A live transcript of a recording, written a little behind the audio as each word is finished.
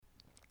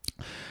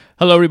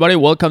Hello, everybody.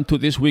 Welcome to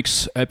this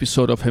week's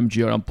episode of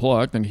MGR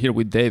Unplugged. I'm here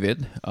with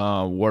David.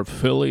 We're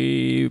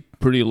pretty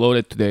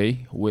loaded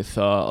today with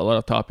a lot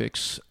of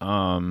topics.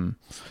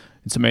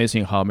 It's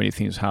amazing how many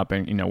things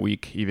happen in a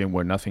week, even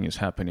when nothing is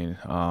happening.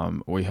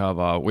 We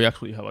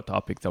actually have a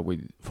topic that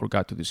we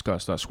forgot to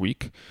discuss last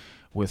week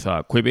with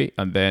Quibi,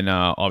 and then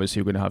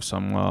obviously we're going to have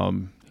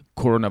some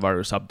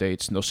coronavirus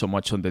updates, not so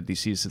much on the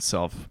disease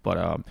itself, but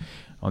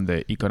on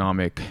the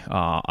economic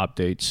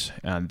updates,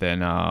 and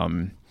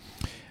then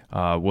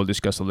we'll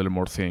discuss a little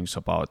more things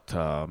about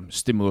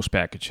stimulus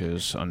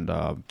packages and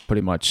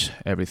pretty much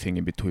everything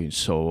in between.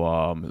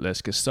 So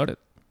let's get started.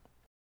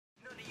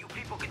 None of you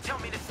people can tell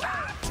me to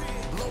stop.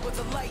 Lower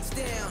the lights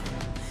down.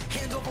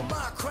 Hand over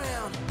my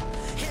crown.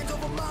 Hand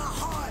over my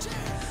heart.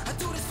 I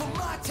do this for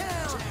my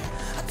town.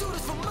 I do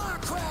this for my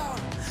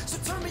crowd. So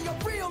turn me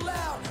up real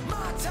loud.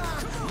 My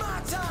time,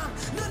 my time.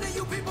 None of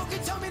you people can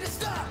tell me to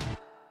stop.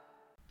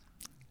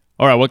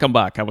 All right, welcome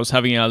back. I was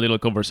having a little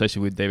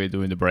conversation with David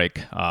during the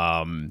break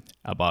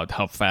about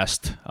how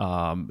fast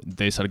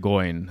days are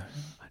going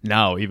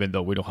now, even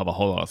though we don't have a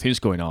whole lot of things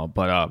going on.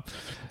 But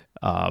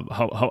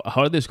how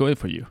are these going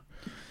for you?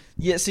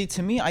 Yeah, see,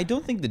 to me, I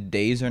don't think the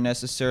days are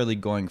necessarily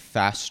going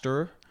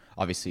faster.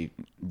 Obviously,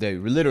 they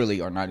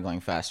literally are not going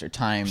faster.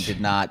 Time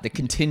did not, the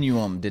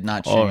continuum did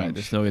not change. All right,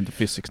 there's no into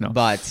physics now.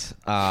 But,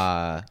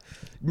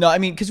 no, I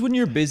mean, because when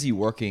you're busy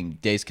working,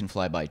 days can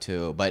fly by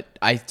too. But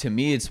to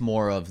me, it's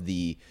more of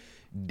the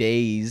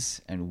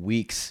days and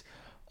weeks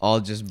all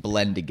just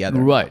blend together.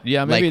 Right,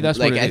 yeah, maybe that's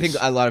what it I is. think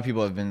a lot of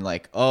people have been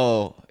like,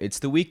 oh, it's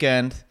the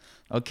weekend.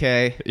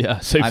 Okay. Yeah,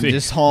 same I'm thing.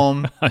 just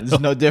home. There's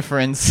no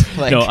difference.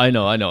 Like, No, I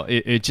know.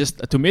 It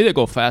just, to me, they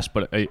go fast,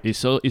 but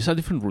it's a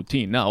different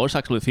routine. Now, I was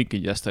actually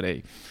thinking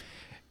yesterday,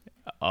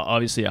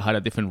 obviously, I had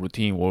a different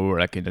routine where we were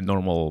like in the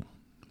normal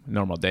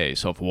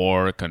days of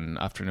work and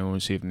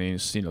afternoons,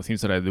 evenings,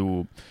 things that I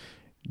do.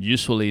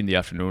 Usually in the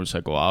afternoons, I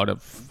go out,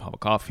 have a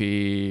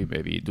coffee,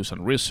 maybe do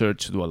some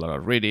research, do a lot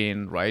of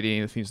reading,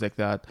 writing, things like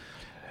that.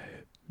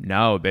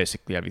 Now,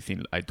 basically,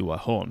 everything I do at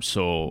home.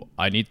 So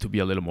I need to be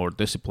a little more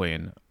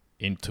disciplined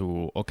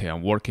into, okay,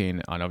 I'm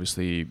working, and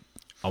obviously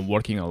I'm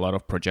working a lot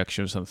of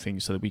projections and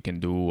things that we can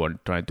do and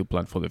trying to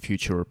plan for the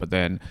future. But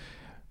then,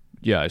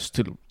 yeah, I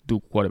still do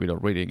quite a bit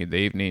of reading in the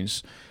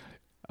evenings.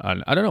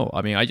 And I don't know.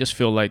 I mean, I just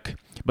feel like,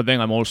 but then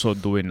I'm also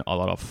doing a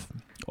lot of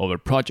other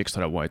projects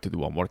that I wanted to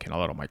do. I'm working a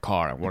lot on my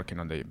car. I'm working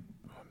on the,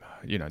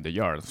 in the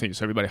yard and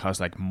things. Everybody has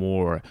like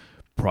more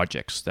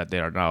projects that they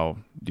are now,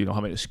 you don't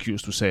have an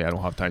excuse to say, I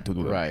don't have time to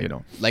do that, right.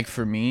 Like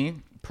for me,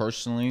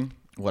 personally,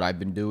 what I've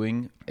been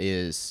doing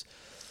is,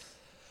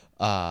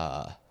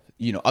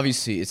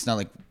 obviously it's not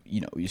like,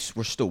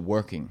 we're still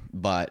working,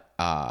 but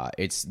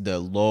it's the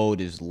load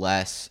is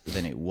less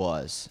than it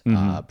was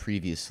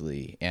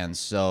previously. And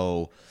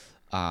so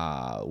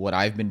what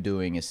I've been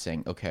doing is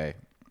saying, okay,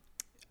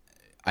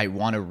 I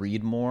want to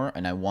read more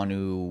and I want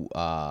to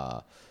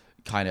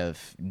kind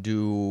of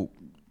do,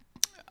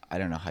 I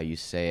don't know how you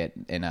say it,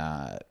 in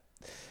a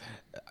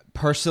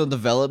personal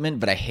development,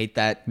 but I hate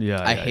that.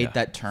 I hate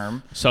that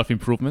term.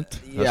 Self-improvement.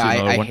 Yeah,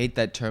 I hate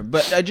that term.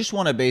 But I just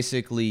want to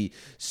basically,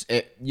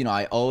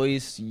 I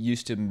always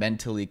used to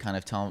mentally kind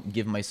of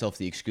give myself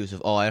the excuse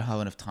of, I don't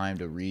have enough time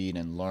to read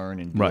and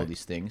learn and do all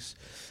these things.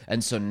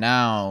 And so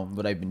now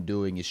what I've been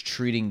doing is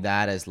treating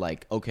that as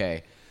like,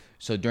 okay,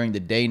 so during the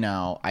day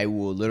now, I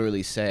will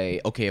literally say,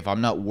 okay, if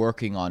I'm not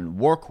working on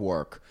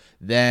work,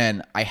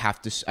 then I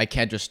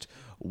can't just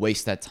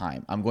waste that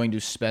time. I'm going to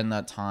spend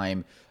that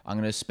time. I'm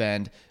going to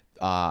spend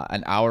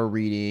an hour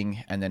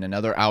reading and then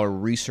another hour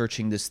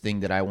researching this thing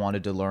that I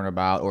wanted to learn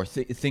about, or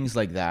things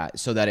like that,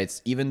 so that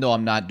it's, even though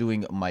I'm not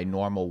doing my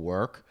normal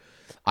work,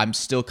 I'm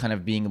still kind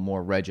of being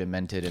more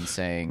regimented and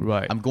saying,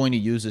 I'm going to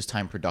use this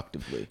time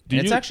productively.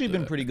 It's actually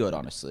been pretty good,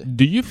 honestly.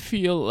 Do you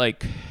feel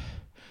like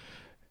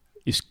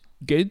it's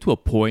getting to a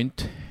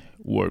point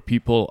where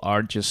people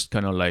are just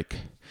kind of like,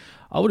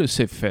 I wouldn't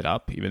say fed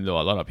up, even though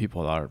a lot of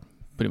people are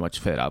pretty much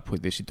fed up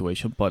with this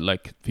situation, but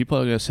like people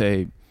are going to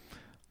say,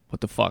 what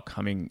the fuck?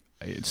 I mean,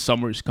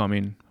 summer is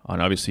coming, and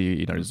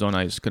obviously in Arizona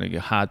it's going to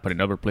get hot, but in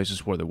other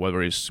places where the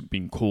weather is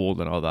being cold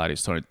and all that,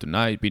 it's starting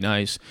to be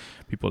nice.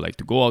 People like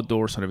to go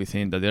outdoors and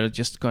everything, that they're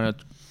just kind of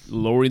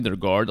lowering their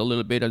guard a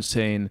little bit and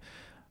saying,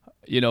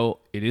 it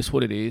is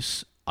what it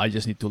is. I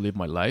just need to live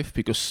my life,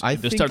 because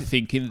they start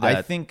thinking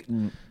that...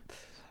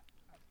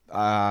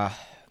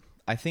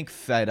 I think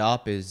fed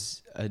up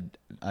is,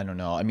 I don't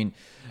know. I mean,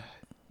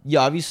 yeah,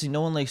 obviously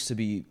no one likes to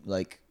be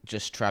like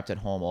just trapped at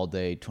home all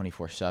day,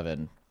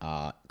 24/7,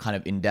 kind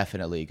of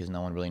indefinitely, because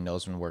no one really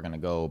knows when we're going to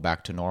go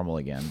back to normal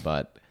again.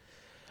 But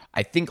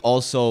I think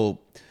also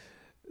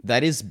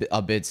that is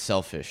a bit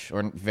selfish,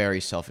 or very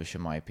selfish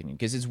in my opinion,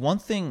 because it's one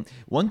thing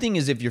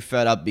is if you're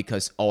fed up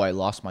because, I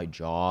lost my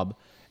job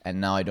and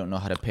now I don't know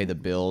how to pay the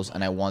bills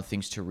and I want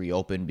things to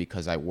reopen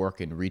because I work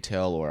in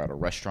retail or at a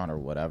restaurant or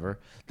whatever.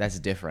 That's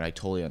different. I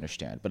totally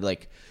understand. But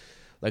like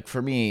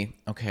for me,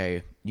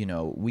 okay,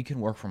 we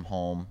can work from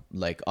home.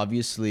 Like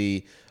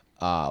obviously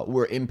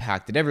we're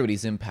impacted.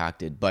 Everybody's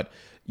impacted, but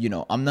you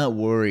know, I'm not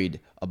worried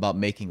about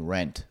making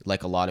rent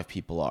like a lot of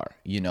people are,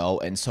 you know?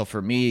 And so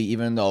for me,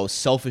 even though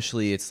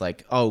selfishly it's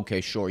like, oh, okay,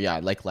 sure, yeah,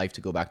 I'd like life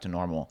to go back to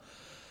normal.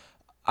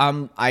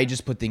 I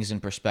just put things in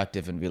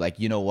perspective and be like,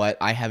 you know what?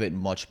 I have it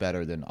much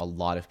better than a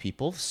lot of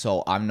people,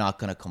 so I'm not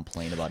gonna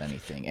complain about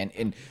anything.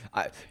 And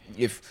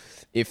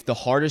if the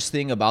hardest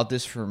thing about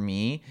this for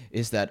me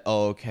is that,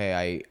 oh,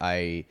 okay,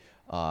 I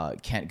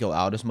can't go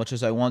out as much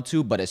as I want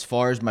to, but as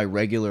far as my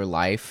regular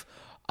life,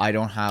 I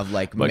don't have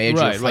like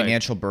major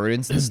financial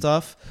burdens and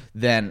stuff,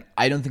 then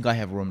I don't think I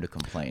have room to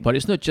complain. But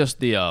it's not just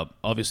the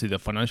obviously the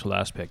financial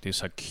aspect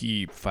is a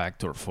key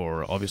factor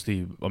for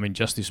obviously. I mean,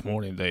 just this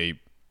morning they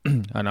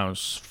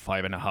announced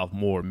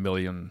 5.5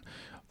 million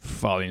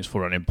filings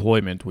for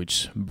unemployment,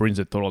 which brings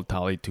the total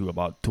tally to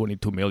about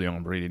 22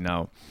 million really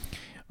now,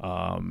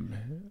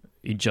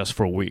 in just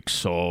 4 weeks.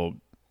 So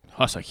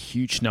that's a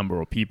huge number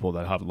of people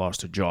that have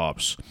lost their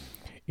jobs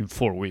in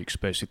 4 weeks,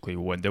 basically,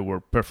 when they were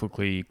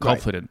perfectly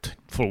confident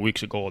 4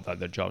 weeks ago that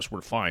their jobs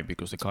were fine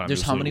because the economy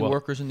there's was how doing many well.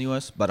 workers in the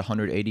U.S.? About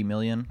 180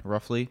 million,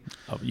 roughly.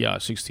 Yeah,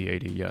 60,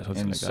 80, yeah, something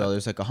And like so that.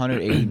 there's like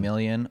 180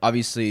 million.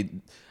 Obviously,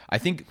 I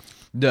think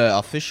the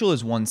official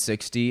is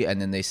 160,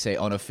 and then they say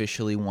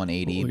unofficially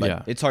 180, but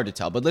yeah. it's hard to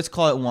tell. But let's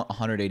call it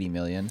 180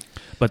 million.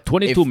 But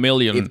 22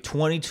 million. If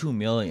 22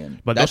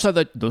 million, But that's those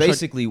are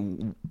basically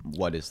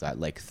what is that,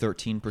 like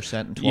 13% and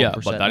 12%? Yeah,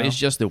 but that now? is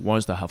just the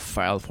ones that have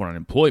filed for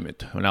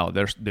unemployment. Now,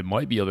 there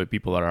might be other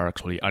people that are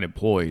actually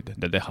unemployed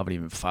that they haven't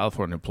even filed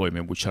for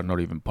unemployment, which are not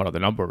even part of the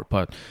number.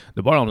 But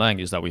the bottom line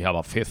is that we have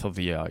a fifth of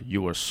the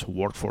U.S.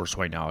 workforce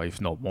right now, if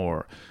not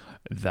more,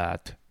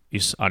 that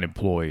is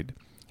unemployed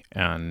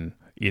and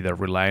either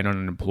relying on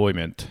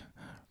unemployment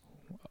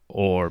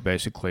or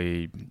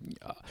basically,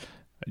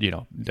 they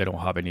don't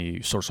have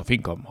any source of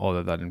income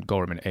other than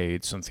government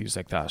aids and things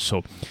like that.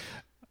 So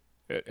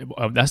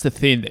that's the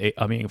thing.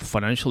 I mean,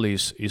 financially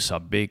is a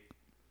big,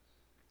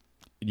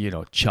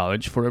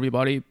 challenge for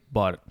everybody.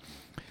 But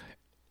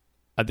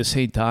at the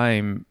same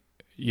time,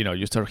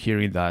 you start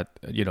hearing that,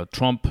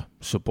 Trump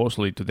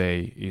supposedly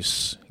today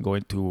is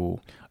going to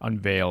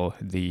unveil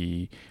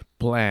the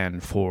plan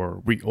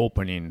for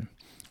reopening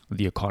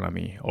the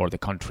economy or the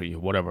country,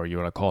 whatever you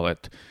want to call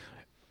it,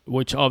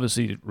 which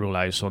obviously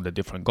relies on the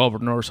different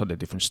governors on the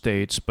different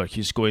states, but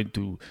he's going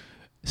to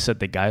set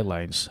the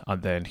guidelines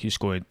and then he's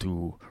going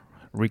to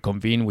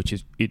reconvene with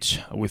each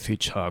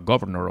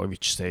governor of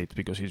each state,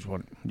 because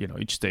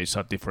each state's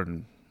at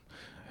different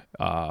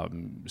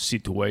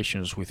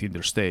situations within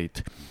their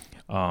state,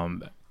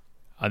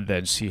 and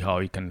then see how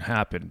it can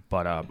happen.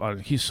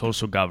 But he's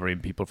also gathering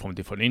people from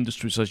different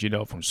industries, as you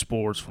know, from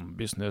sports, from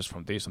business,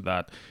 from this and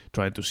that,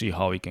 trying to see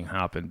how it can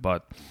happen.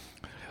 But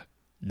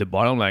the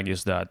bottom line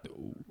is that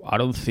I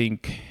don't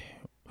think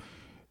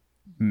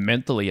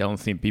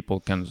people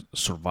can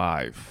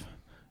survive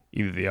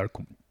if they are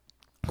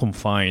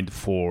confined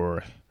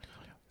for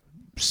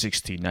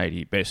 60,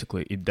 90,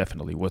 basically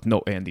indefinitely, with no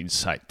end in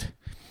sight.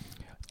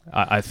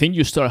 I think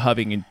you start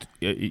getting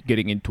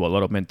into a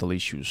lot of mental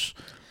issues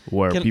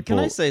where people...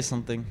 Can I say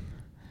something?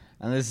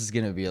 And this is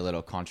going to be a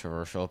little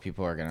controversial.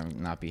 People are going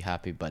to not be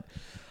happy, but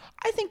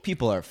I think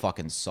people are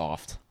fucking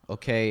soft,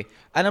 okay?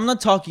 And I'm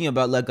not talking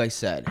about, like I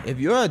said, if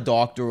you're a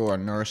doctor or a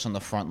nurse on the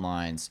front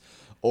lines,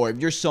 or if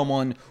you're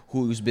someone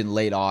who's been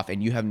laid off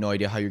and you have no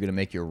idea how you're going to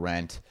make your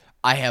rent,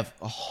 I have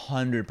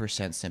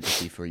 100%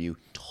 sympathy for you.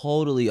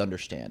 Totally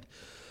understand.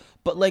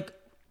 But, like,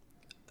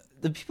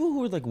 the people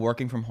who are like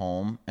working from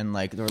home and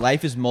like their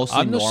life is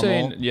mostly normal.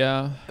 Saying,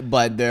 yeah.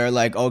 But they're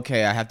like,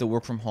 okay, I have to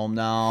work from home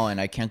now and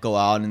I can't go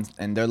out,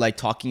 and they're like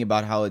talking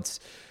about how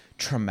it's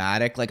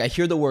traumatic. Like I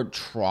hear the word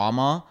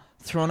trauma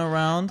thrown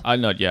around.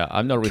 I'm not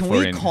referring. Can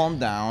we calm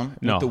down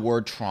with the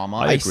word trauma?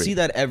 I see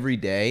that every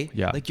day.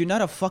 Yeah. Like you're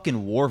not a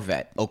fucking war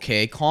vet,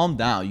 okay? Calm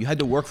down. You had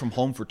to work from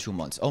home for 2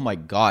 months. Oh my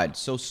God,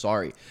 so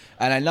sorry.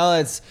 And I know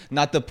that's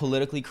not the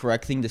politically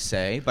correct thing to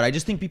say, but I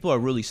just think people are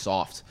really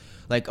soft.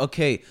 Like,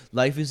 okay,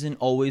 life isn't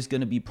always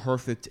going to be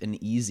perfect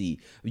and easy.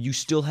 You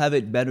still have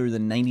it better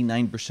than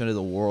 99% of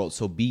the world.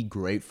 So be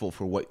grateful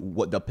for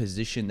what the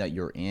position that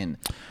you're in.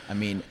 I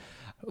mean,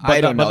 I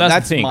don't know.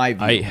 That's my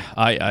view.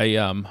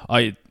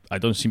 I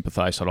don't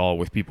sympathize at all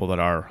with people that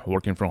are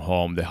working from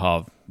home.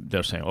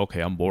 They're saying,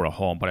 okay, I'm bored at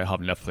home, but I have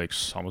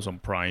Netflix, Amazon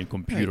Prime,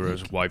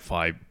 computers,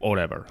 Wi-Fi,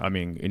 whatever. I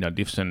mean, in a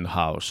different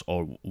house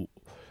or...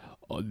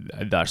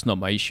 That's not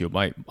my issue.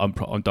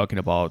 I'm talking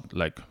about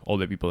like all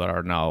the people that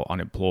are now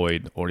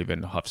unemployed or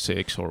even have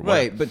sick or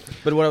right.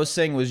 But what I was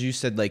saying was you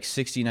said like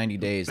 60, 90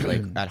 days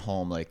like at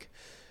home. Like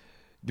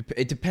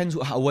it depends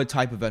what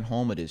type of at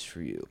home it is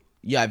for you.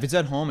 Yeah, if it's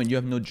at home and you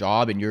have no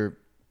job and you're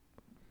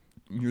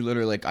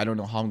literally like, I don't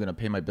know how I'm gonna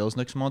pay my bills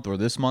next month or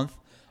this month,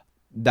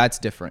 that's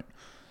different.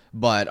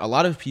 But a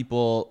lot of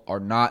people are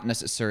not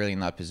necessarily in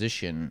that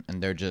position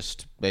and they're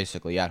just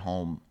basically at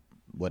home,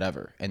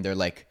 whatever, and they're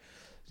like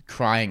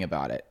crying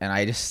about it, and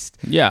I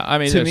just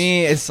to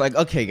me it's like,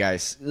 okay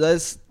guys,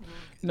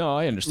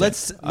 I understand.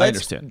 Let's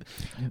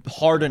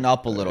harden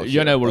up a little. You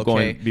and I were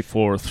going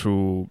before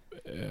through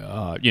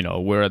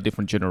we're a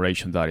different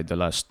generation that in the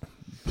last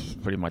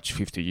pretty much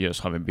 50 years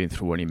haven't been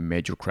through any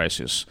major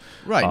crisis.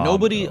 Right.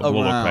 Nobody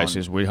global around.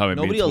 crisis. We haven't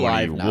nobody been through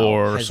alive any now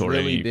wars has or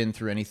really any. been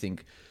through anything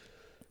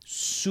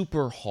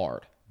super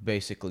hard,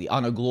 basically,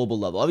 on a global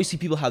level. Obviously,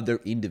 people have their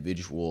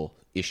individual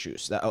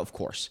issues, that, of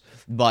course,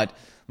 but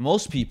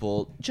most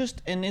people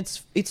and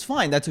it's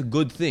fine. That's a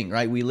good thing,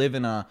 right? We live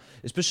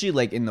especially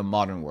like in the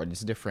modern world,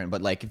 it's different.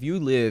 But like if you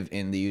live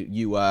in the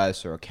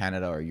U.S. or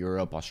Canada or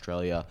Europe,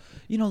 Australia,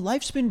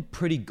 life's been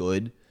pretty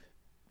good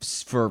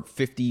for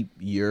 50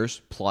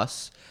 years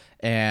plus.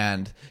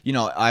 And,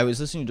 I was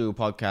listening to a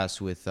podcast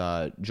with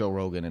Joe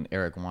Rogan and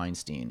Eric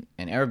Weinstein.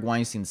 And Eric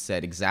Weinstein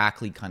said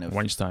exactly kind of...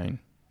 Weinstein.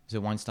 Is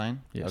it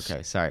Weinstein? Yes.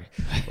 Okay, sorry.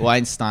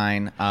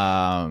 Weinstein.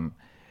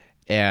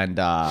 And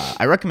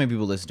I recommend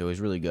people listen to it.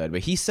 It's really good.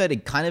 But he said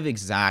it kind of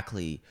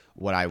exactly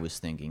what I was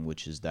thinking,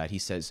 which is that he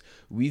says,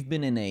 we've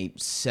been in a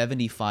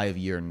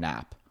 75-year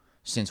nap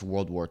since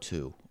World War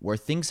II, where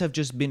things have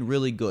just been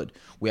really good.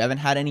 We haven't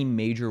had any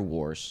major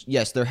wars.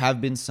 Yes, there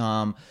have been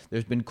some.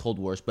 There's been Cold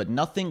Wars, but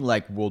nothing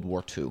like World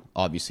War II,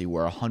 obviously,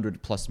 where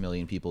 100+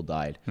 million people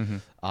died.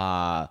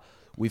 Mm-hmm.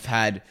 We've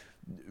had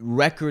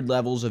record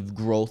levels of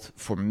growth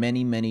for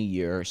many, many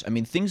years. I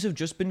mean, things have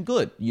just been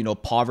good.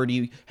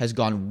 Poverty has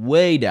gone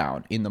way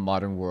down in the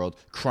modern world.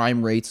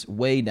 Crime rates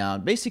way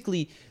down.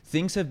 Basically,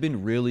 things have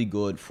been really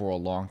good for a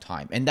long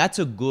time. And that's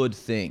a good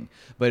thing.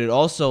 But it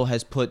also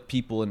has put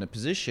people in a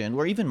position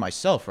where even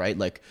myself, right?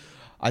 Like,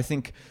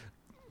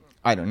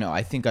 I don't know.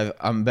 I think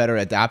I'm better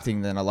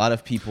adapting than a lot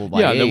of people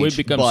my age. Yeah, we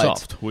become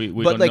soft. We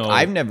don't like know.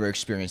 I've never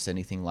experienced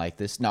anything like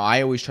this. Now,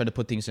 I always try to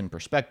put things in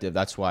perspective.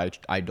 That's why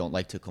I don't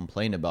like to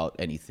complain about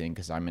anything,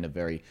 because I'm in a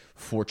very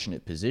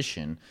fortunate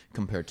position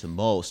compared to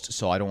most.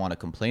 So I don't want to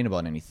complain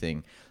about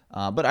anything.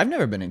 But I've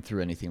never been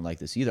through anything like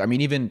this either. I mean,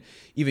 even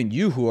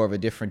you who are of a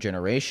different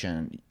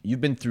generation,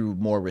 you've been through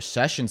more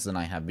recessions than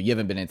I have, but you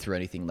haven't been through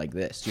anything like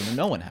this.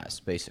 No one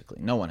has, basically.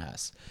 No one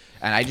has.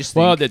 And I just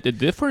think... Well, the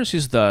difference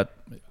is that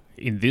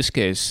in this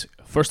case,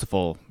 first of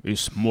all,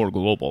 it's more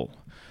global.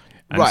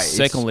 And right.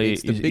 Secondly,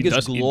 it's the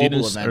biggest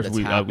global event that's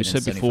happened we said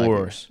in 75 before,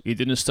 years. it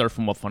didn't start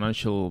from a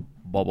financial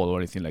bubble or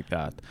anything like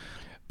that.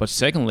 But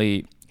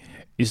secondly,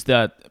 is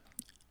that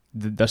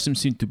there doesn't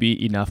seem to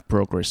be enough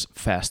progress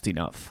fast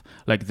enough.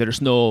 Like there's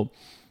no...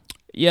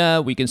 Yeah,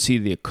 we can see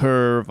the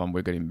curve and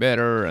we're getting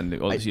better and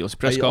all these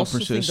press I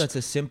conferences. also think that's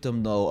a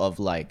symptom, though, of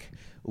like...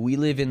 We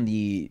live in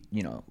the,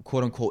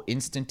 quote unquote,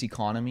 instant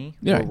economy,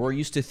 where we're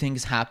used to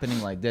things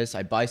happening like this.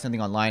 I buy something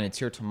online, it's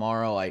here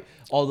tomorrow,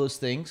 all those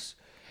things.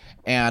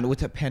 And with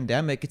the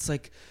pandemic, it's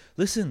like,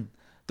 listen,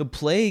 the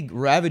plague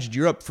ravaged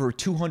Europe for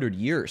 200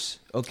 years,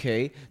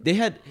 okay? They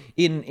had,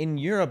 in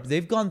Europe,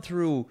 they've gone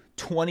through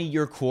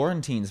 20-year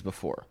quarantines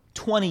before.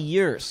 20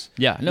 years.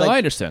 Yeah, no, I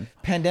understand.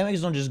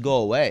 Pandemics don't just go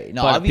away.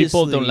 Now, but obviously,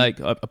 people don't like.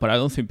 But I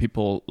don't think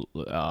people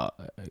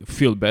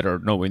feel better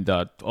knowing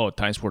that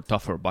times were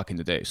tougher back in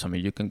the days. I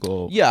mean, you can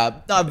go.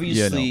 Yeah,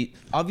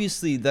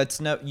 obviously,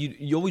 that's not.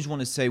 You always want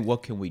to say,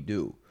 what can we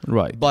do?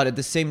 Right. But at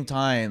the same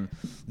time,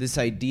 this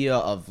idea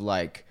of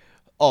like,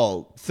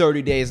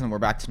 30 days and we're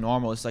back to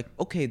normal. It's like,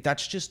 okay,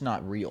 that's just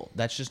not real.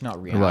 That's just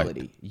not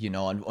reality.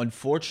 Right.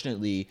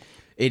 Unfortunately,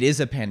 it is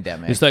a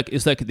pandemic. It's like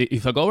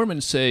if a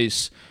government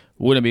says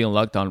we're going to be in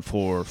lockdown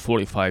for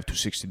 45 to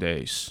 60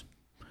 days,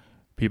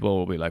 people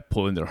will be like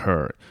pulling their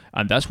hair.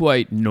 And that's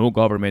why no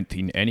government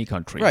in any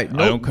country, I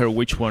don't care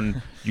which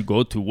one you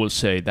go to, will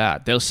say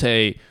that. They'll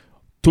say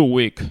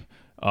 2-week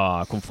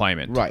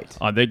confinement. Right.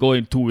 And they go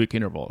in 2-week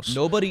intervals.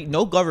 No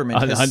government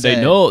has and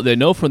said... they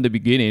know from the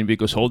beginning,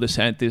 because all the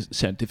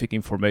scientific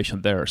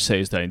information there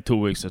says that in 2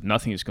 weeks that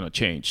nothing is going to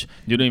change.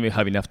 You don't even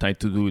have enough time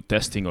to do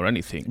testing or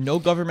anything. No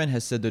government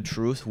has said the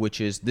truth, which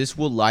is this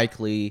will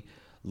likely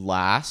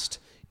last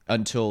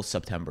until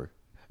September.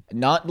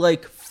 Not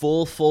like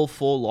full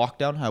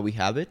lockdown how we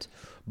have it,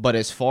 but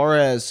as far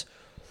as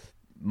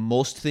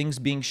most things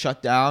being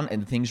shut down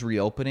and things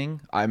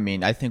reopening, I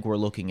mean, I think we're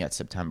looking at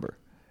September.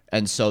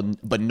 And so,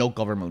 but no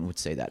government would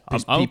say that.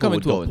 I'm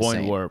coming to a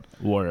point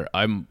where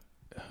I'm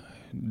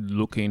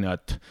looking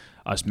at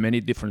as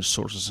many different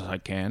sources as I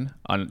can.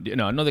 And,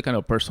 I'm not the kind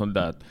of person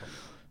that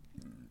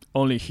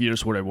only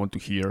hears what I want to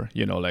hear,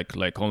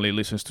 like only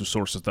listens to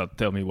sources that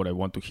tell me what I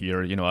want to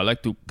hear. I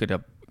like to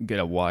get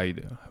a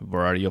wide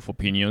variety of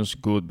opinions,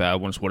 good, bad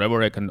ones,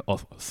 whatever I can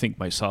think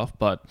myself.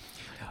 But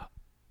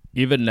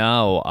even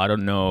now, I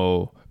don't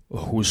know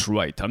who's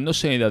right. I'm not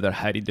saying that they're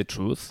hiding the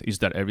truth. Is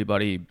that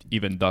everybody,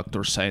 even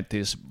doctors,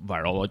 scientists,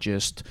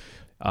 virologists,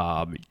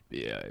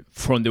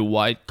 from the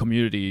white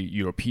community,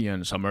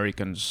 Europeans,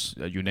 Americans,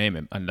 you name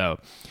it, and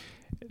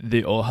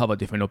they all have a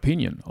different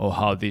opinion of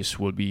how this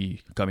will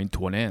be coming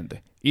to an end,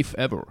 if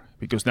ever.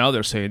 Because now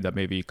they're saying that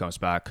maybe it comes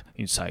back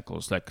in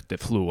cycles, like the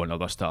flu and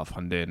other stuff.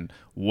 And then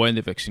when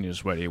the vaccine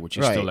is ready, which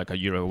is still like a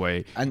year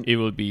away, it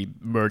will be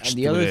merged. And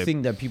the other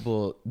thing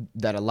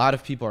that a lot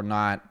of people are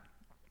not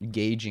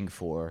gauging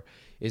for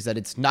is that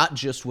it's not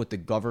just what the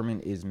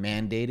government is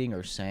mandating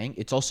or saying,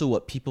 it's also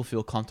what people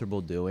feel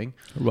comfortable doing.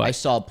 Right. I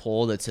saw a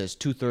poll that says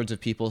 2/3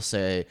 of people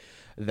say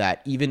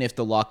that even if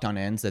the lockdown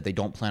ends, that they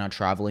don't plan on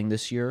traveling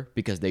this year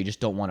because they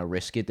just don't want to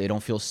risk it. They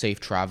don't feel safe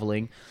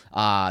traveling.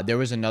 There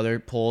was another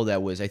poll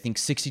that was, I think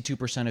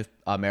 62% of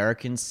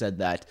Americans said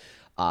that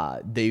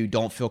they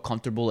don't feel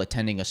comfortable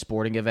attending a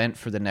sporting event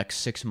for the next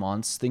 6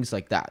 months, things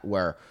like that,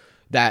 where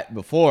that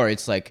before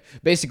it's like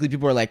basically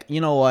people are like,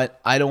 you know what,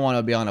 I don't want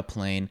to be on a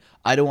plane,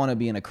 I don't want to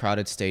be in a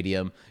crowded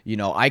stadium,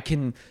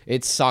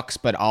 it sucks,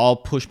 but I'll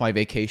push my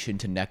vacation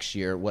to next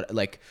year. What,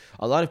 like,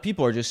 a lot of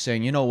people are just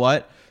saying, you know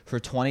what, for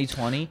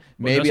 2020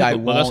 maybe I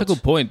won't. Well, that's a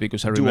good point,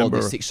 because I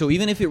remember, so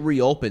even if it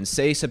reopens,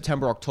 say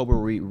September, October,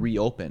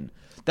 reopen,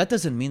 that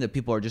doesn't mean that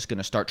people are just going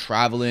to start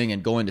traveling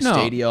and going to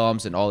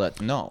stadiums and all that.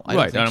 No, I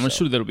don't think and I'm so.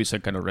 sure there will be some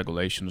kind of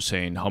regulation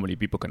saying how many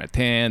people can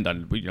attend,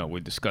 and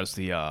we discussed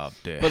the But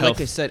health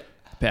like I said,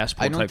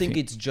 passport. I don't type think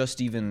thing. it's just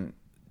even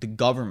the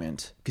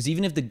government, because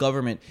even if the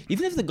government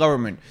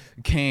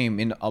came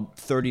in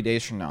 30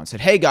 days from now and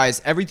said, hey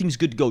guys, everything's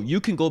good to go, you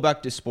can go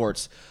back to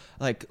sports.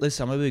 Like,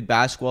 listen, I'm a big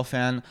basketball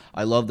fan,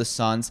 I love the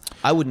Suns,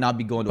 I would not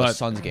be going to a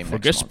Suns game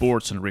forget next month.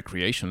 sports and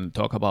recreation,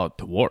 talk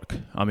about work.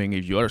 I mean,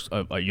 if you're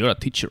a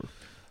teacher,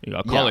 you're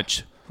a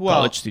college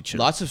teacher,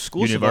 lots of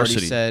schools have already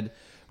university. said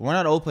we're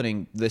not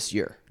opening this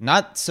year,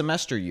 not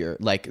semester year,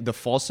 like the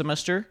fall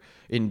semester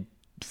in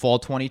fall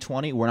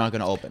 2020, we're not going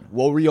to open.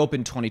 We'll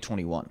reopen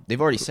 2021. They've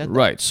already said that.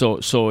 Right.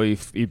 So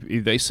if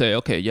they say,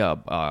 okay,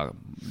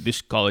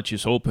 this college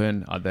is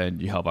open, and then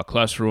you have a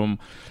classroom,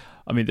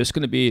 I mean, there's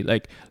going to be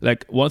like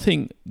one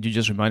thing you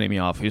just reminded me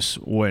of is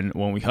when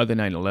we had the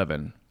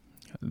 9/11,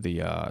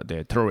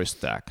 the terrorist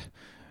attack,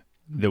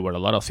 there were a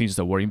lot of things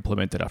that were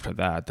implemented after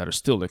that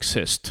still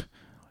exist.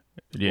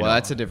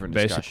 That's a different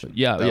discussion.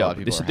 Yeah,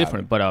 this is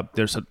different. But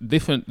there's a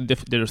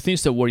there are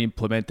things that were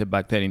implemented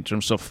back then in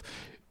terms of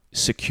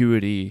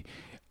security,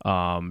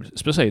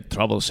 especially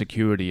travel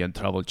security and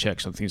travel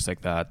checks and things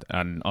like that,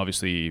 and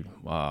obviously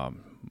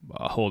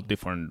a whole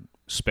different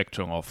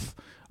spectrum of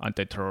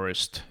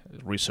anti-terrorist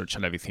research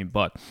and everything.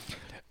 But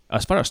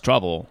as far as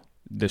travel,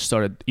 they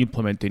started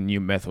implementing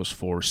new methods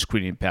for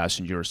screening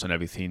passengers and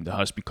everything that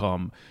has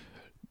become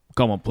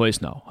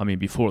commonplace now. I mean,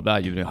 before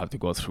that, you didn't have to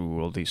go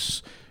through all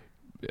these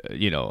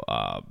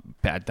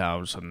pat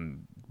downs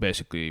and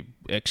basically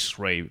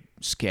X-ray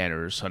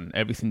scanners and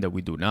everything that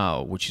we do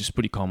now, which is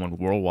pretty common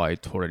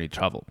worldwide for any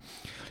travel.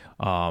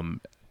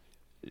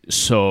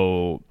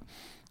 So,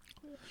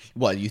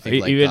 what you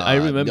think? I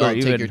remember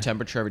they'll take your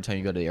temperature every time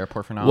you go to the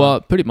airport from now on?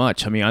 Well, pretty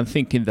much. I mean, I'm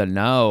thinking that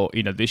now,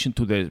 in addition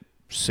to the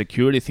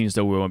security things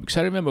that we want, because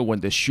I remember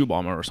when the shoe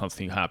bomber or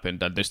something happened,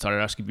 that they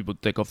started asking people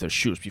to take off their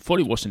shoes. Before,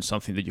 it wasn't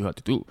something that you had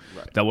to do.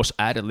 Right. That was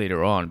added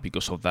later on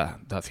because of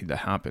that thing that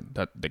happened,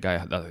 that the guy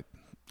had a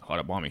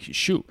bomb in his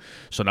shoe.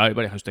 So now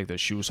everybody has to take their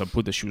shoes and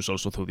put the shoes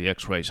also through the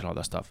X-rays and all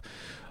that stuff.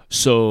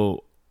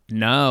 So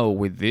now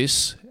with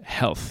this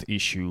health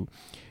issue,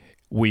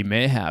 we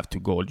may have to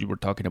go, you were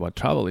talking about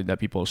traveling, that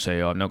people say,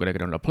 oh, I'm not going to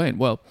get on a plane.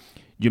 Well,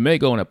 you may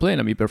go on a plane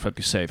and be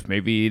perfectly safe.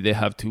 Maybe they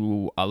have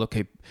to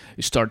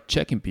start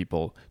checking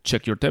people,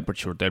 check your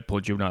temperature. They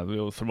put you on a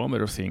little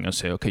thermometer thing and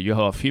say, okay, you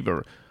have a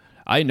fever.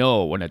 I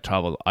know when I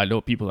travel, I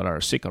know people that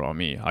are sick around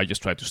me. I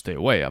just try to stay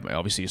away. I mean,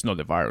 obviously, it's not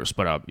the virus,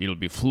 but it'll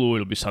be flu,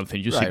 it'll be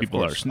something. You see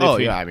people are sniffing. Oh,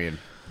 yeah, I mean,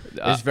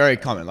 it's very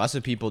common. Lots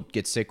of people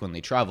get sick when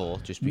they travel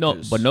just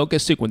because. No, but not get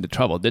sick when they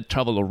travel. They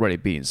travel already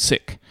being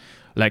sick.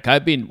 Like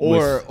I've been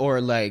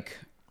like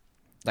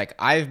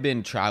I've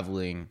been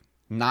traveling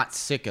not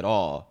sick at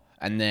all,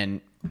 and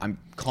then I'm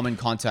come in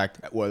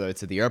contact, whether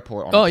it's at the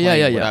airport or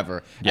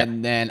whatever,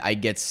 and then I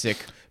get sick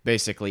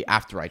basically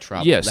after I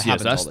travel. Yes,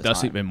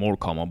 that's even more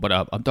common. But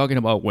I'm talking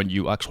about when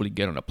you actually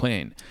get on a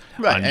plane,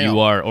 right? And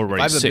you are already if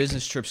I have sick. a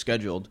business trip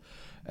scheduled,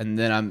 and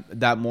then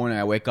that morning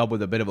I wake up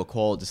with a bit of a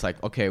cold. It's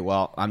like, okay,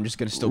 well, I'm just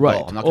gonna still go.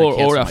 I'm not gonna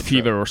cancel or a my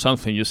fever trip. or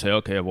something. You say,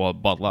 okay, well,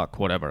 bad luck,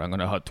 whatever. I'm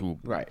gonna have to.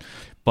 Right.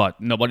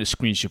 But nobody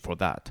screens you for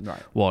that. Right.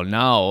 Well,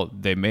 now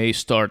they may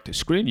start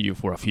screening you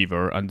for a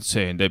fever and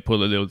saying they put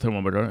a little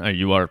thermometer and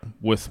you are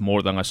with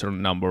more than a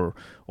certain number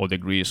of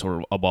degrees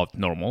or above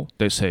normal.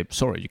 They say,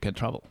 sorry, you can't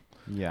travel.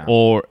 Yeah.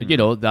 Or,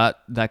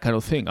 that kind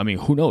of thing. I mean,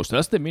 who knows?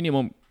 That's the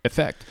minimum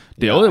effect.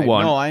 The other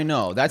one. No, I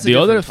know. That's the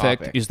other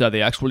topic. effect is that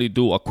they actually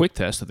do a quick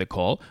test that they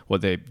call, where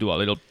they do a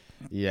little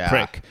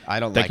prick. I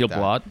don't take like your that.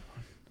 blood.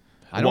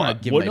 I don't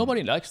want to give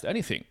nobody likes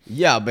anything.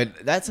 Yeah, but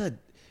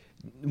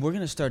we're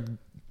gonna start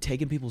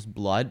taking people's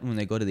blood when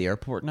they go to the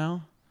airport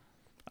now.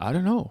 I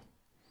don't know.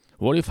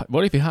 What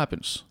if it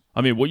happens? I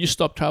mean, will you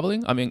stop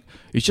traveling? I mean,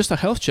 it's just a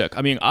health check.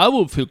 I mean, I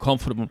will feel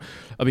comfortable.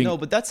 I mean, no,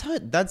 but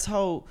that's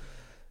how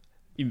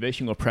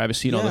invasion of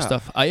privacy and all that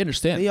stuff. I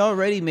understand. They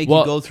already make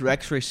you go through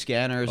X-ray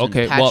scanners and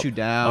pat you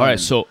down. All right,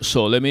 so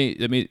let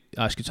me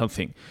ask you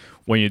something.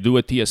 When you do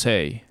a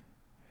TSA,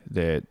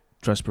 the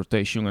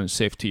Transportation and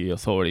Safety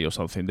Authority or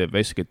something, they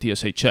basically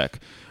TSA check.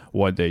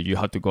 One day you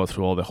have to go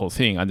through all the whole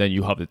thing, and then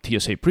you have the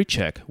TSA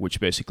pre-check, which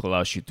basically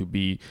allows you to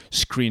be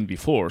screened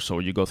before. So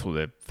you go through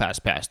the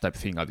fast pass type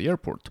thing at the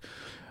airport.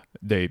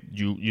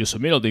 you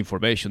submit all the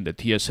information. The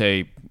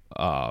TSA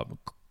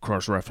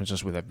cross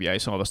references with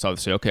FBI and all the stuff.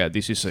 They say, okay,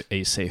 this is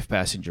a safe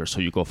passenger, so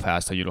you go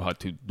fast and you don't have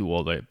to do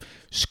all the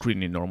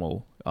screening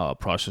normal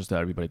process that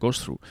everybody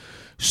goes through.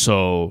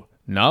 So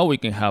now we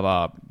can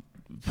have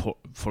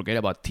forget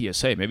about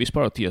TSA. Maybe it's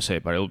part of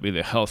TSA, but it'll be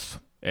the health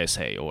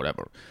SA or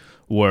whatever,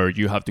 where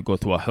you have to go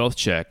through a health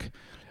check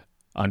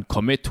and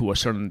commit to a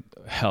certain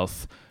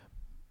health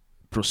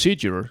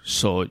procedure,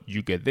 so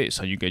you get this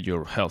and you get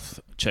your health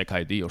check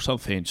ID or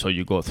something. So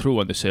you go through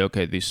and they say,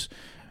 okay, this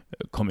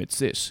commits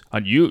this,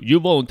 and you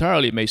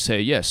voluntarily may say,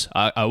 yes,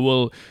 I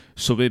will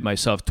submit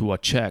myself to a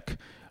check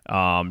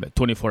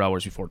 24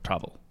 hours before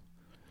travel.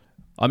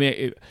 I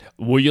mean,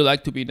 would you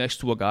like to be next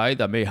to a guy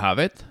that may have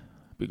it?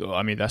 Because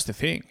I mean, that's the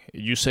thing.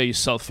 You say it's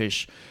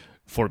selfish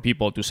for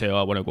people to say, oh,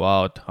 I want to go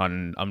out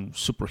and I'm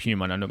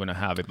superhuman, I'm not going to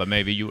have it, but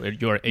maybe you're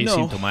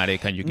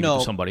asymptomatic and you give it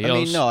to somebody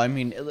else. I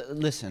mean,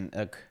 listen,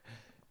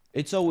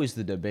 it's always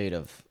the debate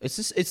of,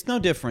 it's no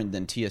different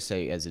than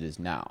TSA as it is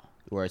now,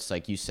 where it's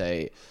like you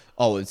say,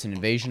 oh, it's an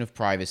invasion of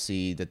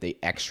privacy, that they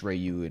x-ray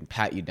you and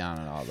pat you down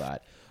and all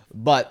that.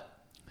 But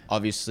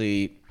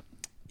obviously,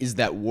 is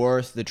that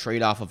worth the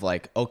trade-off of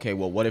like, okay,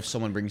 well, what if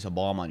someone brings a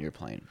bomb on your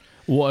plane?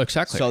 Well,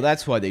 exactly. So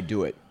that's why they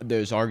do it.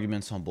 There's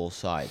arguments on both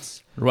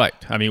sides. Right.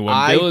 I mean,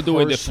 when they were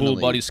doing the full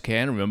body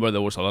scan, remember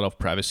there was a lot of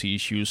privacy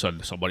issues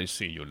and somebody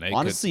seeing you naked.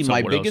 Honestly,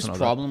 my biggest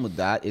problem with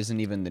that isn't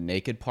even the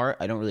naked part.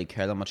 I don't really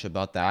care that much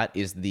about that.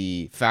 Is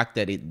the fact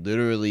that it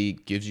literally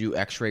gives you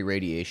X-ray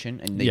radiation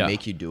and they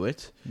make you do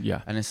it.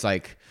 Yeah. And it's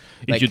like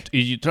if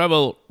you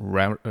travel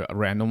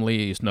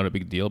randomly, it's not a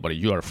big deal. But if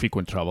you are a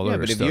frequent traveler,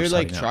 but if you're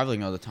like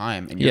traveling all the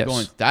time and you're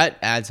going, that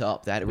adds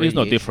up. That radiation. It's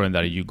not different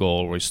that you go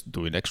always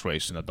doing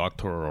X-rays in a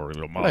doctor or in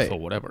your mouth or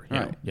whatever.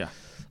 Right. Yeah.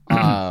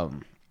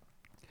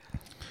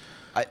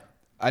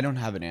 I don't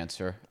have an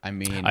answer. I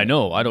mean, I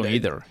know I don't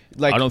either.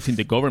 Like, I don't think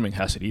the government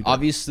has it either.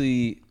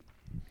 Obviously,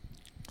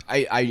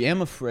 I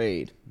am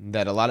afraid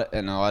that a lot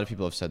of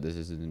people have said this.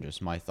 This isn't just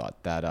my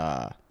thought,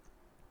 that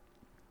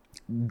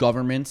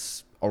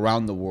governments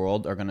around the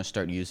world are going to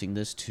start using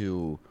this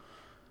to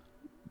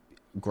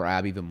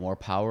grab even more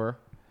power,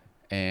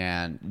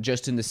 and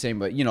just in the same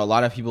way, a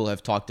lot of people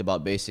have talked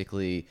about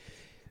basically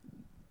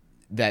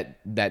that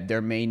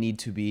there may need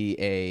to be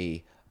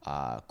a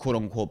quote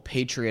unquote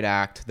Patriot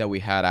Act that we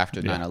had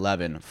after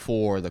 9/11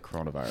 for the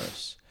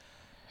coronavirus.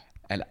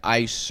 And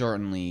I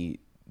certainly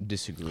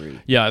disagree.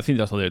 Yeah, I think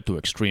that's a little too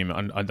extreme.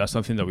 And that's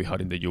something that we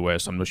had in the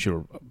US. I'm not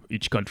sure,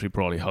 each country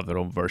probably have their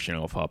own version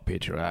of a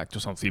Patriot Act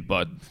or something,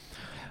 but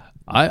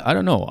I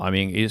don't know. I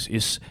mean,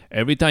 it's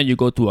every time you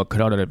go to a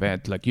crowded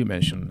event, like you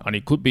mentioned, and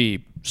it could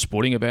be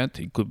sporting event,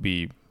 it could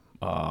be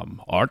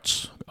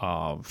arts,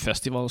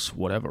 festivals,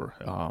 whatever.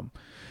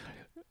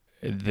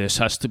 This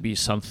has to be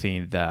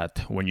something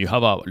that when you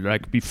have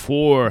like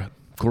before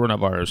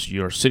coronavirus,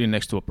 you're sitting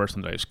next to a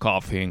person that is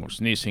coughing or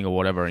sneezing or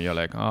whatever, and you're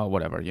like, oh,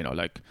 whatever,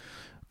 like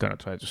gonna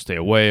try to stay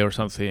away or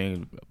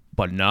something.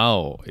 But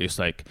now it's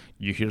like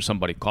you hear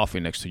somebody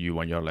coughing next to you,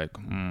 and you're like,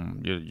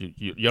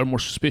 you're more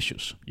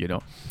suspicious,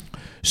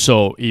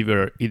 So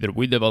either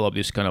we develop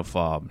this kind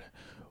of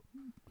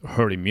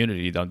herd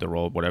immunity down the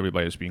road, where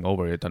everybody's being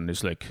over it, and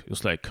it's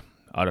like.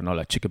 I don't know,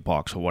 like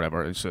chickenpox or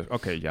whatever. It's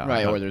okay, yeah.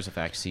 Right, or there's a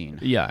vaccine.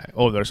 Yeah,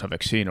 or there's a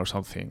vaccine or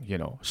something,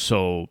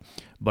 So,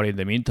 but in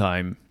the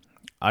meantime,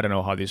 I don't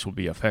know how this will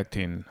be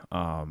affecting.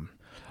 I'm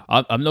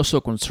not so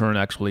concerned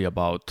actually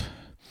about,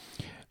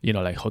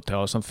 like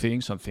hotels and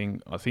things. I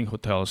think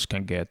hotels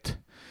can get,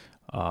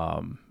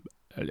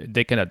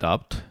 they can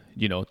adapt,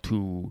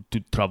 to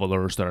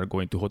travelers that are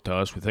going to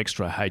hotels with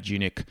extra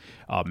hygienic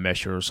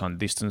measures and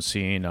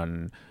distancing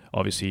and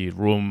obviously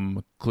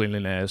room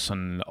cleanliness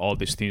and all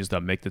these things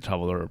that make the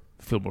traveler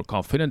feel more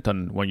confident.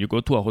 And when you go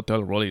to a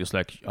hotel, really it's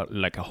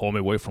like a home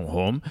away from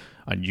home,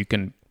 and you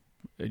can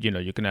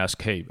ask,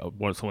 hey, the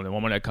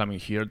moment I come in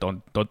here,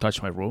 don't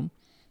touch my room.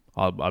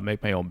 I'll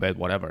make my own bed,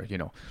 whatever,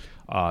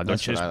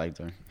 That's what I like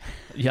doing.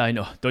 Yeah, I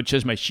know. Don't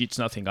change my sheets,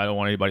 nothing. I don't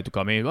want anybody to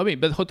come in. I mean,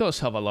 but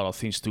hotels have a lot of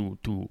things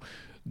to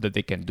that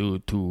they can do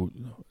to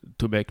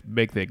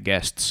make the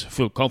guests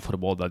feel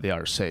comfortable that they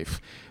are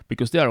safe,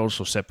 because they are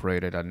also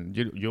separated, and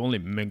you only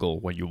mingle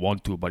when you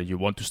want to. But if you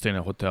want to stay in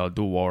a hotel,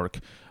 do work,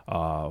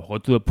 go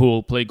to the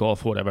pool, play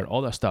golf, whatever,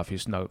 all that stuff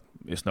is not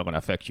going to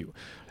affect you.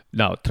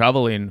 Now,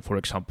 traveling, for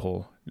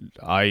example,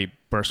 I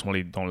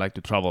personally don't like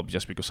to travel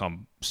just because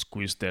I'm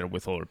squeezed there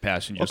with other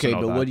passengers. Okay,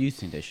 but what do you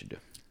think they should do?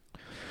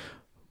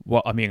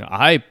 Well, I mean,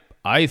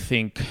 I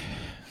think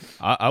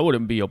I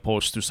wouldn't be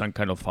opposed to some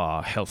kind of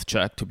health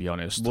check, to be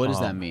honest. What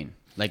does that mean?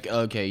 Like,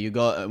 okay,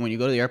 when you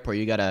go to the airport,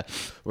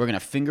 we're gonna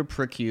finger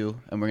prick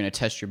you and we're gonna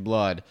test your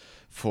blood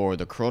for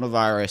the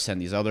coronavirus and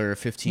these other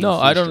 15. No,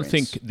 I don't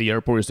think the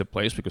airport is the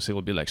place, because it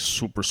will be like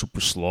super, super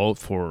slow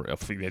I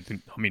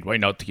mean, right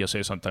now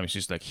TSA sometimes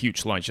is like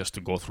huge lines just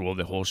to go through all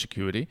the whole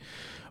security,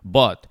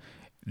 but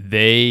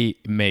they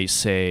may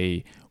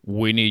say,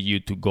 we need you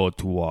to go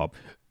to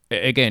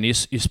again,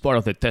 it's part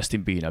of the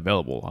testing being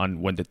available.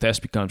 And when the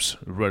test becomes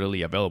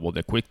readily available,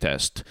 the quick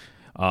test,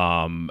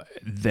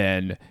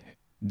 then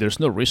there's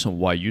no reason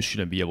why you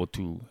shouldn't be able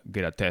to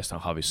get a test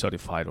and have it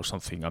certified or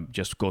something, and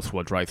just go through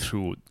a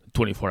drive-through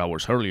 24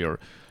 hours earlier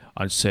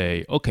and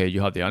say, okay,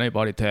 you have the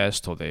antibody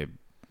test or the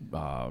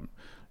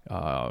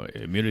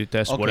immunity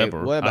test,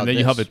 whatever, and then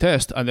you have the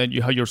test, and then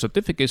you have your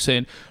certificate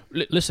saying,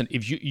 listen,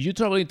 if you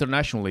travel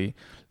internationally,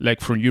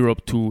 like from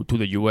Europe to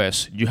the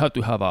US, you have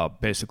to have a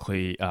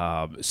basically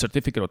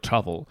certificate of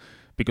travel,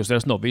 because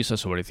there's no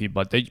visas or anything,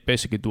 but they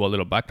basically do a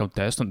little background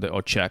test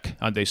or check,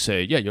 and they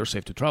say, yeah, you're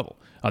safe to travel,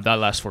 and that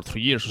lasts for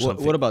 3 years or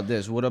something. What about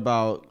this? What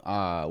about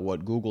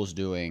what Google's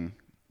doing,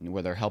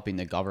 where they're helping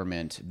the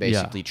government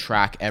basically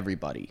track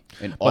everybody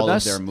and all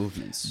of their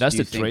movements? That's Do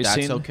you the think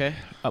tracing. That's okay?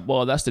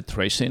 Well, that's the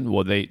tracing.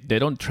 Well, they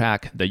don't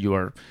track that you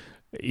are.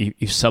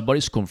 If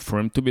somebody's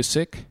confirmed to be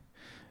sick,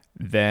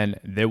 then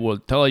they will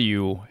tell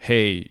you,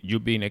 hey,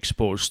 you've been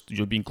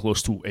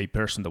close to a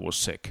person that was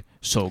sick,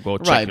 so go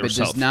check yourself. Right, but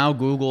does now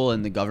Google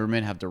and the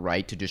government have the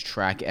right to just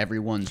track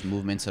everyone's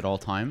movements at all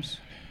times?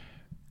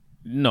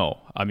 No,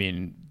 I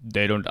mean,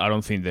 they don't. I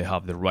don't think they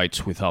have the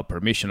rights without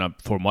permission.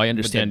 For my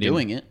understanding, but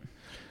they're doing it.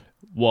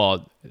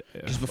 Well,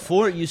 because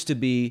before it used to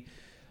be,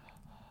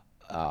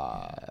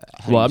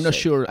 I'm not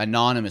sure,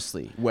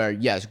 anonymously, where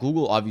yes,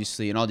 Google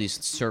obviously and all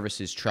these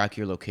services track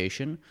your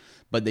location,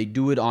 but they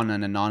do it on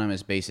an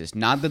anonymous basis.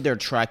 Not that they're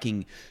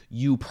tracking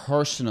you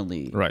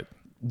personally, right?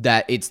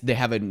 That they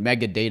have a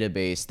mega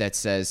database that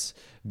says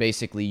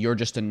basically you're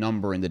just a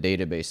number in the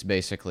database,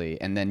 basically,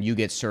 and then you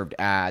get served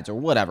ads or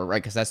whatever,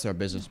 right? Because that's their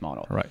business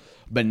model, right?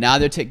 But now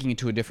they're taking it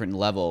to a different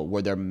level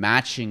where they're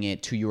matching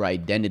it to your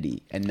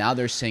identity, and now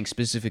they're saying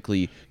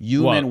specifically,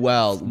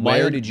 Manuel,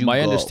 where did you go?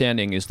 My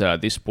understanding is that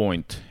at this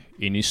point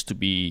it needs to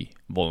be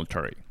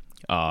voluntary.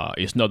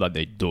 It's not that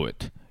they do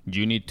it.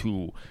 You need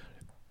to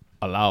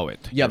allow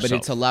it. Yeah, yourself. But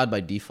it's allowed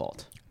by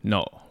default.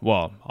 No.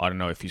 Well, I don't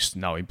know if it's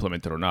now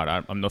implemented or not.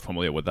 I'm not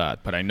familiar with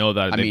that, but I know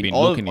that they've been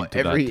looking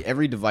into that.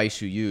 Every device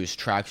you use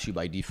tracks you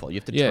by default. You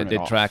have to turn it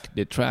off.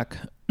 They track.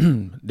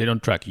 They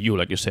don't track you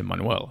like you said,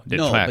 Manuel.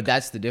 But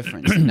that's the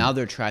difference. Now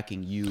they're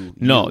tracking you.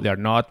 No, they're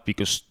not,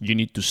 because you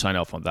need to sign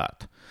off on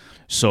that.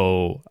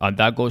 So, and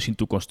that goes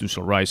into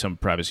constitutional rights and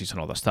privacy and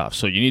all that stuff.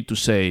 So you need to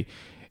say,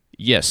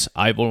 yes,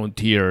 I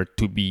volunteer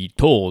to be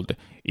told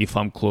if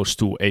I'm close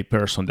to a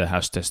person that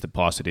has tested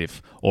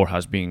positive or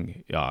has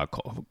been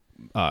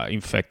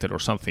infected or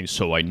something,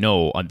 so I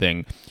know. And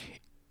then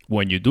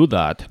when you do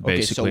that,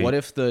 basically... Okay, so what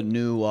if the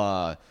new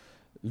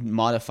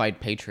modified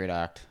Patriot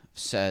Act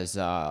says,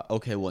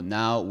 okay, well,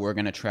 now we're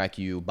going to track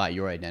you by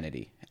your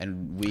identity,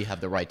 and we have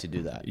the right to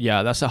do that?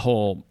 Yeah, that's a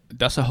whole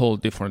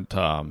different...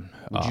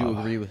 Would you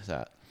agree with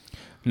that?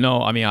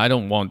 No, I mean, I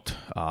don't want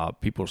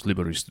people's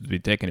liberties to be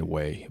taken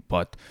away,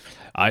 but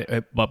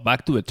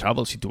back to the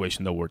travel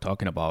situation that we're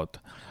talking about,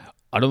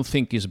 I don't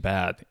think it's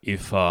bad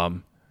if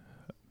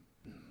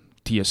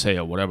TSA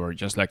or whatever,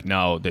 just like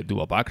now, they do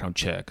a background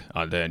check,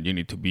 and then you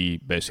need to be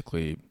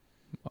basically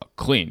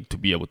clean to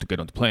be able to get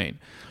on the plane.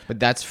 But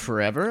that's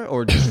forever,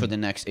 or just for the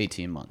next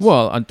 18 months?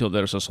 Well, until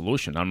there's a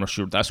solution. I'm not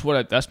sure.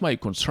 That's my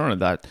concern.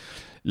 That,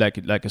 like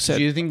I said.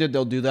 Do you think that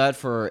they'll do that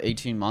for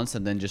 18 months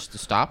and then just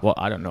stop? Well,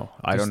 I don't know.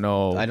 I don't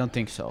know. I don't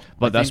think so.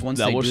 But I think once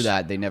they do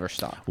that, they never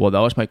stop. Well, that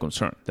was my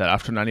concern. That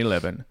after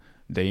 9/11,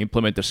 they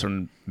implemented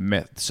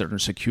certain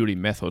security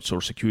methods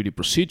or security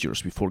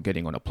procedures before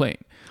getting on a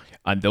plane,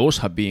 and those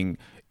have been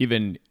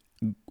even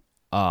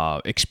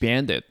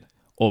expanded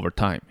over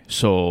time.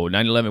 So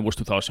 9/11 was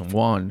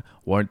 2001.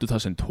 We're in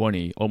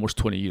 2020, almost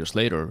 20 years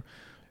later.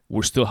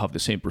 We still have the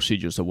same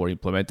procedures that were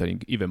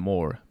implemented, even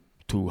more,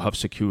 to have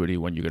security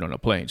when you get on a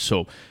plane.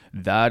 So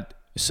that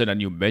set a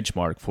new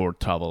benchmark for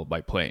travel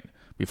by plane.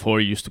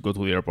 Before, you used to go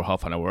to the airport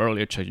half an hour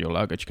earlier, check your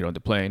luggage, get on the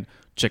plane,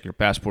 check your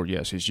passport.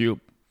 Yes, it's you.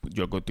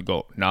 You're good to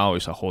go. Now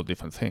it's a whole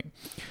different thing.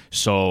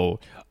 So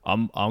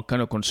I'm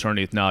kind of concerned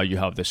if now you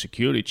have the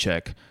security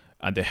check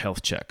and the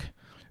health check.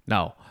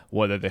 Now,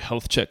 whether the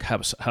health check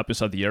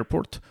happens at the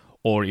airport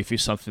or if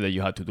it's something that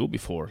you had to do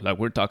before. Like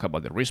we're talking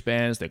about the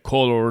wristbands, the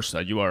colors,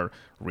 that you are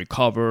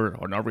recovered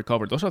or not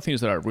recovered. Those are things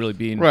that are really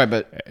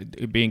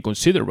being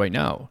considered right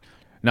now.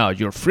 Now,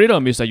 your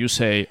freedom is that you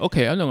say,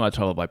 okay, I'm not going to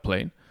travel by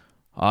plane.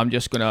 I'm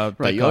just going to...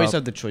 Right, you always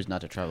have the choice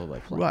not to travel by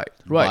plane.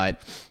 Right.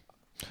 But,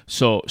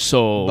 So...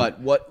 But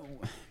what...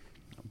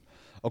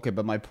 Okay,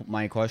 but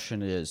my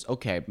question is,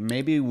 okay,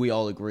 maybe we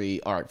all agree,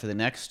 all right, for the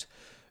next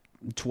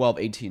 12,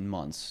 18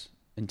 months,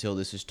 until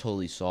this is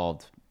totally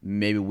solved,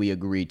 maybe we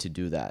agree to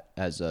do that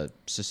as a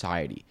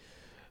society.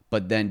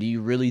 But then do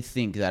you really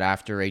think that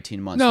after 18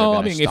 months they're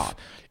going to stop?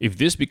 If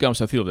this becomes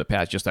a thing of the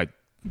past, just like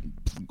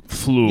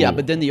flu... Yeah,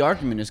 but then the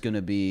argument is going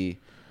to be...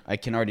 I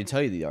can already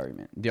tell you the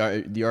argument.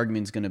 The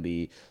argument's going to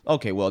be,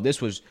 okay, well,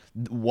 this was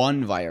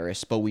one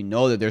virus, but we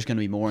know that there's going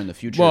to be more in the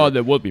future. Well,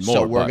 there will be more.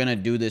 So we're going to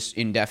do this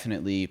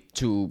indefinitely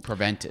to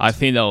prevent it. I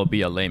think that will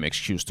be a lame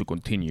excuse to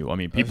continue. I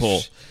mean,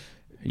 people...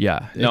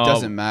 Yeah. It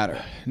doesn't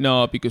matter.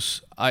 No,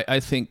 because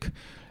I think...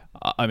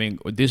 I mean,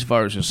 these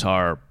viruses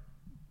are...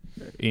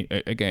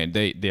 Again,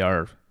 they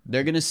are...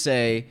 They're going to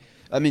say...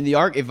 I mean,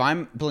 if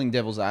I'm playing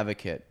devil's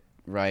advocate,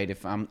 right?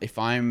 If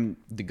I'm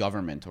the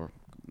government or...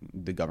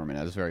 the government.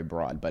 That's very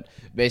broad. But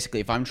basically,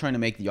 if I'm trying to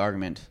make the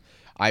argument,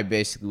 I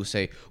basically will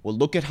say, well,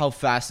 look at how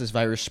fast this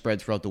virus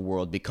spread throughout the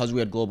world because we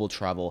had global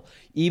travel.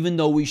 Even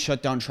though we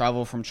shut down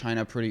travel from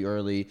China pretty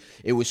early,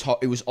 it was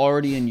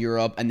already in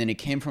Europe, and then it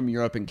came from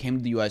Europe and came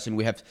to the U.S., and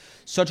we have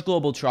such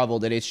global travel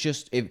that it's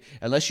just,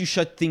 unless you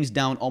shut things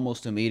down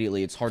almost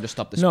immediately, it's hard to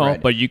stop the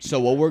spread. So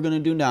what we're going to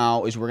do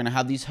now is we're going to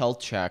have these health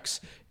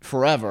checks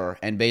forever,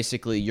 and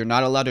basically you're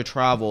not allowed to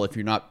travel if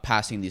you're not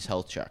passing these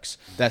health checks.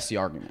 That's the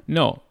argument.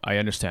 No, I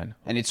understand.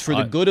 And it's for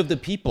the good of the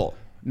people.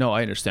 No,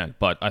 I understand,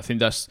 but I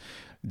think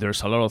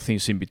there's a lot of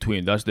things in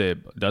between. That's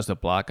the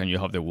black, and you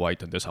have the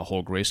white, and there's a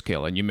whole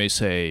grayscale. And you may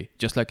say,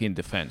 just like in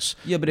defense.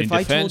 Yeah, but if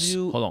I told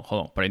you, hold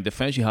on. But in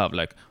defense, you have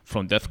like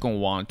from DEFCON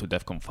 1 to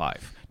DEFCON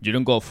 5. You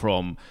don't go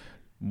from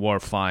war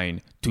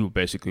fine to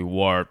basically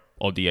war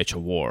or the edge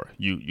of war.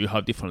 You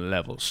have different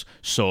levels.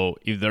 So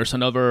if there's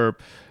another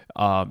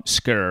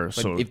scare,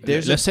 so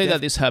let's say that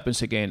this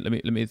happens again.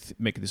 Let me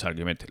make this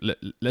argument.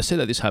 Let's say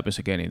that this happens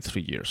again in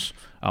 3 years,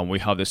 and we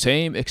have the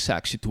same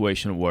exact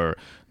situation where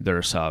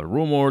there's a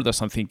rumor that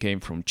something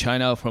came from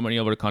China, from any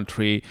other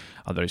country,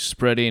 and they're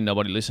spreading.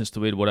 Nobody listens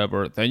to it,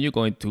 whatever. Then you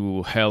go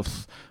into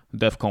health,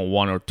 DEFCON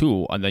 1 or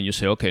 2, and then you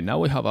say, okay, now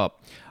we have a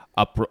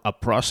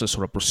process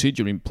or a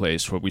procedure in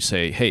place where we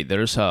say, hey,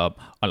 there's an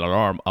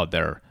alarm out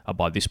there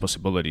about this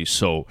possibility.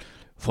 So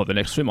for the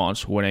next 3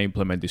 months, we're going to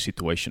implement this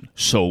situation.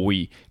 So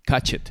we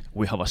catch it.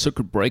 We have a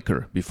circuit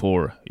breaker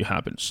before it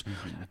happens.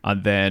 Mm-hmm.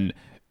 And then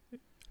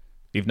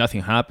if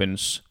nothing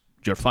happens,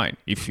 you're fine.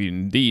 If it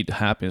indeed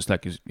happens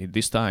like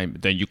this time,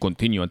 then you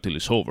continue until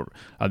it's over.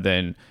 And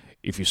then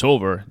if it's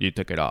over, you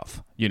take it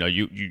off.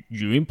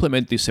 You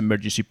implement these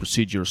emergency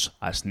procedures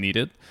as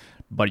needed,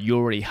 but you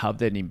already have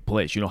them in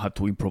place. You don't have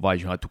to improvise.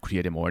 You don't have to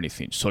create them or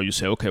anything. So you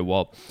say, okay,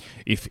 well,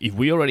 if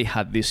we already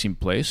had this in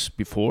place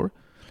before,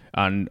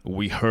 and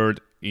we heard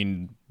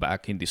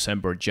back in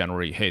December,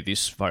 January, hey,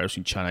 this virus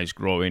in China is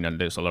growing and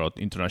there's a lot of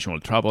international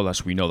travel,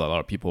 as we know that a lot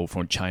of people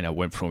from China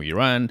went from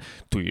Iran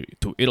to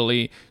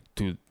Italy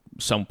to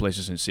some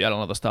places in Seattle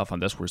and other stuff,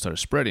 and that's where it started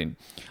spreading.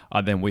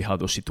 And then we have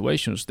those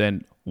situations.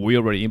 Then we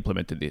already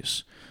implemented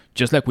this.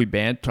 Just like we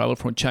banned travel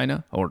from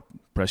China, or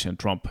President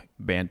Trump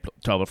banned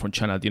travel from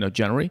China at the end of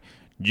January,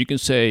 you can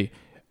say,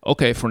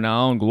 okay, from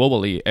now on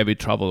globally, every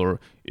traveler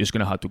is going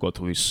to have to go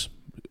through this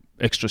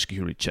extra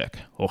security check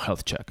or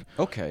health check.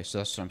 Okay, so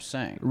that's what I'm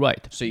saying.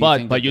 Right. So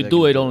but you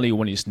do it only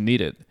when it's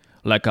needed.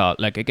 But how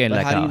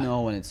do you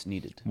know when it's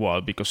needed? Well,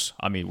 because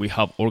we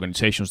have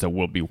organizations that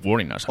will be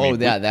warning us.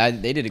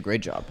 They did a great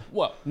job.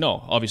 Well,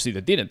 no, obviously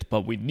they didn't,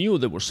 but we knew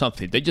there was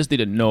something. They just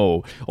didn't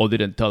know or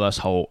didn't tell us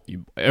how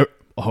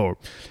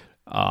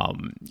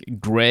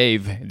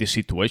grave the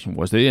situation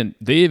was. They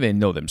didn't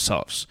know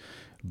themselves.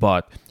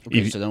 But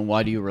so then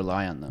why do you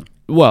rely on them?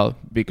 Well,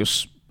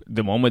 because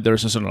the moment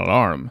there's an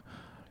alarm,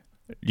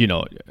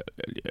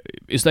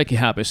 it's like it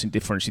happens in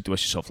different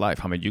situations of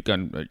life. I mean, you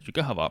can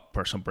have a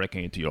person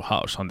breaking into your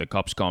house, and the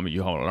cops come, and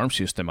you have an alarm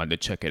system, and they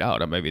check it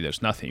out, and maybe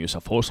there's nothing, it's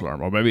a false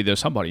alarm, or maybe there's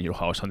somebody in your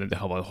house, and then they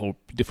have a whole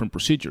different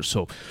procedure.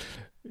 So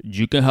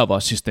you can have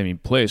a system in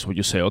place where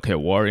you say, okay,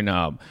 we're in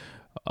a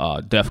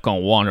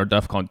DEFCON 1 or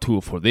DEFCON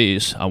 2 for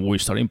this, and we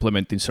start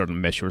implementing certain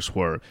measures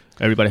where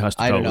everybody has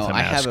to travel with a mask.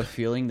 I have a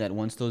feeling that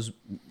once those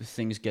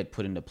things get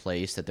put into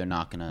place, that they're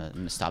not going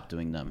to stop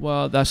doing them.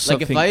 Well, that's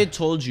like if I had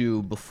told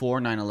you before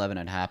 9/11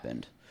 had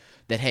happened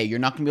that, hey, you're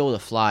not going to be able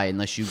to fly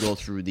unless you go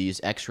through these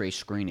X-ray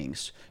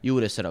screenings, you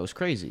would have said I was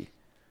crazy.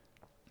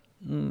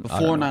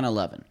 Before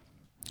 9/11.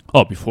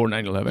 Oh, before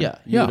 9/11? Yeah,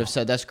 you would have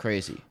said that's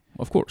crazy.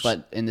 Of course.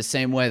 But in the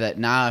same way that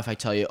now if I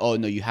tell you, oh,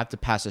 no, you have to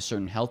pass a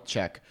certain health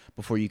check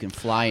before you can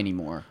fly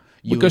anymore,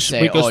 you would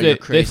say, you're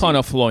crazy. They found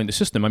a flaw in the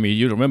system. I mean,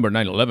 you remember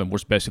 9/11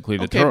 was basically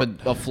the terror. Okay,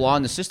 but a flaw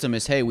in the system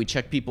is, hey, we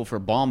check people for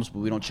bombs, but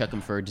we don't check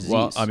them for a disease.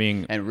 Well, I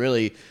mean... And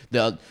really,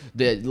 the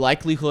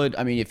likelihood,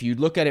 I mean, if you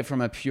look at it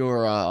from a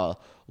pure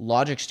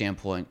logic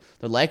standpoint,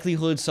 the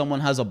likelihood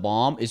someone has a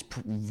bomb is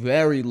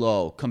very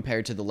low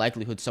compared to the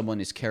likelihood someone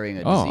is carrying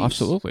a disease. Oh,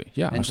 absolutely.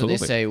 Yeah, and absolutely.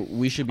 So they say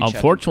we should be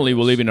Unfortunately,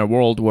 we live in a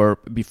world where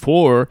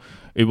before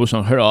it was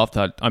unheard of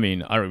that, I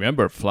mean, I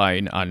remember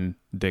flying and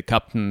the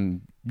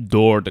captain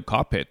door, the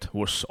cockpit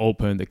was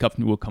open. The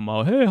captain would come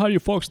out, hey, how you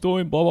folks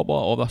doing? Blah, blah,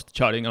 blah, all that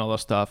chatting and all that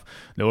stuff.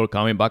 They were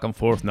coming back and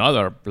forth. Now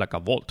they're like a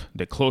vault.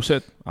 They close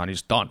it and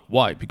it's done.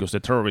 Why? Because the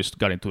terrorists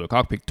got into the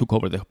cockpit, took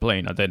over the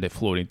plane, and then they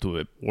flew into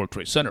the World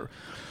Trade Center.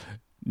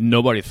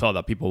 Nobody thought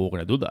that people were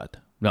going to do that.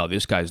 Now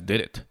these guys did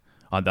it.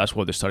 And that's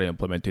why they started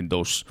implementing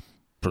those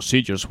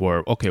procedures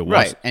where, okay,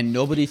 right. And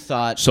nobody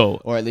thought,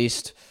 or at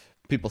least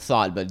people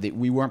thought, but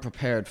we weren't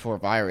prepared for a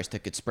virus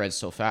that could spread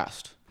so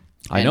fast.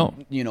 I know.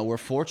 We're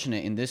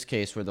fortunate in this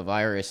case where the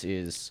virus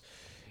is,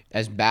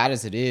 as bad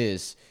as it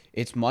is,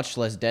 it's much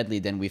less deadly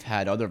than we've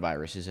had other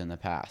viruses in the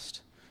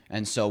past.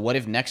 And so what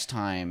if next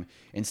time,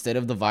 instead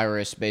of the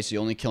virus basically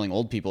only killing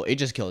old people, it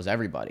just kills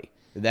everybody?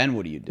 Then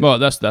what do you do? Well,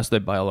 that's the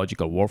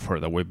biological warfare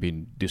that we've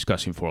been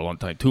discussing for a long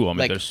time too. I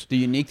mean, the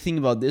unique thing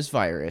about this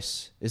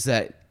virus is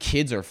that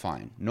kids are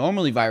fine.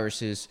 Normally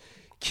viruses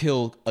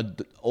kill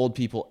old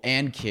people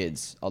and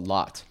kids a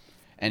lot.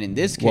 And in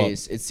this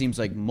case, it seems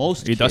like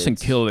most It doesn't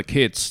kill the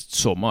kids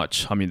so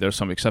much. I mean, there's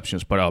some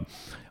exceptions, but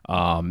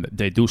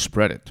they do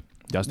spread it.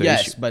 That's the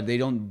issue. but they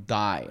don't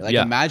die. Like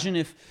Yeah. imagine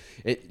if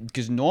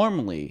because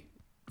normally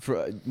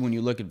when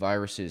you look at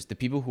viruses, the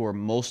people who are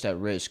most at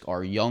risk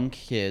are young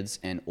kids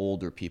and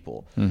older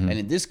people. Mm-hmm. And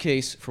in this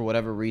case, for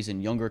whatever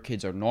reason, younger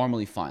kids are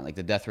normally fine. Like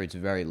the death rate's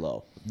very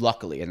low,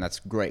 luckily, and that's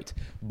great.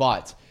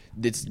 But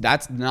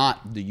that's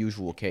not the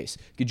usual case.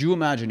 Could you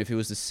imagine if it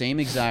was the same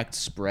exact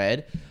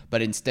spread,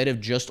 but instead of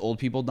just old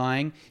people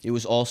dying, it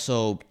was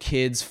also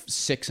kids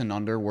 6 and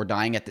under were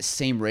dying at the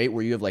same rate,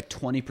 where you have like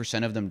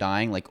 20% of them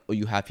dying, like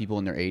you have people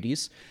in their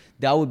 80s?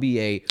 That would be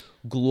a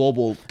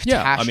global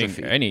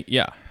catastrophe.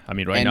 I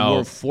mean, right and now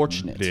we're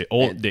fortunate.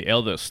 The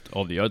eldest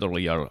of the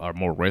elderly are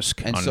more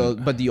risk. And so,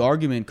 but the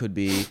argument could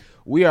be,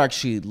 we are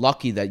actually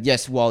lucky that,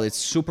 yes, while it's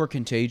super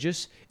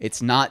contagious,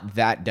 it's not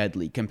that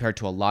deadly compared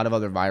to a lot of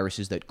other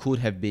viruses that could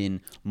have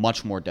been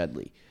much more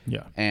deadly.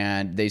 Yeah.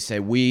 And they say,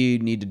 we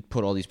need to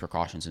put all these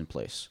precautions in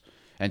place.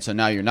 And so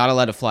now you're not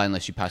allowed to fly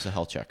unless you pass a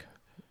health check.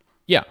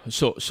 Yeah.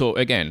 So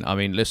again, I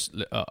mean,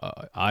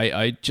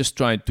 I just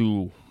trying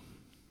to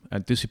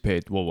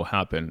anticipate what will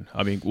happen.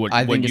 I mean,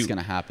 I think it's going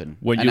to happen.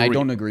 And I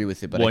don't agree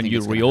with it, but I think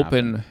it's going to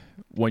happen.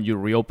 When you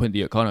reopen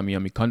the economy, I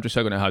mean, countries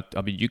are going to have.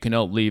 I mean, you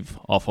cannot live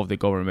off of the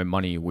government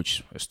money,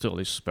 which still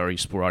is very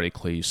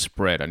sporadically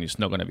spread, and it's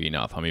not going to be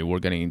enough. I mean, we're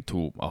getting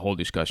into a whole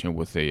discussion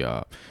with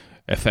the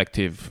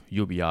effective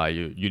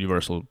UBI,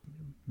 universal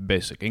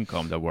basic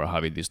income, that we're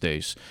having these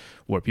days,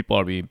 where people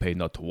are being paid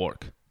not to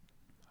work.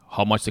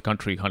 How much the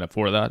country can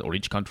afford that, or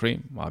each country?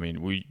 I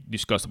mean, we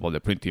discussed about the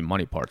printing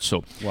money part.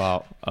 So,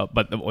 wow.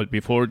 But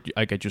before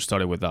I get you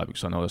started with that,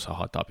 because I know that's a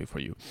hot topic for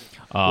you.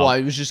 Well,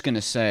 I was just going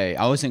to say,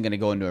 I wasn't going to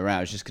go into a rant. I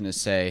was just going to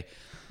say,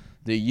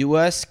 the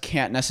U.S.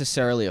 can't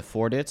necessarily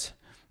afford it,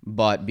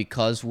 but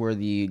because we're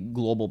the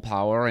global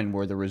power and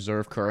we're the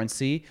reserve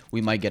currency, we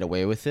might get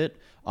away with it.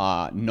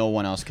 No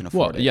one else can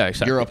afford it. Yeah,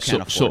 exactly. Europe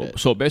can't afford it.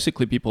 So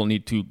basically, people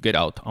need to get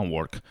out and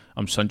work.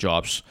 Some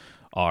jobs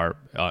are,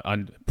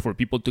 and for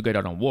people to get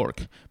out and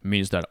work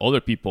means that other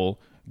people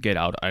get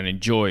out and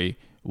enjoy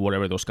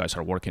whatever those guys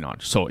are working on.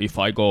 So if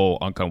I go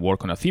and can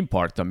work on a theme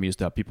park, that means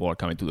that people are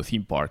coming to the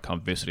theme park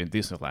and visiting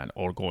Disneyland,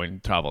 or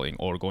going traveling,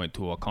 or going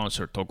to a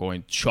concert, or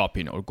going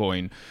shopping, or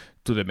going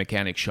to the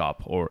mechanic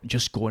shop, or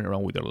just going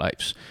around with their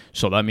lives.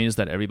 So that means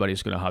that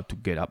everybody's going to have to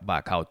get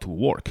back out to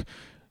work.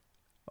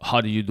 How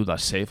do you do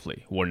that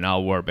safely? Well, now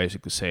we're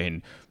basically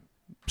saying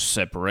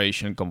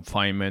separation,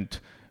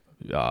 confinement,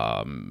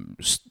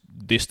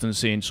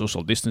 distancing,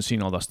 social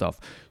distancing, all that stuff.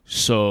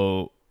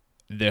 So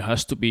there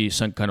has to be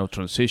some kind of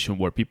transition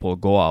where people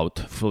go out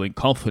feeling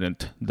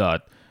confident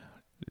that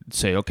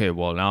say, okay,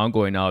 well, now I'm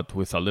going out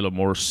with a little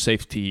more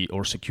safety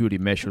or security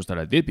measures than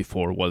I did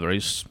before, whether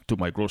it's to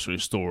my grocery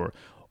store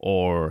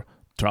or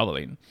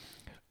traveling.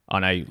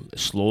 And I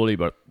slowly,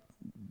 but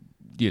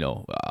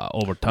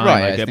over time,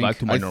 I get back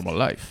to my normal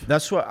life.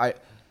 That's why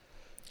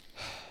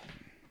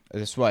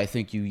I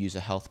think you use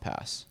a health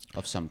pass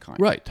of some kind.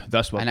 Right.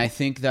 That's what. And I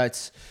think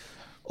that's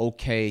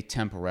okay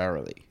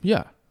temporarily.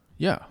 Yeah.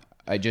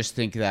 I just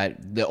think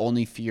that the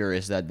only fear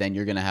is that then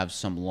you're going to have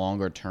some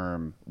longer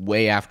term,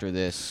 way after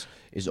this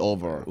is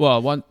over,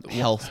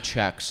 health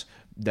checks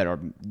that are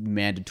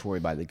mandatory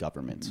by the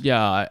government.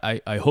 Yeah,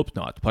 I hope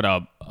not. But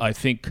I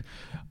think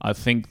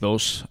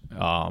those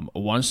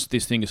once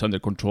this thing is under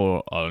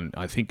control,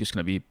 I think it's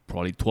going to be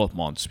probably 12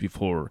 months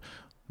before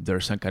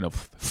there's some kind of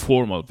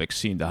formal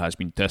vaccine that has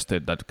been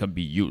tested that can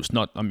be used.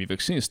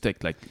 Vaccines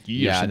take like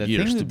years and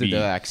years to be. The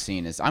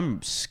vaccine is,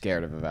 I'm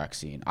scared of a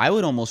vaccine. I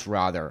would almost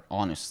rather,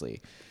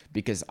 honestly,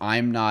 because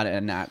I'm not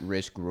an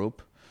at-risk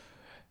group.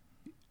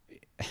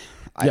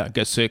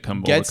 Get sick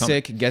and get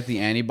sick, get the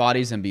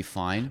antibodies, and be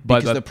fine.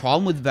 Because the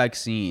problem with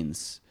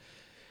vaccines,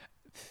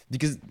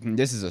 because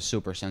this is a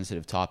super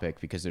sensitive topic,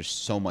 because there's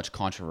so much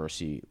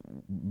controversy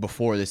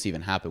before this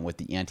even happened with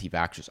the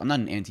anti-vaxxers. I'm not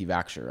an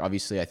anti-vaxxer.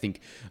 Obviously, I think,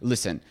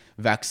 listen,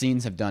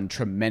 vaccines have done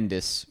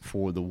tremendous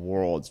for the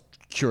world,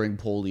 curing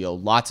polio,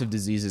 lots of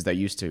diseases that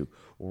used to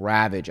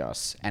ravage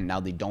us, and now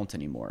they don't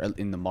anymore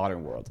in the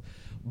modern world.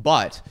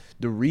 But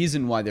the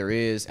reason why there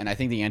is, and I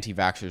think the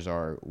anti-vaxxers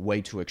are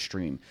way too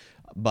extreme,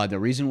 but the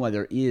reason why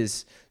there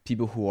is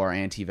people who are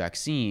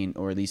anti-vaccine,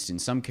 or at least in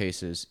some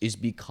cases, is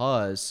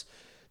because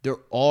there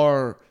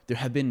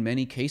have been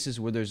many cases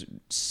where there's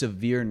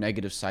severe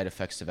negative side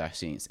effects to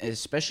vaccines, and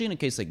especially in a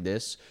case like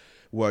this,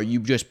 where you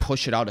just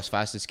push it out as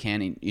fast as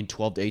can in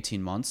 12 to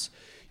 18 months.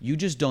 You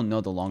just don't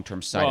know the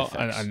long-term side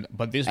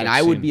effects. And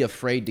I would be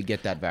afraid to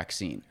get that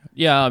vaccine.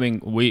 Yeah, I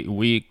mean,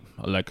 we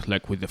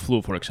like with the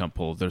flu, for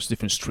example, there's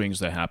different strains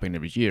that happen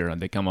every year,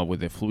 and they come up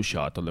with the flu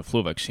shot or the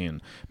flu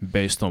vaccine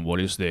based on what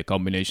is the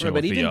combination of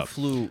but the even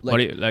flu,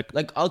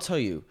 I'll tell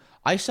you,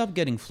 I stopped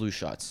getting flu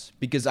shots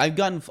because I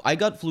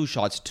got flu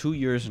shots 2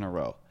 years in a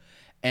row,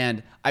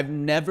 And I've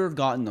never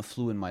gotten the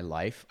flu in my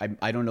life.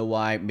 I don't know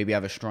why. Maybe I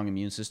have a strong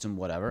immune system,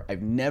 whatever.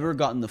 I've never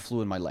gotten the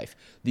flu in my life.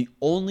 The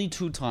only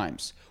 2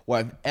 times where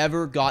I've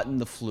ever gotten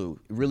the flu,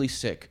 really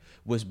sick,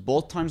 was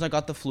both times I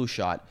got the flu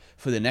shot.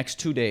 For the next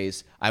 2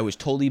 days, I was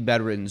totally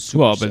bedridden,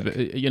 super sick. But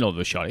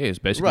the shot is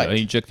basically an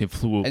injected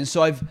flu. And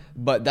so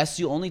but that's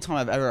the only time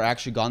I've ever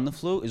actually gotten the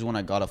flu is when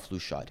I got a flu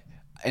shot.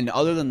 And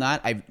other than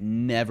that, I've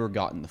never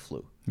gotten the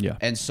flu. Yeah.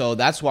 And so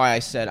that's why I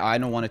said I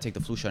don't want to take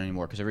the flu shot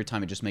anymore, because every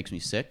time it just makes me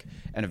sick,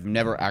 and I've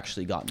never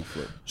actually gotten the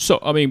flu. So,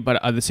 I mean,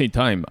 but at the same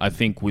time, I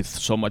think with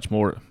so much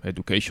more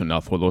education now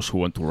for those who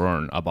want to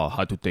learn about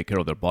how to take care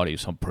of their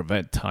bodies and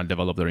prevent and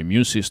develop their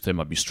immune system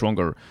and be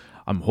stronger,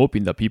 I'm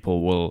hoping that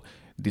people will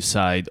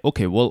decide,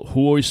 okay, well,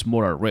 who is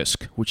more at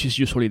risk? Which is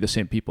usually the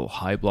same people: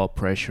 high blood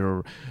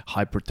pressure,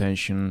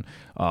 hypertension,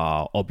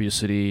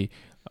 obesity.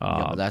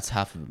 But that's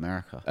half of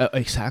America.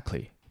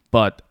 Exactly.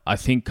 But I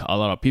think a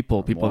lot of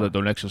people that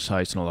don't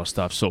exercise and all that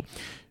stuff. So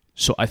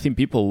I think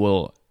people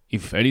will,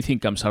 if anything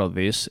comes out of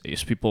this,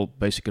 is people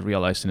basically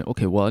realizing,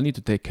 okay, well, I need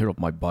to take care of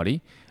my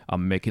body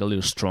and make it a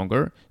little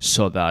stronger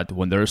so that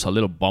when there's a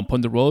little bump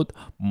on the road,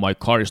 my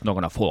car is not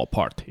going to fall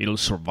apart. It'll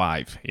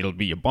survive. It'll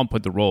be a bump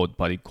on the road,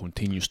 but it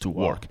continues to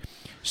work.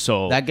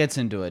 So that gets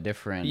into a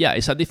different... Yeah,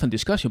 it's a different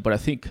discussion, but I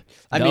think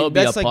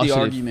that's like the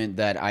argument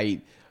that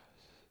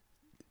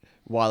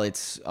while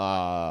it's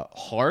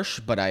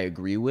harsh, but I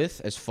agree with,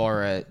 as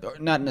far as, or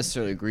not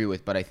necessarily agree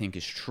with, but I think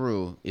is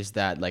true, is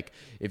that like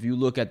if you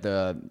look at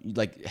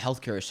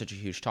healthcare is such a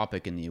huge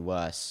topic in the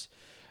U.S.,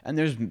 and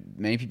there's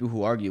many people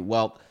who argue,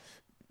 well,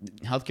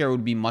 healthcare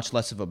would be much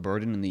less of a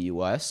burden in the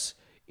U.S.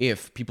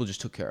 if people just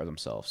took care of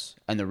themselves.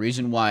 And the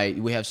reason why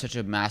we have such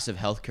a massive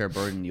healthcare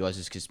burden in the U.S.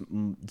 is because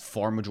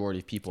far majority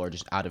of people are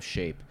just out of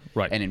shape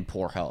and in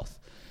poor health.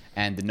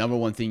 And the number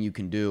one thing you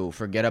can do,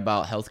 forget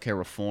about healthcare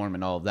reform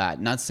and all of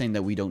that. Not saying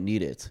that we don't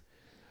need it,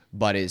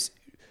 but is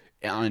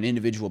on an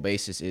individual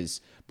basis is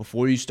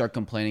before you start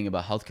complaining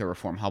about healthcare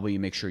reform, how about you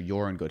make sure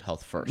you're in good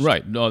health first?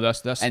 Right. No,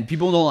 that's and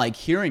people don't like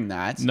hearing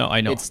that. No,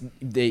 I know.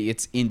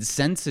 It's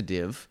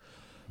insensitive.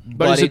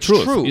 But it's the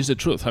truth. True. It's the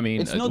truth. I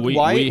mean,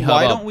 nobody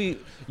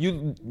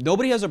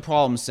has a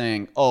problem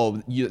saying,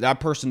 oh, that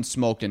person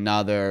smoked and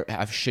now they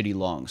have shitty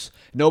lungs.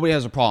 Nobody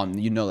has a problem.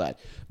 You know that.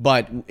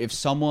 But if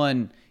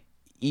someone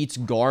eats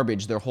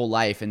garbage their whole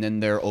life and then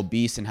they're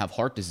obese and have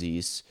heart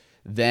disease,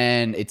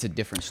 then it's a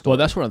different story. Well,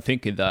 that's what I'm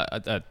thinking.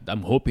 That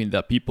I'm hoping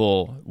that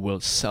people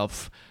will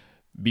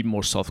be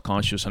more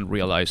self-conscious and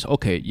realize,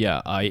 okay,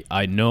 yeah,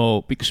 I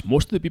know, because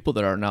most of the people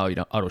that are now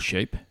out of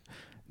shape,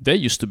 they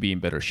used to be in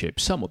better shape.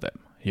 Some of them,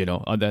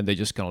 and then they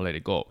just kind of let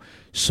it go.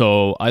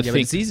 So I think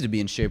it's easy to be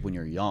in shape when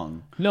you're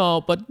young.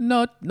 No, but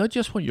not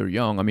just when you're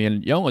young. I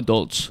mean, young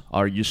adults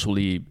are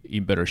usually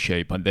in better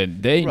shape, and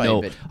then they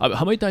know.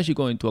 How many times you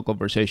go into a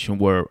conversation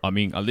where, I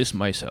mean, at least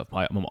myself,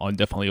 I'm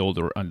definitely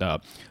older, and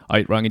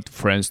I run into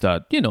friends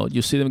that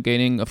you see them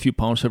gaining a few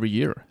pounds every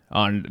year,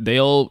 and they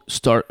all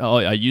start. Oh,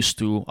 I used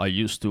to do this, I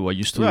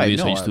used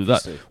to do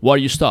that. Why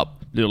you stop?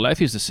 Your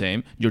life is the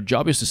same. Your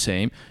job is the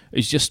same.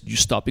 It's just you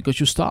stop because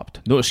you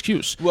stopped. No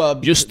excuse. Well,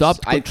 you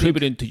stopped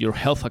contributing to your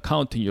health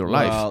account in your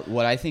life.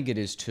 What I think it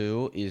is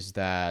too is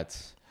that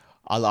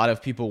a lot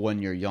of people, when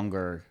you're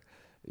younger,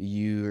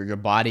 your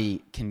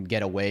body can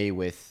get away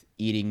with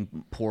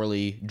eating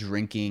poorly,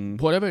 drinking,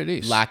 whatever it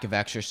is, lack of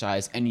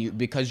exercise, and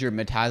because your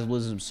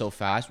metabolism is so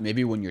fast,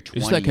 maybe when you're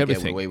 20, you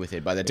get away with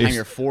it. By the time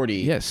you're 40,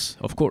 yes,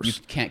 of course, you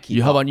can't keep.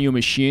 You have a new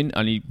machine,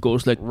 and it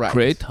goes like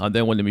great, and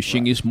then when the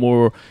machine is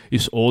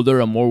older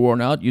and more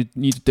worn out, you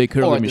need to take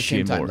care of the machine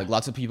at the same time, more. like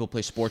lots of people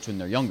play sports when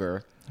they're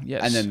younger.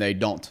 Yes. And then they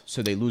don't,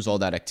 so they lose all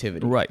that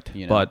activity. Right.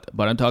 But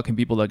I'm talking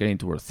people that get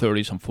into their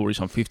 30s and 40s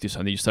and 50s,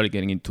 and then you start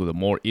getting into the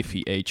more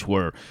iffy age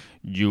where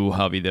you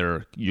have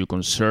either you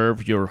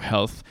conserve your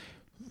health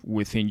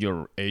within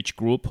your age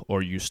group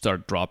or you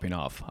start dropping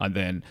off. And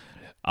then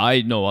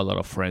I know a lot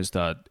of friends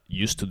that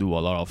used to do a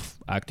lot of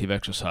active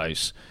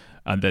exercise,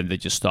 and then they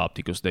just stopped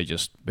because they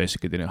just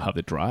basically didn't have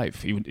the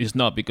drive. It's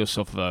not because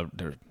of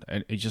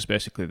it's just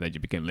basically that you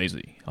became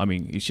lazy. I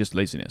mean, it's just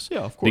laziness. Yeah,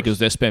 of course. Because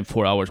they spend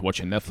 4 hours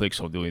watching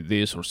Netflix or doing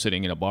this or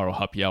sitting in a bar or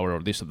happy hour or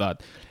this or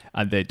that,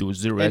 and they do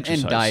zero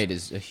exercise. And diet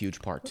is a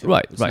huge part too.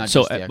 Right, it's right. Not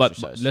So, just the but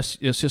exercise.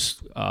 let's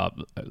just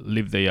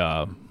leave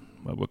the.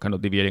 We're kind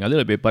of deviating a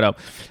little bit, but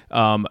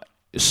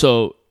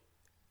so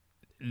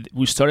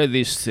we started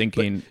this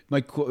thinking.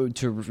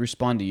 To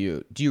respond to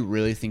you, do you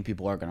really think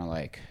people are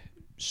gonna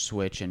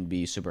switch and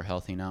be super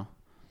healthy now?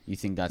 You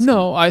think that's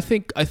I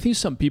think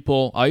some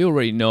people, I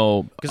already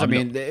know, because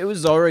it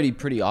was already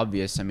pretty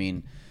obvious. I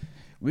mean,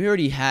 we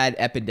already had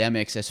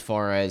epidemics as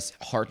far as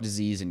heart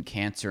disease and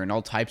cancer and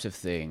all types of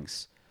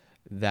things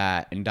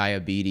and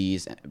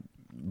diabetes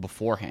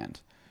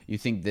beforehand. You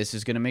think this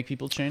is going to make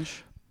people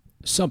change?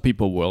 Some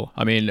people will.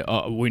 I mean,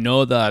 we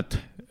know that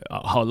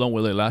how long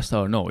will it last? I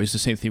don't know. It's the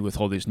same thing with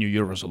all these New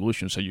Year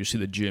resolutions. So you see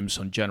the gyms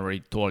on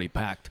January totally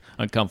packed,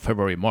 and come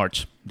February,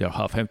 March, they're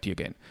half empty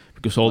again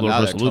because all those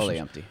resolutions. They're totally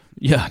empty.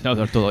 Yeah, now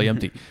they're totally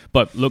empty.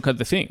 But look at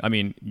the thing. I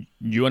mean,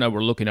 you and I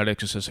were looking at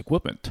exercise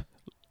equipment.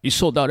 It's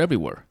sold out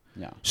everywhere.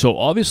 Yeah. So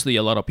obviously,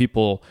 a lot of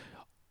people,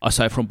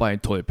 aside from buying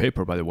toilet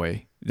paper, by the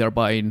way, they're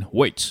buying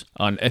weights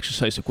and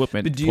exercise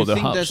equipment But do for you their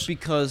think house. that's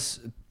because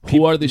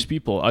Who are these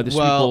people? Are these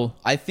people?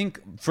 I think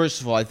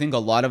first of all, I think a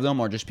lot of them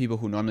are just people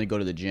who normally go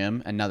to the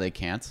gym and now they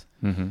can't.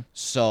 Mm-hmm.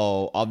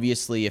 So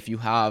obviously, if you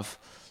have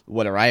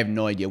whatever, I have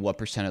no idea what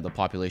percent of the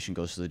population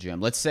goes to the gym.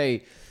 Let's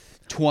say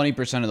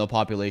 20% of the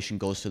population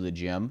goes to the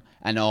gym,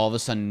 and all of a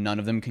sudden none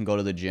of them can go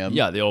to the gym.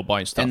 Yeah, they all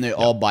buying stuff. And they Yeah.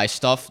 all buy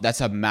stuff.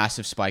 That's a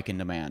massive spike in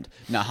demand.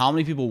 Now, how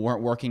many people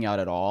weren't working out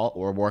at all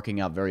or working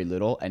out very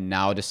little and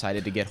now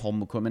decided to get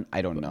home equipment?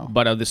 I don't know.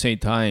 But at the same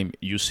time,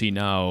 you see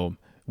now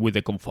with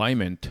the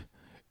confinement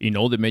in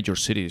all the major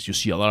cities, you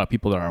see a lot of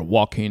people that are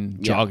walking,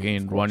 Yeah, jogging,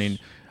 of course. running.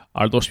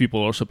 Are those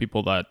people also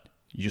people that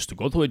used to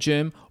go to a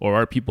gym, or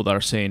are people that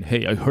are saying,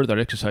 "Hey, I heard that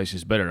exercise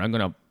is better. I'm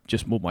gonna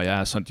just move my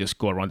ass and just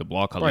go around the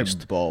block at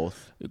least."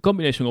 Both. A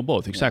combination of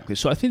both, exactly.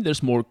 So I think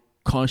there's more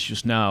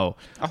conscious now.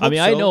 I I hope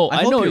so.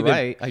 I hope know you're even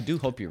right. I do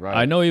hope you're right.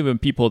 I know even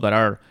people that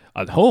are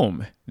at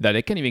home that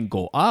they can't even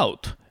go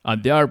out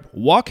and they are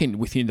walking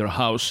within their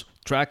house,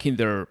 tracking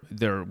their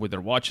with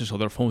their watches or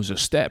their phones their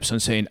steps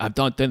and saying, "I've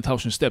done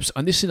 10,000 steps,"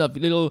 and this is a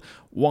little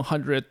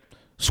 100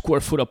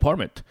 square foot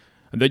apartment,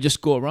 and they just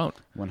go around.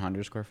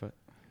 100 square foot?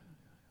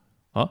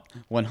 Huh?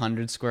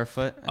 100 square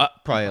foot?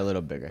 Probably a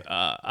little bigger.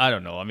 I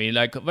don't know. I mean,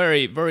 like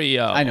very, very.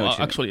 I know what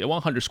you actually, a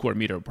 100 square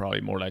meter, probably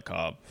more like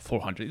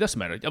 400. It doesn't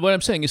matter. What I'm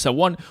saying is a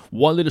one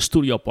little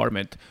studio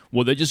apartment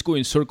where they just go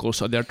in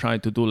circles and they're trying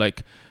to do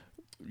like,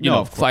 you No,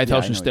 know, of course. Yeah, I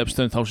 5,000 know what steps,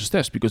 10,000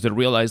 steps, because they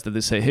realize that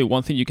they say, hey,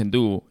 one thing you can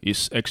do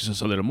is exercise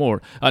a little more.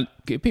 And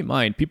keep in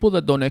mind, people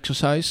that don't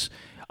exercise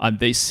and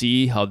they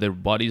see how their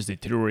body is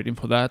deteriorating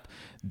for that,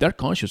 they're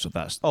conscious of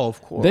that. Oh,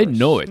 of course. They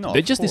know it. No, They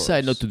of just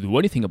decide not course. to do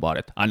anything about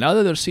it. And now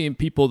that they're seeing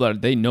people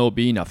that they know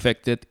being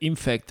affected,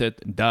 infected,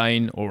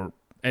 dying, or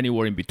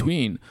anywhere in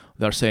between,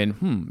 they're saying,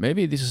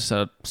 maybe this is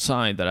a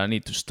sign that I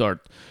need to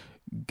start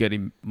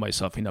getting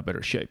myself in a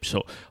better shape.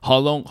 So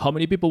how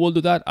many people will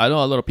do that? I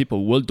know a lot of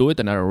people will do it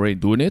and are already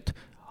doing it.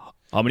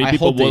 How many I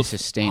people hope they will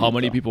sustain how it,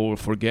 many though. people will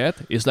forget?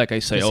 It's like I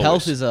say Because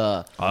always. health is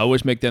a... I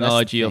always make the That's the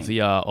analogy of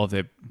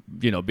thing.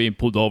 the being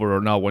pulled over, or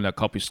now when a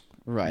cop is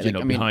Right, like, I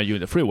mean, behind you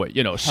in the freeway.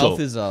 Health So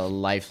is a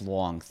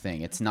lifelong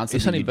thing. It's not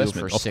it's something an you do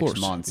investment, for of 6 course.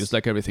 months. It's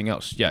like everything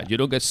else. Yeah, you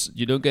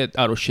don't get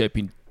out of shape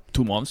in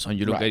 2 months, and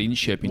you don't Right. get in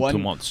shape in one, 2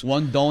 months.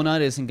 One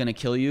donut isn't going to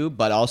kill you,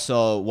 but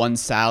also one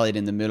salad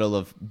in the middle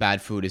of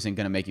bad food isn't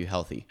going to make you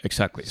healthy.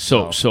 Exactly.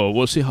 So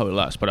we'll see how it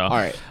lasts. But All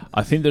right.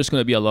 I think there's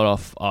going to be a lot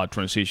of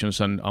transitions,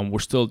 and we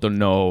still don't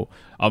know.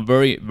 I'm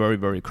very, very,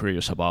 very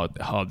curious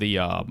about how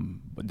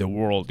the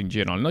world in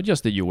general, not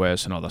just the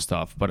U.S. and all that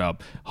stuff, but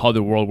how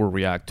the world will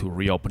react to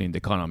reopening the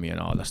economy and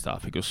all that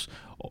stuff. Because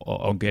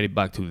on getting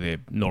back to the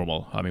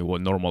normal, I mean,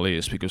 what normal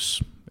is, because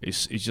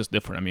it's just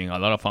different. I mean, a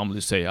lot of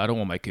families say, I don't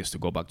want my kids to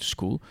go back to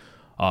school.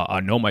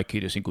 I know my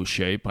kid is in good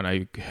shape and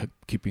I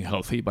keep him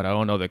healthy, but I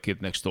don't know the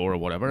kid next door or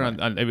whatever. Right.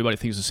 And everybody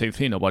thinks the same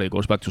thing. Nobody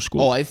goes back to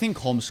school. Oh, I think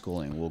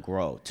homeschooling will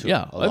grow too.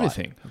 Yeah, a lot.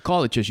 everything.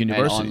 Colleges,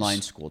 universities. And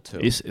online school too.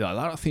 A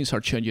lot of things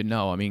are changing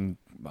now. I mean,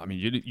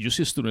 you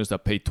see students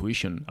that pay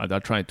tuition and they're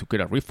trying to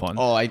get a refund.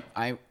 Oh,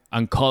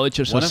 And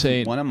colleges are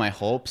saying, one of my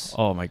hopes.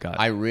 oh my God.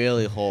 I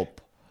really hope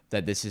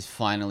that this is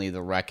finally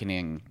the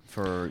reckoning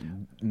for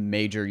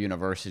major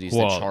universities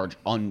that charge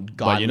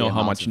ungodly But you know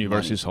how amounts much of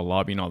universities money. are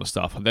lobbying all the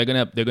stuff. They're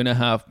gonna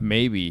have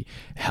maybe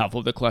half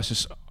of the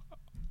classes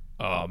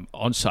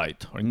on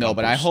site. Or in No,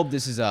 but I campus. hope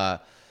this is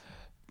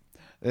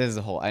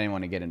a whole. I didn't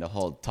want to get into a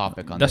whole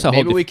topic on That's that. a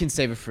whole Maybe we can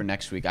save it for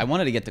next week. I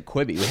wanted to get to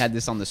Quibi. We had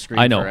this on the screen.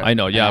 I know. an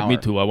Yeah, me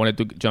hour. too. I wanted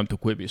to jump to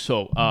Quibi.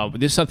 So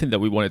this is something that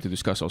we wanted to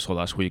discuss also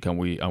last week, and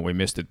we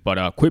missed it. But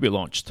Quibi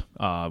launched.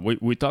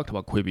 We talked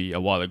about Quibi a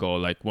while ago.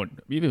 Like when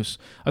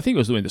I think it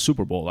was doing the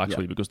Super Bowl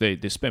actually, because they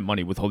spent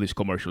money with all these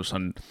commercials,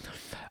 and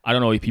I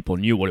don't know if people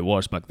knew what it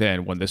was back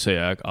then when they say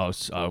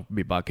I'll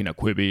be back in a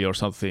Quibi or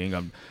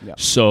something.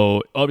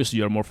 So obviously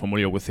you're more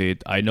familiar with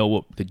it. I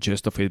know the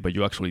gist of it, but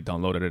you actually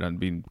downloaded it and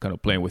been kind of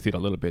playing with it a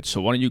little bit. So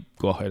why don't you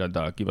go ahead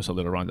and give us a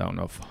little rundown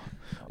of?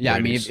 Yeah, what I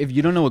it mean, is. if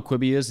you don't know what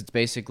Quibi is, it's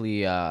basically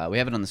we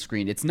have it on the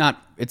screen. It's not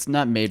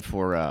made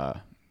for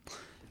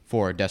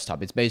a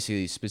desktop. It's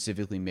basically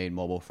specifically made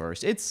mobile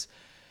first. It's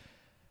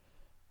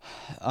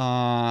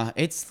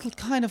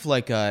kind of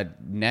like a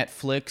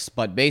Netflix,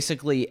 but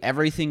basically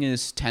everything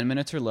is 10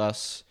 minutes or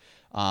less.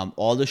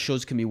 All the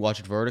shows can be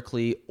watched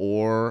vertically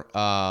or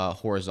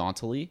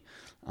horizontally.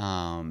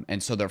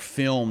 And so they're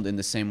filmed in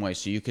the same way,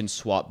 so you can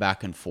swap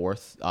back and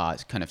forth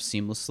kind of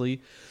seamlessly.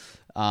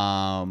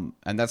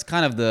 And that's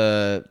kind of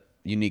the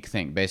unique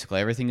thing. Basically,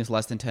 everything is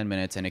less than 10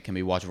 minutes, and it can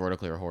be watched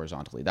vertically or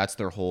horizontally. That's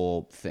their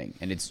whole thing,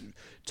 and it's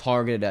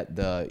targeted at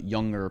the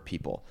younger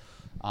people.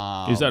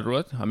 Is that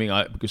right? I mean,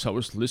 because I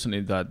was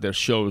listening that there's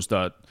shows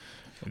that.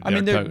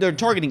 They're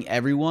targeting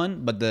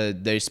everyone, but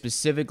they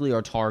specifically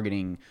are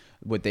targeting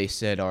what they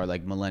said are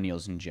like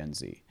millennials and Gen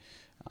Z.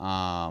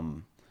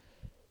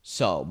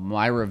 So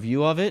my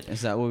review of it,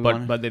 is that what we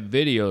want? But the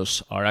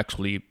videos are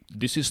actually,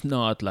 this is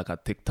not like a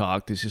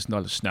TikTok, this is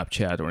not a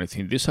Snapchat or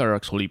anything. These are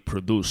actually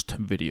produced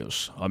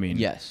videos. I mean,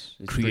 yes,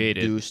 it's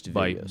created produced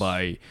videos.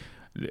 by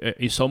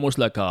it's almost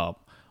like a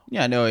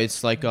Yeah, no,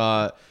 it's like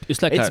a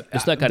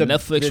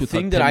Netflix the with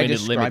thing a 10 that I minute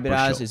describe limit it per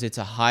as show. is it's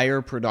a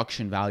higher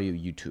production value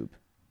YouTube.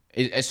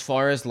 As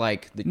far as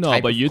like the No,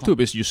 type but of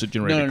YouTube is user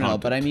generated no,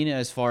 content. but I mean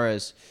as far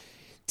as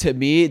to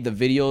me the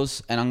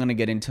videos, and I'm gonna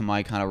get into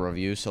my kind of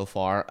review so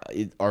far,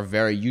 are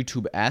very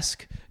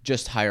YouTube-esque,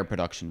 just higher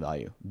production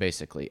value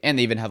basically, and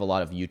they even have a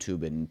lot of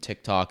YouTube and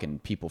TikTok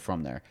and people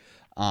from there.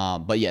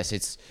 But yes,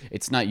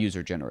 it's not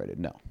user generated.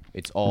 No,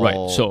 it's all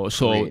Right. So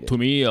created. to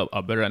me,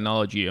 a better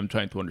analogy, I'm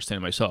trying to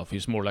understand myself,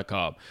 is more like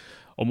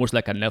almost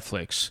like a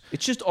Netflix.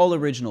 It's just all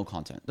original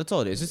content. That's all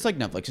it is. It's like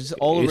Netflix. It's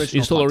all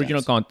original. It's all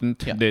original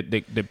content. Yeah.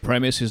 The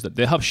premise is that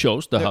they have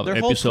shows that have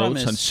Their whole episodes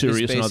premise and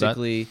series is and all that.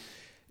 basically,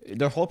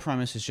 their whole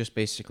premise is just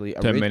basically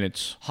 10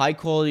 minutes. high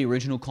quality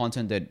original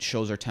content that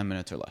shows are 10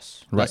 minutes or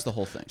less. That's Right. the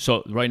whole thing.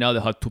 So right now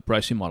they have two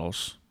pricing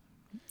models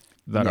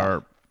that Yeah.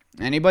 are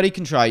Anybody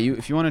can try.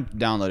 If you want to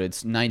download it,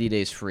 it's 90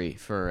 days free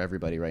for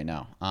everybody right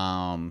now.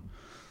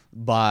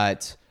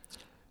 But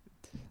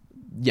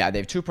yeah, they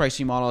have two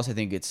pricing models. I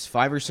think it's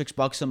 $5 or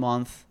 $6 a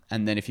month,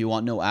 and then if you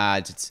want no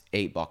ads, it's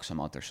 $8 a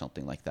month or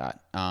something like that.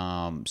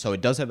 So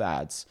it does have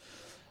ads.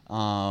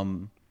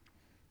 Not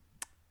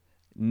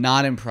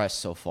impressed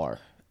so far.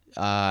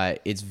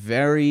 It's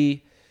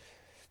very.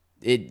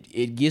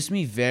 It gives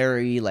me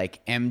very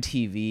like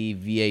MTV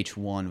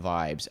VH1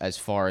 vibes as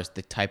far as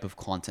the type of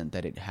content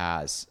that it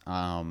has.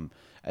 And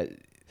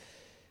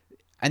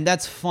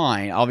that's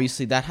fine.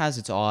 Obviously, that has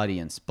its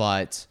audience,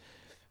 but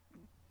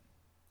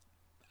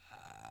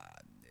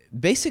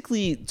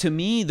basically, to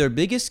me,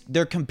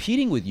 they're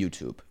competing with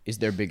YouTube. Is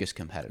their biggest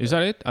competitor? Is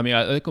that it? I mean,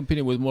 are they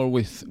competing with more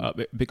with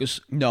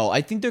because No,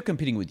 I think they're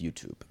competing with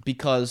YouTube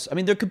because I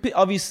mean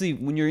obviously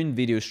when you're in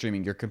video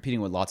streaming you're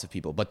competing with lots of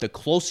people, but the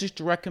closest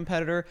direct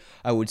competitor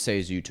I would say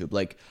is YouTube.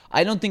 Like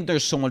I don't think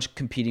there's so much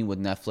competing with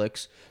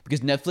Netflix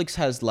because Netflix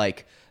has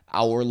like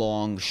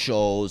hour-long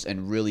shows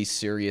and really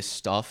serious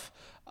stuff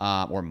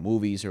or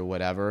movies or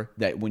whatever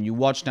that when you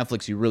watch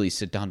Netflix you really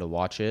sit down to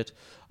watch it.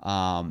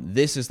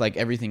 This is like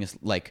everything is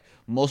like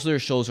most of their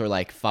shows are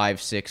like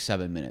 5, 6,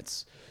 7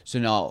 minutes. So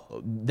now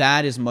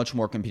that is much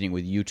more competing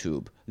with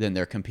YouTube than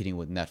they're competing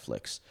with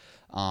Netflix.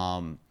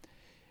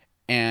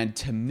 And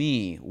to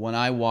me, when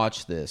I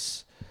watch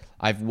this,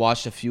 I've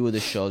watched a few of the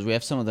shows. We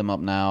have some of them up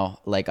now.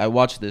 Like I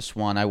watched this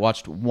one. I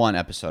watched one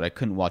episode. I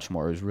couldn't watch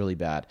more. It was really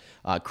bad.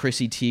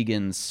 Chrissy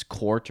Teigen's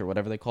Court or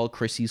whatever they call it.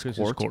 Chrissy's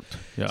Court.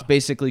 Yeah. It's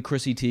basically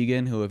Chrissy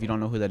Teigen, who if you don't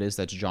know who that is,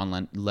 that's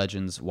John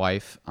Legend's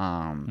wife.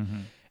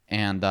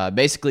 And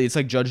basically it's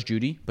like Judge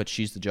Judy, but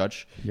she's the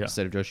judge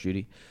instead of Judge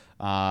Judy.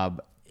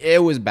 It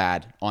was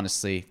bad,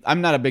 honestly. I'm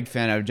not a big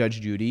fan of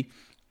Judge Judy.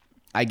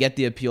 I get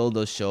the appeal of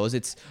those shows.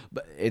 It's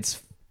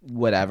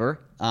whatever.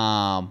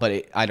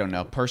 But I don't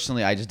know.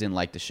 Personally, I just didn't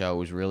like the show. It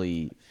was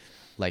really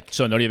like.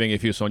 So not even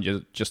if you saw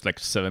just like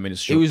 7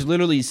 minutes. Short. It was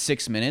literally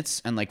 6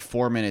 minutes, and like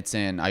 4 minutes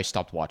in, I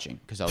stopped watching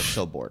because I was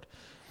so bored.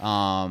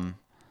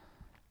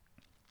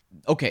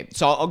 Okay,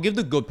 so I'll give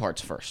the good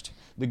parts first.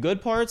 The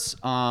good parts,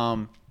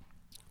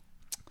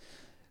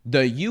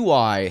 the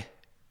UI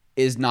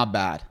is not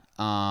bad.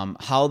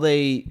 How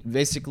they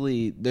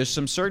basically, there's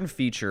some certain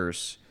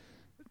features.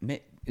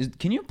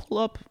 Can you pull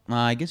up?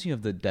 I guess you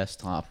have the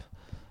desktop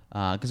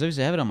because I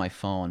have it on my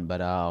phone. But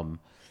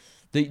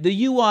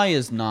the UI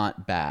is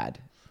not bad.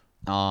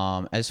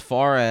 As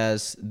far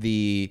as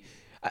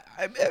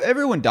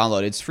everyone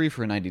download it. It's free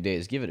for 90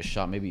 days. Give it a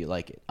shot. Maybe you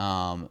like it.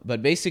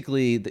 But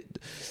basically,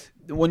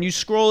 when you're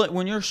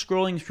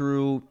scrolling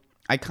through.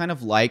 I kind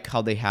of like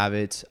how they have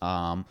it.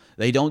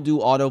 They don't do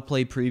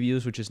autoplay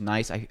previews, which is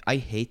nice. I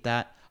hate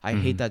that. I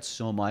hate that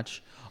so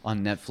much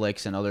on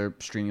Netflix and other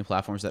streaming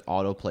platforms that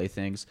autoplay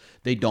things.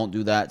 They don't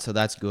do that, so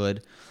that's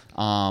good.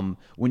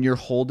 When you're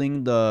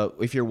holding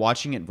if you're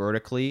watching it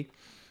vertically,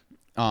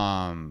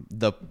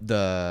 the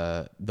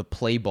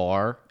play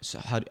bar.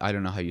 So I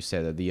don't know how you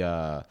say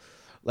that.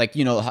 Like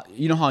you know how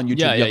on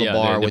YouTube you have a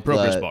bar with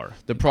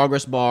the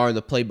progress bar,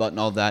 the play button,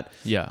 all that.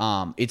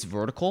 Yeah. It's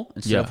vertical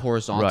instead of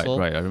horizontal.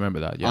 Right. I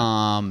remember that.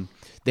 Yeah.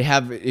 They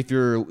have if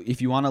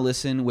you want to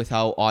listen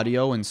without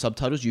audio and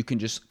subtitles, you can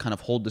just kind of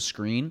hold the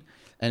screen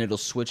and it'll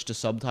switch to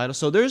subtitles.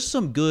 So there's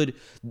some good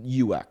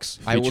UX.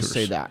 I will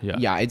say that.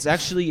 Yeah.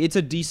 It's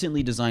a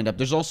decently designed app.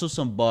 There's also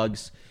some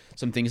bugs,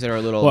 some things that are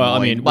a little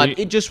annoying, but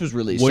it just was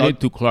released. We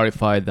need to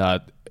clarify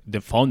that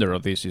the founder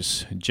of this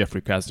is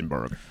Jeffrey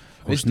Katzenberg.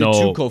 It's the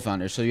two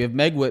co-founders. So you have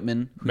Meg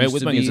Whitman. Meg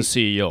Whitman is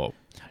the CEO.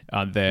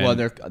 And then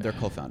they're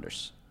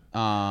co-founders.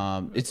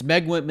 It's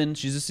Meg Whitman.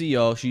 She's the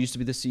CEO. She used to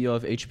be the CEO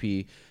of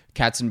HP.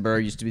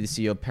 Katzenberg used to be the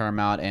CEO of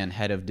Paramount and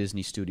head of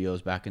Disney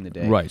Studios back in the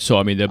day. Right. So,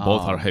 I mean, they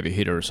both are heavy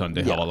hitters and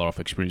they have a lot of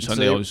experience. And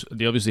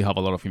they obviously have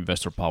a lot of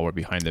investor power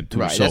behind them, too.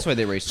 Right. So, that's why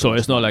they raised so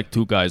it's not like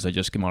two guys that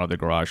just came out of the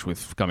garage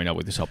coming up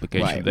with this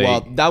application. Right.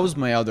 Well, that was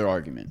my other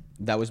argument.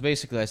 That was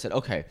basically, I said,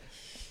 okay,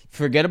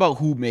 forget about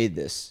who made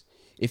this.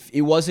 if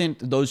it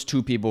wasn't those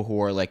two people who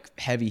are like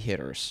heavy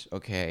hitters,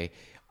 okay,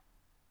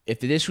 if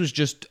this was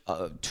just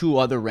two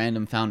other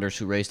random founders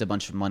who raised a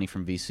bunch of money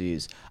from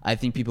VCs, I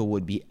think people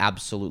would be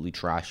absolutely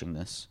trashing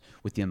this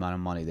with the amount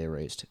of money they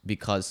raised.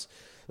 Because,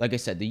 like I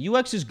said, the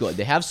UX is good.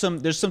 There's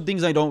some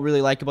things I don't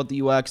really like about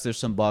the UX. There's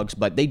some bugs,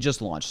 but they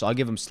just launched, so I'll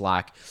give them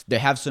slack. They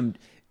have some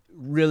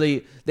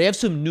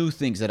new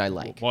things that I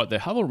like. Well, they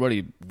have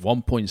already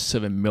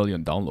 1.7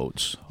 million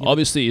downloads.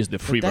 Obviously, it's the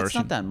free But that's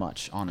version. not that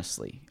much,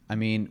 honestly. I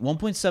mean,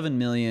 1.7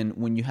 million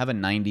when you have a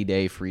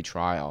 90-day free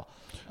trial.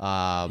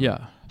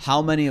 Yeah.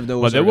 How many of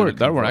those? But they are were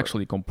gonna convert?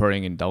 actually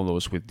comparing in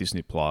downloads with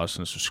Disney Plus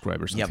and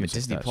subscribers. And Yeah, but things like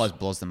Disney that. Plus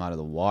blows them out of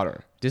the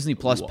water. Disney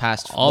Plus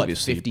passed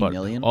Obviously, 50 but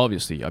million.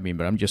 obviously, I mean,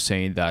 but I'm just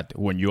saying that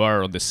when you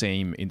are in the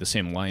same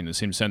line, the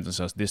same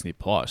sentence as Disney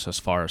Plus, as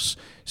far as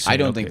I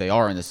don't think they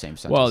are in the same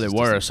sentence. Well, they as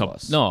were Disney some.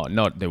 Plus.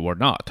 No, they were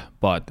not.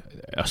 But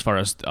as far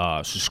as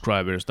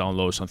subscribers,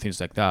 downloads, and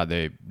things like that,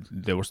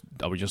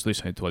 I was just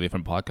listening to a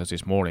different podcast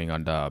this morning,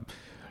 and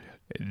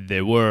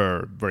they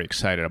were very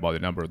excited about the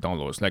number of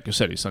downloads. Like you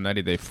said, it's a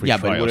 90-day free trial.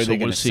 Yeah, but what are so they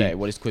going we'll to see. say?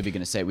 What is Quibi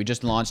going to say? We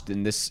just launched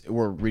and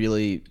we're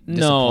really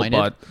No,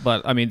 disappointed.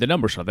 but I mean the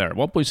numbers are there.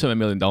 1.7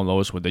 million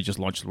downloads when they just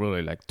launched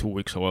really like 2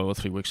 weeks ago or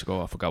 3 weeks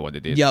ago. I forgot what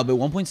they did. Yeah, but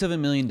 1.7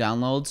 million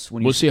downloads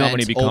when We'll you see how spent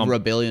many become- over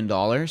 $1 billion.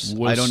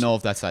 I don't know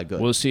if that's that good.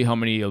 We'll see how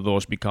many of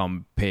those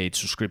become paid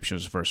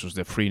subscriptions versus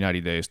the free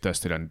 90 days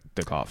tested and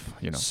take off.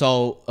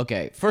 So,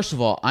 okay, first of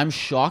all, I'm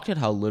shocked at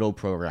how little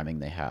programming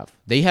they have.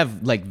 They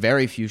have like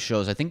very few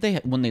shows. I think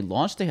when they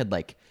launched, they had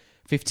like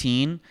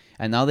 15,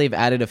 and now they've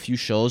added a few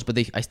shows, but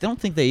I still don't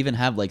think they even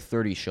have like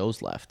 30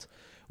 shows left,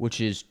 which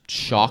is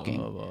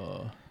shocking.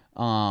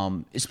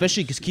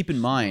 Especially because keep in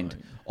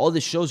mind, all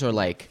the shows are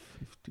like.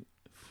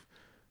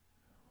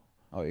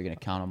 Oh, you're gonna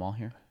count them all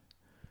here?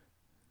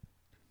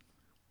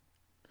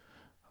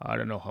 I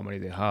don't know how many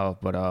they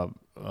have, but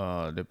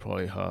they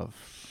probably have.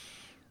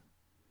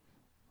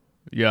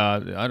 Yeah,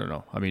 I don't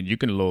know. I mean, you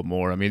can load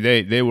more. I mean,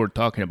 they were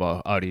talking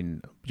about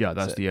adding. Yeah,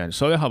 that's the end.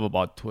 So they have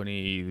about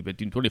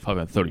between 25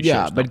 and 30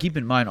 Yeah, shows. but now. keep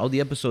in mind, all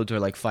the episodes are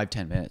like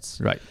 5-10 minutes.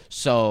 Right.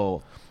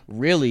 So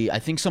really, I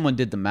think someone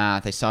did the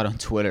math. I saw it on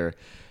Twitter,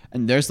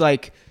 and there's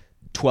like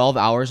 12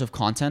 hours of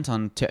content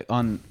on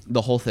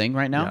the whole thing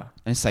right now. Yeah.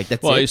 And it's like,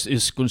 that's Well, it.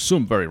 it's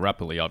consumed very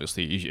rapidly,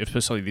 obviously,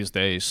 especially these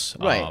days.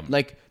 Right.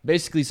 Like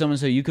basically someone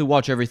said you could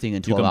watch everything in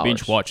you 12 can hours.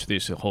 binge watch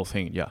this whole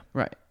thing. Yeah.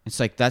 Right. It's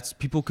like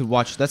people could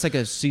watch. That's like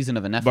a season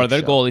of a Netflix But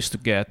their show. goal is to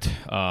get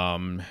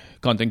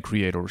content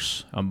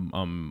creators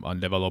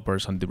and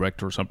developers and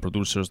directors and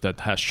producers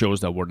that has shows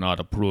that were not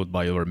approved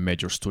by our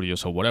major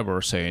studios or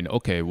whatever, saying,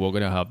 okay, we're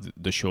going to have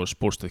the shows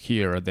posted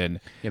here. And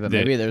then Yeah, but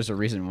maybe there's a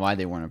reason why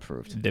they weren't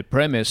approved. the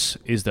premise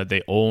is that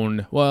they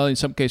own, well, in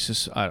some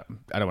cases, I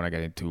don't want to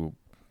get into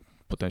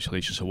potential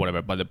issues or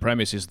whatever, but the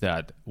premise is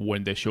that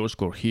when the shows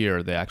go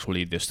here, they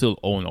still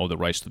own all the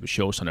rights to the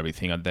shows and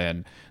everything, and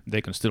then they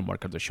can still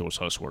market the shows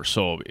elsewhere.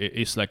 So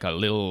it's like a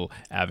little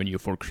avenue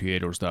for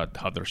creators that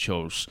have their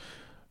shows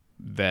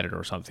vetted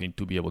or something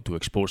to be able to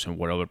expose them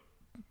wherever.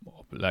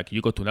 Like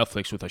you go to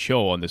Netflix with a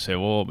show and they say,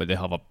 oh, but they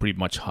have a pretty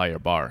much higher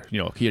bar.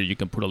 Here you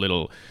can put a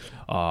little,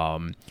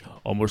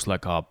 almost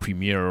like a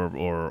premiere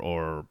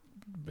or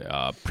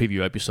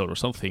preview episode or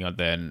something, and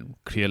then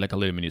create like a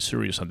little mini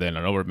series, and then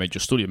another major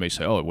studio may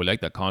say, oh, we like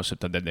that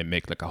concept, and then they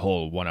make like a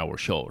whole 1 hour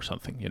show or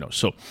something.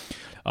 So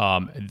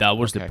that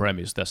was the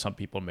premise, that some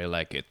people may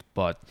like it,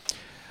 but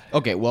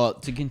Okay, well,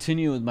 to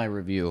continue with my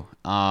review,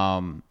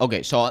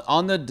 okay, so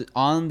on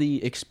the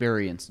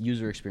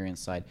user experience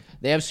side,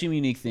 they have some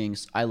unique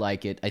things. I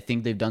like it. I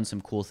think they've done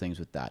some cool things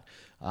with that.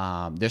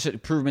 There's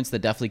improvements that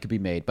definitely could be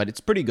made, but it's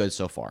pretty good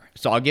so far.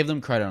 So I'll give them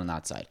credit on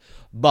that side.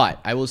 But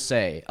I will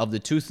say, of the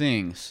two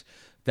things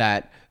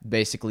that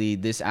basically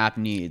this app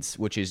needs,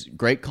 which is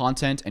great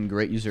content and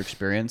great user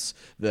experience,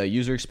 the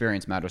user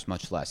experience matters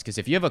much less. Because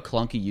if you have a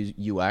clunky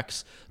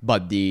UX,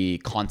 but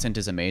the content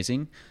is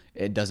amazing,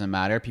 it doesn't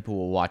matter. People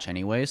will watch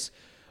anyways.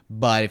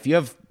 But if you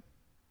have,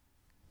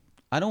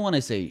 I don't want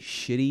to say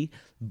shitty,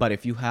 but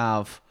if you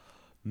have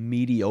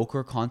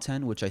mediocre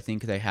content, which I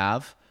think they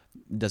have,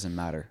 it doesn't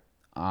matter.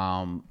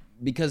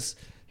 Because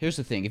here's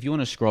the thing. If you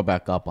want to scroll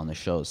back up on the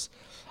shows,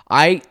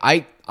 I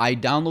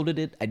downloaded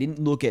it. I didn't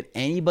look at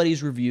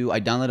anybody's review.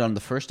 I downloaded it on the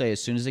first day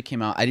as soon as it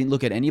came out. I didn't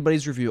look at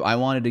anybody's review. I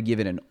wanted to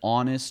give it an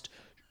honest,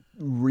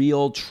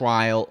 real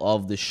trial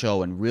of the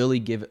show and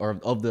really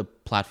of the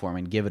platform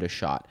and give it a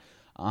shot.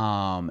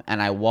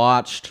 And I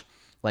watched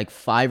like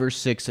 5 or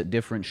 6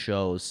 different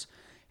shows,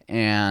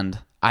 and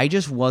I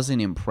just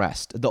wasn't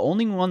impressed. The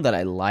only one that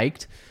I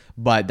liked,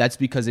 but that's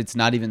because it's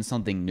not even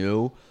something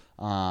new,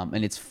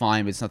 and it's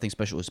fine, but it's nothing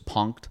special, was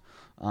Punk'd.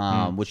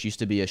 Which used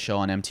to be a show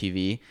on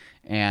MTV,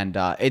 and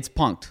it's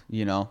Punk'd,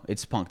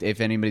 it's Punk'd.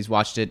 If anybody's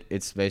watched it,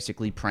 it's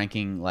basically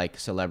pranking like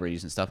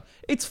celebrities and stuff.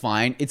 It's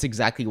fine. It's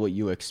exactly what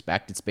you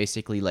expect. It's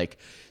basically like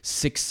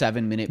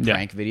 6-7 minute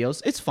prank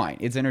videos. It's fine.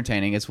 It's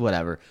entertaining. It's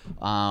whatever.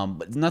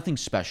 But nothing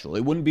special.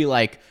 It wouldn't be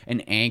like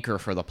an anchor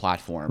for the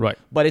platform. Right.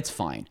 But it's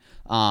fine.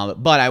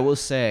 But I will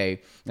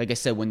say, like I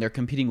said, when they're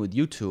competing with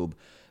YouTube,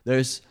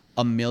 there's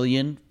a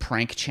million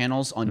prank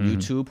channels on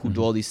YouTube who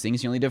do all these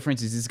things. The only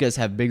difference is these guys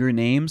have bigger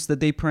names that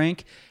they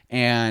prank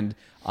and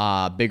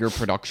bigger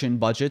production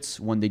budgets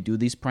when they do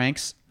these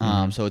pranks.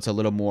 So it's a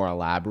little more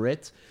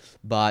elaborate.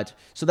 But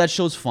so that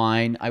show's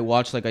fine. I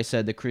watched, like I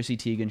said, the Chrissy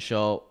Teigen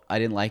show. I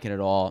didn't like it at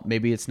all.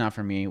 Maybe it's not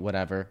for me,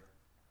 whatever.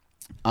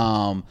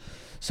 Some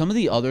of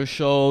the other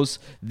shows,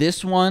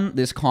 this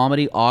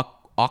comedy,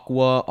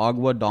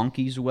 Agua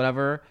Donkeys or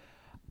whatever,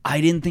 I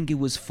didn't think it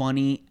was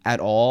funny at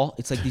all.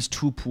 It's like these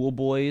two pool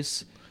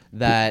boys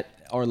that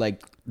are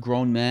like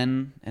grown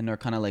men and they're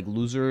kind of like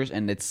losers,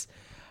 and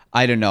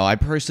I don't know. I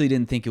personally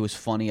didn't think it was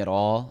funny at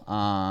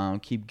all.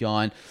 Keep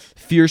going.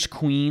 Fierce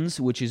Queens,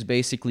 which is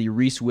basically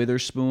Reese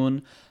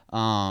Witherspoon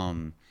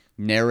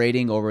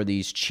narrating over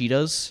these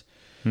cheetahs.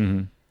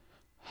 It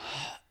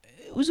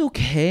was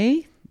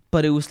okay,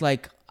 but it was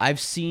like I've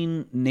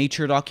seen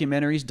nature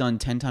documentaries done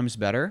 10 times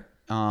better.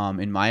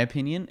 In my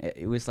opinion,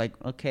 it was like,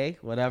 okay,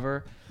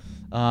 whatever.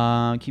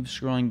 Keep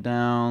scrolling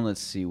down.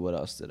 Let's see, what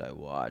else did I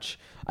watch?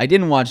 I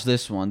didn't watch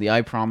this one, the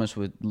I Promise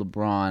with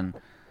LeBron.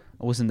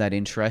 I wasn't that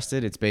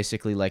interested. It's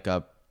basically like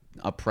a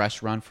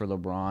press run for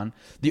LeBron.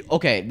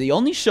 The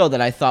only show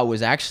that I thought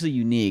was actually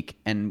unique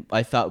and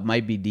I thought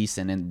might be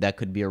decent and that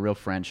could be a real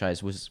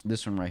franchise was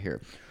this one right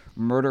here.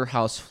 Murder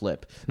House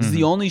Flip. This is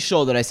the only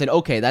show that I said,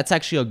 okay, that's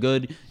actually a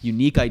good,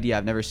 unique idea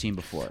I've never seen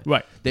before.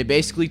 Right. They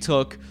basically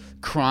took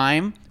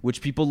crime,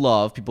 which people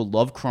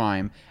love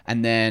crime,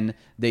 and then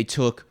they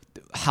took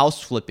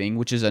house flipping,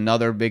 which is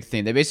another big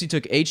thing. They basically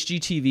took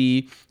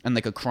HGTV and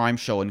like a crime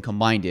show and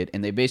combined it,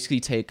 and they basically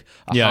take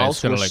a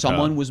house where like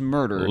someone was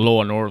murdered.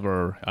 Law and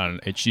Order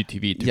and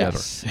HGTV together.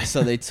 Yes.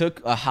 So they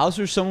took a house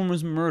where someone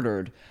was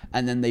murdered,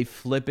 and then they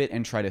flip it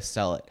and try to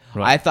sell it.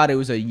 Right. I thought it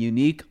was a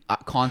unique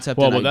concept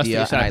and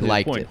idea, and I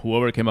liked it.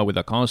 Whoever came up with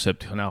the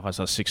concept now has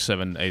a 6,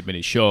 7, 8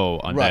 minute show,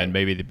 and Right. then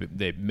maybe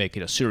they make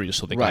it a series,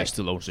 so the guy Right.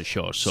 still owns the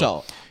show.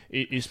 So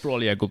it's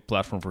probably a good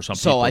platform for some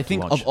people. So I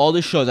think to watch. of all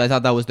the shows, I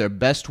thought that was their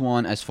best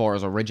one as far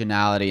as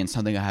originality and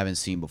something I haven't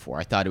seen before.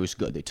 I thought it was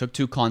good. They took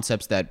two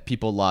concepts that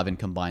people love and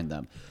combined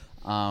them.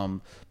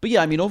 But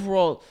yeah, I mean,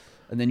 overall,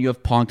 and then you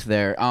have Punk'd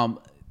there.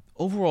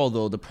 Overall,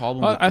 though, the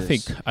problem with I this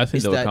think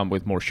is they'll that, come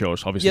with more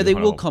shows. Obviously, yeah, they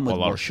have will come with a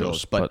lot more of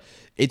shows, but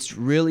it's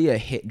really a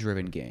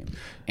hit-driven game,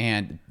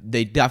 and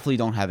they definitely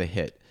don't have a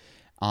hit.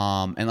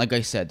 And like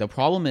I said, the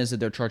problem is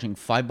that they're charging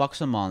 $5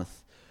 a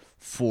month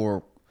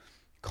for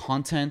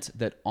content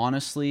that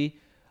honestly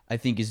I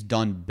think is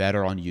done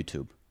better on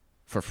YouTube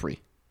for free.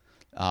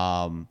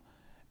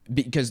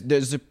 Because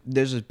there's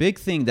a big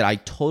thing that I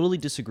totally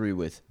disagree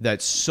with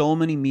that so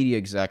many media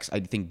execs I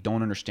think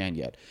don't understand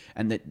yet,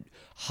 and that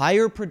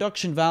higher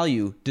production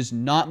value does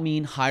not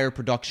mean higher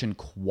production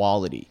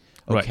quality.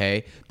 Okay,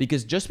 right.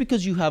 Because just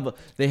because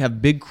they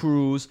have big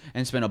crews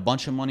and spend a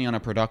bunch of money on a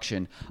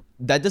production,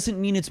 that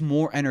doesn't mean it's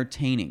more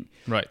entertaining.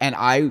 Right. And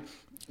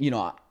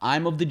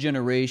I'm of the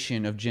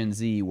generation of Gen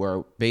Z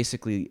where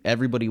basically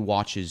everybody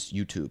watches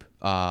YouTube.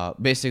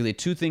 Basically,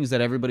 two things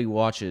that everybody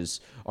watches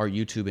are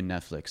YouTube and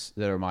Netflix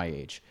that are my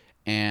age.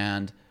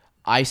 And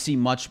I see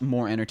much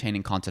more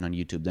entertaining content on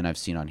YouTube than I've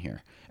seen on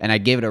here. And I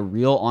gave it a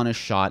real honest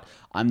shot.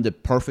 I'm the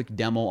perfect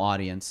demo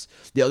audience.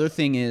 The other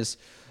thing is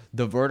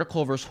the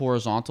vertical versus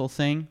horizontal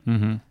thing.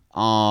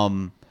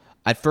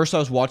 At first I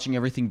was watching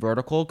everything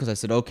vertical because I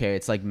said, okay,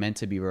 it's like meant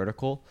to be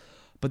vertical.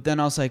 But then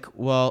I was like,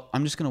 well,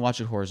 I'm just going to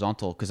watch it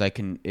horizontal because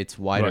it's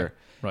wider.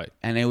 Right.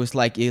 And it was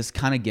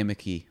kind of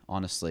gimmicky,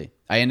 honestly.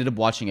 I ended up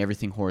watching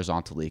everything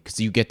horizontally because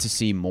you get to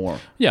see more.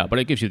 Yeah, but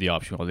it gives you the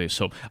option of this.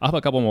 So I have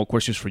a couple more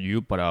questions for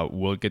you, but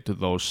we'll get to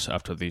those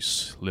after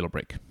this little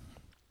break.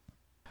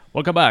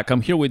 Welcome back.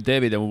 I'm here with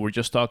David, and we were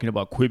just talking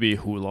about Quibi,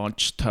 who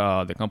launched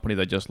the company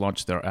that just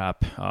launched their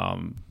app, I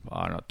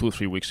don't know, 2 or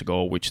 3 weeks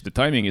ago, which the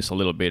timing is a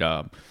little bit...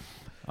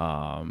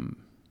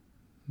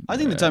 I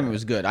think the timing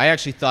was good. I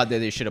actually thought that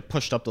they should have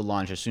pushed up the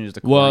launch as soon as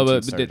the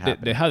quarantine started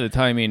happening. They had the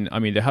timing. I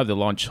mean, they had the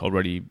launch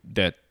already,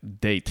 that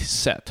date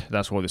set.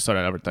 That's why they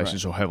started advertising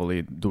so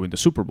heavily during the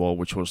Super Bowl,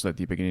 which was at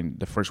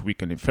the first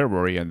weekend in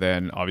February. And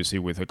then, obviously,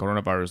 with the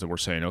coronavirus, they were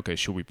saying, okay,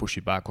 should we push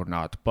it back or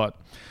not? But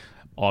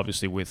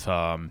obviously, with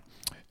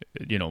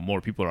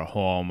more people are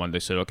home, and they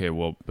said, okay,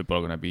 well, people are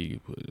going to be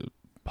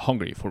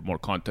hungry for more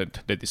content,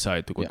 they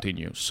decide to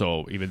continue. Yeah.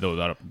 So even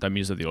though that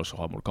means that they also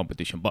have more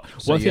competition. But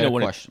so one thing I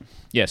want to...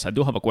 Yes, I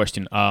do have a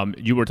question.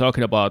 You were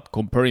talking about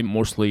comparing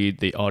mostly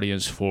the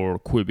audience for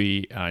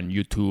Quibi and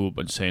YouTube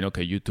and saying,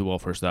 okay, YouTube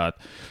offers that.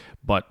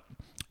 But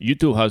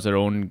YouTube has their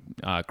own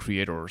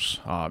creators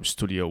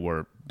studio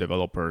where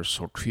developers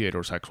or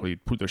creators actually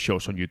put their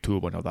shows on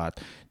YouTube and all that.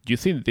 Do you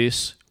think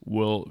this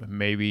will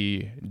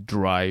maybe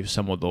drive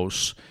some of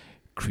those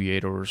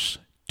creators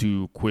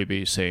to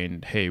Quibi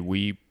saying, hey,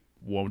 we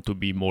want to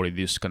be more in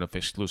this kind of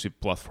exclusive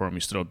platform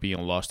instead of being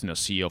lost in a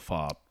sea of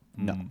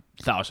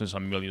thousands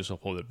and millions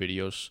of other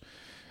videos?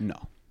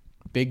 No.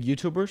 Big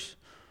YouTubers?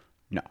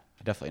 No,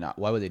 definitely not.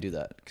 Why would they do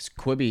that? Because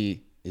Quibi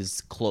is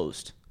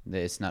closed.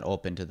 It's not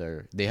open to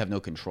they have no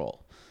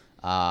control.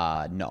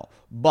 No.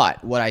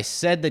 But what I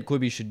said that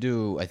Quibi should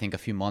do, I think a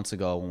few months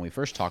ago when we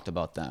first talked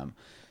about them,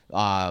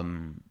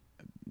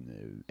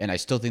 and I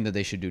still think that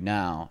they should do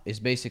now, is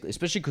basically,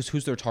 especially because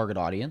who's their target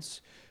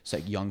audience? It's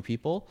like young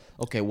people.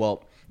 Okay,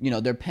 well,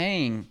 they're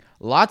paying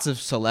lots of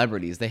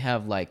celebrities. They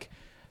have like,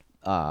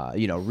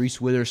 Reese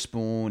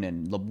Witherspoon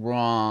and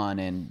LeBron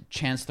and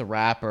Chance the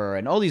Rapper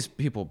and all these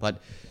people.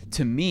 But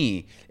to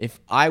me, if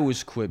I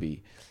was Quibi,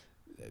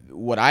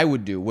 what I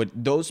would do,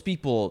 those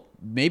people,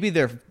 maybe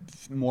they're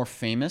more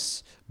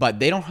famous, but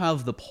they don't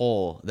have the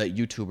pull that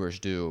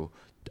YouTubers do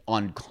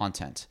on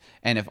content.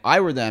 And if I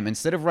were them,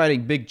 instead of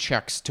writing big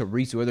checks to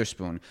Reese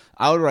Witherspoon,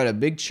 I would write a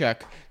big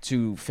check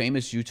to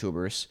famous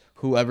YouTubers,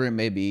 whoever it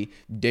may be,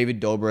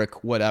 David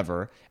Dobrik,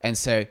 whatever, and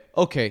say,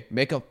 okay,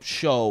 make a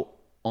show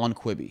on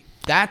Quibi.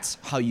 That's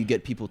how you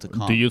get people to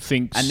come. Do you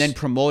think? And then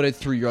promote it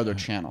through your other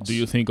channels. Do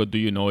you think, or do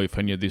you know if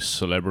any of these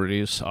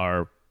celebrities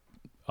are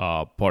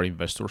part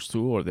investors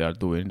too, or they are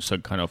doing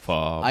some kind of...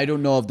 I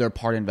don't know if they're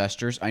part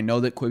investors. I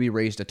know that Quibi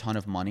raised a ton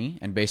of money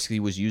and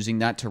basically was using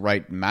that to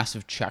write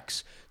massive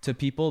checks to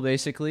people,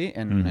 basically,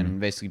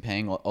 and basically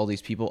paying all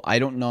these people. I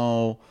don't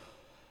know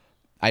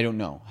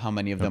how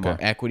many of them are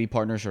equity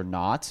partners or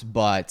not,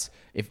 but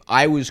if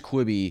I was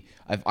Quibi,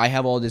 if I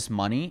have all this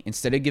money,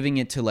 instead of giving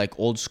it to like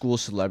old school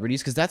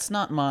celebrities, because that's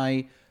not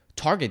my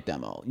target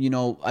demo.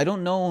 I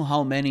don't know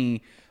how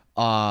many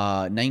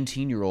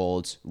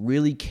 19-year-olds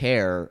really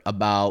care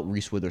about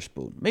Reese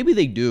Witherspoon. Maybe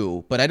they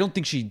do, but I don't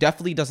think she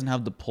definitely doesn't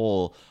have the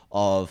pull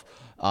of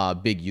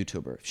big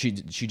YouTuber. She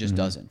just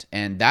doesn't.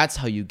 And that's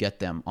how you get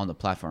them on the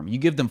platform. You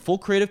give them full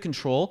creative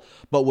control,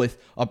 but with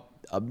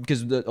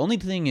because the only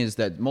thing is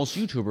that most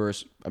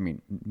YouTubers,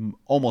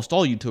 almost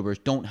all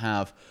YouTubers don't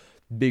have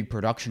big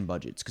production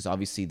budgets because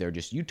obviously they're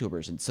just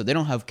YouTubers, and so they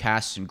don't have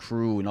casts and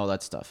crew and all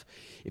that stuff.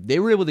 If they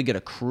were able to get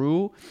a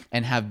crew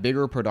and have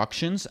bigger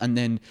productions and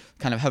then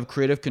kind of have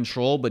creative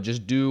control but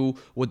just do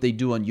what they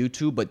do on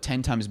YouTube but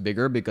 10 times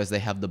bigger because they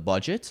have the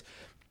budget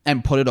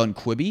and put it on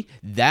Quibi,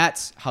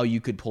 that's how you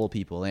could pull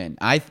people in.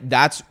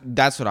 That's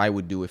what I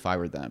would do if I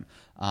were them.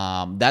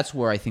 That's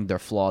where I think their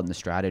flaw in the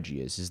strategy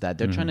is that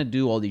they're trying to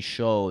do all these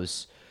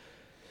shows.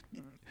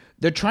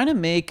 They're trying to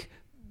make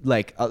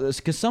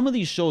because some of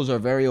these shows are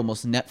very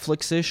almost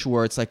Netflix-ish,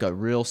 where it's like a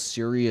real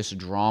serious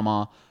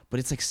drama, but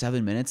it's like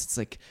 7 minutes. It's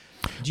like,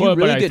 do you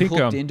really get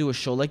hooked into a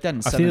show like that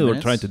in 7 minutes? I think what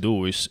we're trying to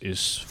do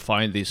is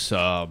find this,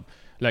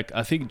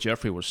 I think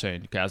Jeffrey was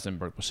saying,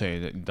 Katzenberg was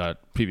saying in that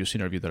previous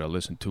interview that I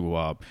listened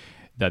to,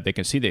 that they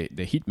can see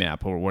the heat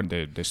map or when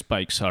the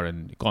spikes are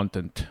in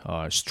content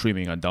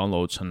streaming and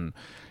downloads, and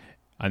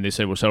they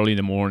said it was early in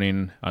the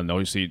morning, and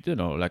obviously,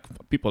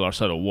 people are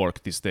sort of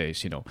work these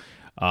days,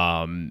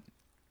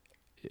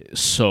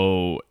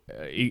 So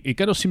it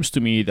kind of seems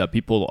to me that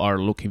people are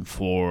looking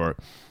for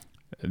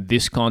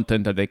this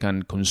content that they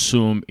can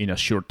consume in a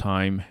short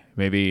time,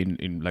 maybe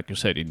in like you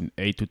said, in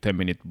 8 to 10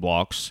 minute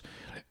blocks,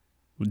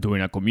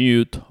 doing a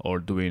commute or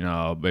doing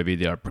maybe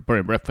they are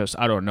preparing breakfast,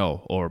 I don't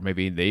know, or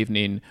maybe in the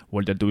evening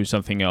when they're doing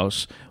something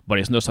else, but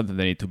it's not something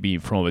they need to be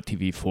in front of a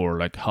TV for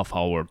like half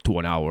hour to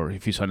an hour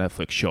if it's a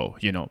Netflix show,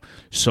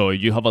 So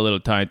you have a little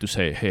time to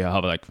say, hey, I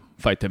have like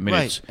 5-10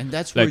 minutes. Right, and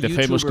that's where like the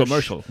famous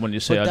commercial when you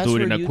say I do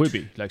it in a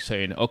Quibi, like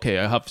saying, okay,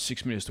 I have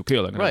 6 minutes to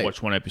kill, I'm going to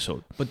watch one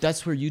episode. But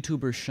that's where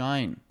YouTubers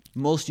shine.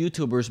 Most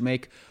YouTubers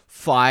make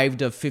 5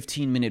 to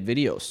 15 minute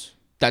videos.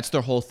 That's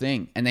their whole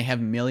thing, and they have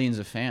millions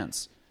of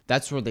fans.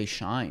 That's where they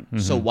shine.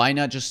 So why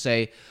not just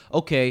say,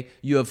 okay,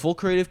 you have full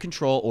creative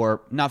control,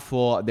 or not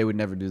full, they would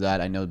never do that.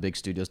 I know big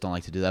studios don't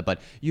like to do that,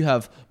 but you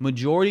have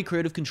majority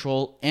creative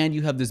control and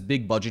you have this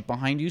big budget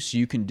behind you, so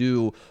you can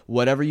do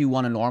whatever you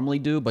want to normally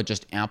do, but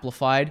just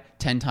amplified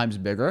 10 times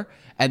bigger.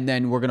 And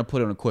then we're going to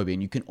put it on Quibi,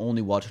 and you can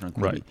only watch it on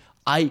Quibi. Right.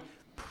 I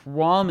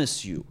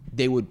promise you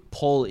they would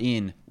pull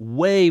in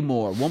way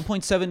more.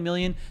 1.7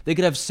 million, they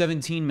could have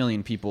 17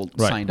 million people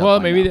signed up. Well,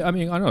 maybe, I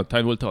don't know.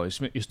 Time will tell.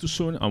 It's too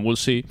soon, and we'll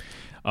see.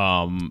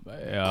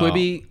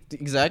 Quibi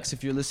execs,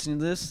 if you're listening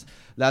to this,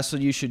 that's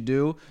what you should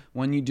do.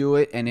 When you do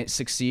it and it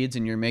succeeds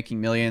and you're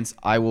making millions,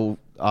 I will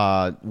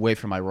wait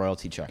for my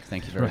royalty check.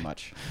 Thank you very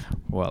much.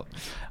 Well,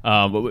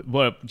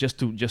 but just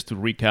to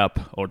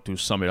recap or to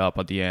sum it up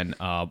at the end,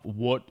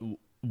 where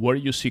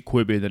do you see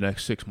Quibi in the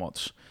next 6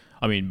 months?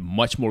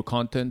 Much more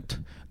content.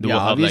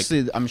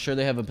 Obviously, I'm sure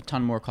they have a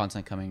ton more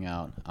content coming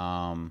out.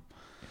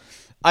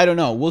 I don't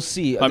know. We'll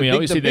see.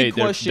 Obviously,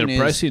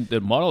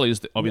 the model is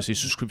obviously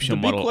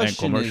subscription model and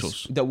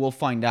commercials. That we'll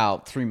find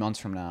out 3 months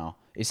from now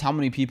is how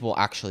many people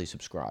actually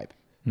subscribe.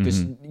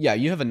 Because,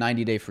 you have a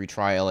 90-day free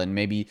trial, and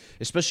maybe,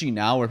 especially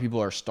now where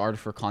people are starved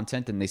for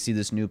content and they see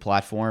this new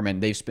platform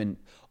and they've spent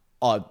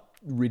a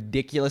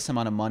ridiculous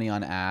amount of money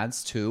on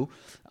ads too.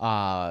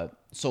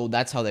 So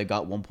that's how they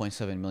got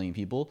 1.7 million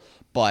people.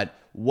 But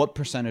what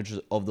percentage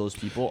of those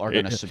people are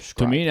going to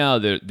subscribe? To me now,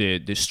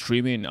 the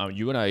streaming,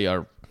 you and I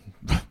are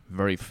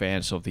very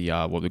fans of the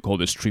what we call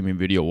the streaming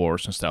video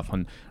wars and stuff,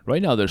 and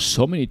right now there's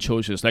so many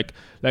choices. Like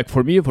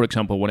for me, for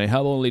example, when I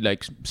have only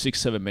like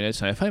 6-7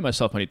 minutes, and I find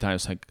myself many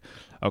times like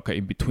okay,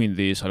 in between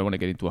this, I don't want to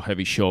get into a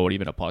heavy show or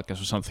even a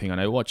podcast or something, and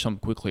I watch some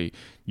quickly.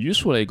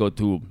 Usually I go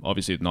to,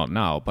 obviously not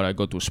now, but I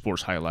go to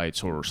sports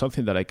highlights or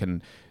something that I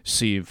can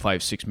see in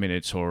 5-6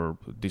 minutes, or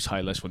these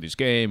highlights from this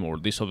game or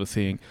this other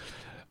thing.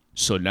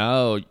 So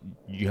now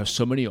you have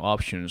so many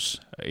options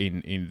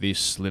in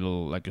this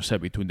little, like you said,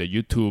 between the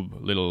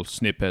YouTube little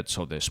snippets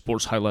or the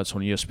sports highlights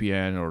on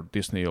ESPN or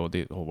Disney or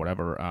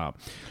whatever,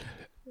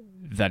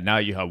 that now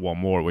you have one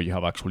more where you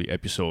have actually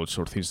episodes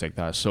or things like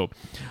that. So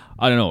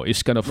I don't know.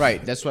 It's kind of...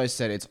 Right. That's why I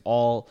said it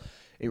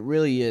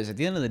really is. At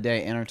the end of the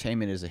day,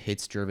 entertainment is a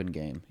hits-driven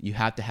game. You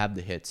have to have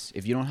the hits.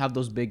 If you don't have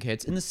those big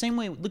hits, in the same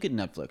way, look at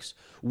Netflix.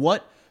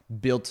 What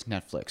built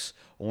Netflix?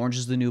 Orange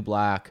is the New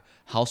Black,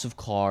 House of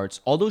Cards,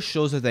 all those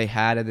shows that they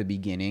had at the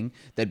beginning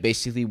that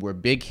basically were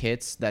big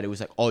hits that it was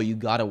like, oh, you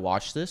got to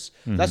watch this.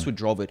 That's what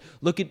drove it.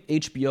 Look at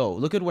HBO.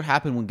 Look at what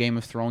happened when Game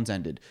of Thrones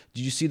ended.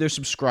 Did you see their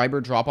subscriber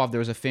drop off? There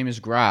was a famous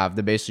graph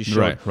that basically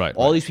showed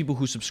all these people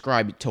who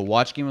subscribed to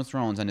watch Game of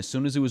Thrones, and as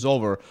soon as it was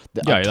over,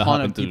 a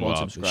ton of people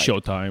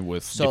unsubscribed. Showtime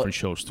with different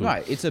shows too.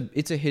 Right.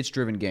 It's a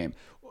hits-driven game.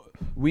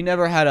 We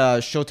never had a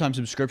Showtime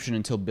subscription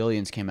until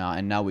Billions came out,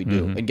 and now we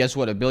do. And guess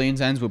what? If Billions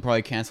ends, we'll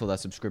probably cancel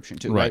that subscription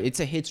too. Right? It's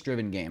a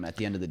hits-driven game at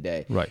the end of the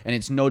day. Right. And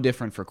it's no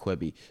different for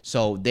Quibi.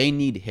 So they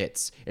need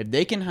hits. If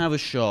they can have a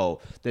show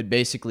that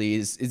basically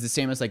is the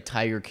same as like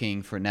Tiger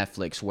King for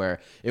Netflix, where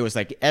it was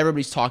like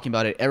everybody's talking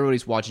about it,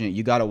 everybody's watching it,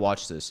 you got to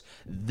watch this,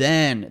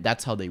 then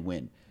that's how they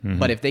win.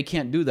 But if they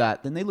can't do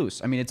that, then they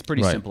lose. I mean, it's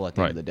pretty simple at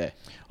the end of the day.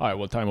 All right,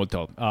 well, time will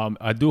tell.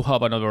 I do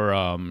have another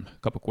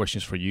couple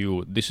questions for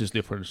you. This is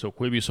different. So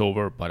Quibi is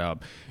over, but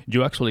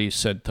you actually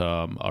sent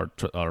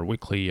our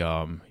weekly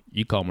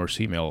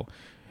e-commerce email,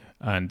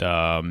 and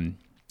I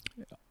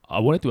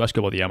wanted to ask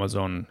you about the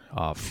Amazon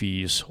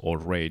fees or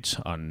rates,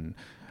 and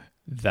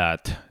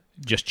that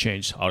just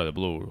changed out of the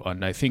blue.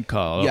 And I think a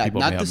lot of people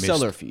may have missed. Not the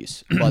seller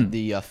fees, but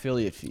the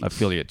affiliate fees.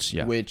 Affiliates,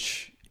 yeah.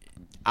 Which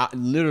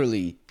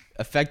literally...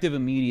 effective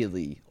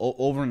immediately,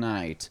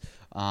 overnight.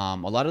 A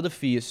lot of the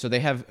fees, so they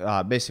have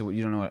basically,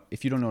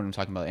 if you don't know what I'm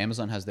talking about,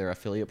 Amazon has their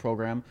affiliate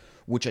program,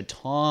 which it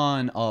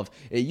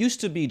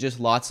used to be just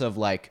lots of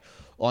like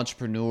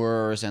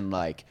entrepreneurs and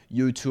like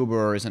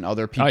YouTubers and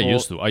other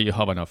people. I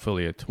have an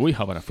affiliate. We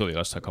have an affiliate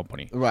as a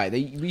company. Right. They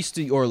used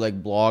to, or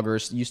like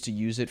bloggers used to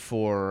use it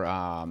for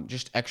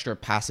just extra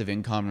passive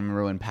income.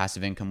 Remember when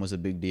passive income was a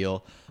big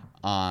deal?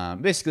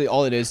 Basically,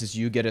 all it is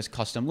you get a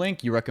custom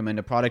link, you recommend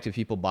a product. If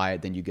people buy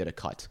it, then you get a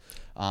cut.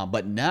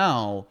 But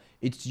now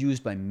it's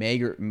used by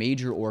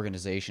major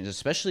organizations,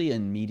 especially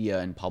in media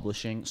and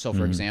publishing. So,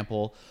 for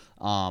example,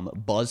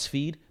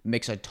 BuzzFeed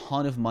makes a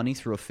ton of money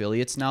through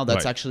affiliates now.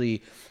 That's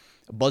actually...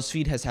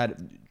 BuzzFeed has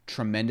had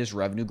tremendous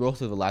revenue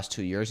growth over the last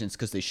 2 years, and it's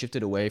because they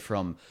shifted away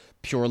from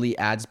purely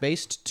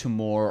ads-based to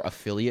more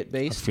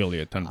affiliate-based.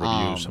 Affiliate and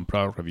reviews and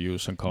product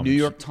reviews and comments. New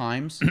York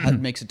Times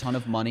makes a ton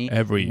of money.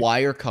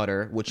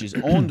 Wirecutter, which is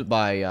owned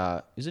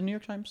by... is it New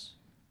York Times?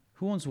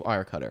 Who owns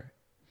Wirecutter?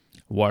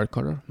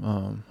 Wirecutter?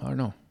 I don't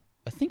know.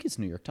 I think it's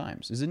New York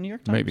Times. Is it New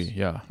York Times? Maybe,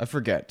 yeah. I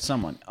forget.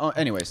 Someone.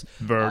 Anyways.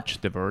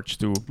 The Verge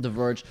too. The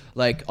Verge.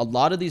 Like, a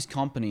lot of these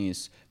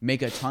companies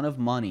make a ton of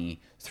money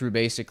through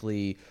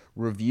basically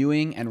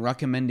reviewing and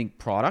recommending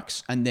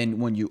products, and then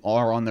when you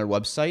are on their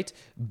website,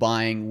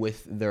 buying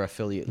with their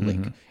affiliate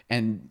link.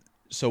 And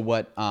so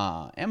what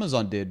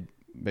Amazon did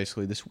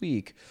basically this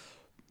week,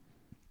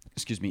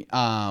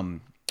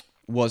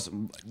 was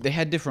they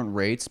had different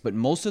rates, but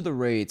most of the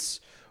rates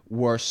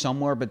were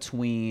somewhere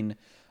between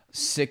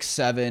 6,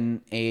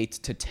 7, 8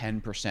 to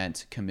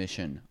 10%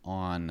 commission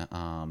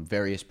on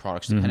various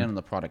products, depending on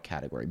the product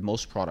category.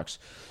 Most products.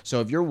 So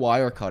if you're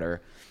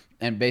Wirecutter,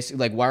 and basically,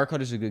 like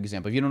Wirecutter is a good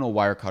example. If you don't know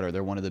Wirecutter,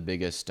 they're one of the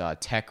biggest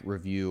tech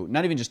review,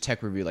 not even just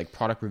tech review, like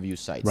product review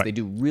sites. Right. They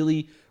do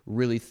really,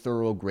 really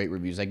thorough, great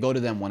reviews. I go to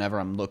them whenever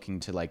I'm looking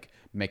to like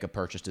make a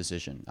purchase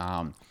decision.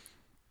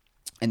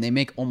 And they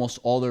make almost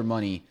all their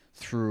money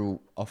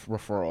through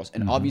referrals.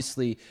 And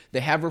obviously,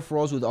 they have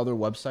referrals with other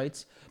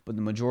websites, but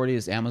the majority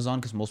is Amazon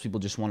because most people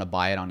just want to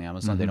buy it on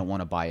Amazon. They don't want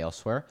to buy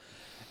elsewhere.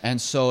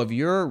 And so if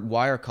you're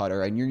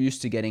Wirecutter and you're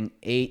used to getting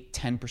 8,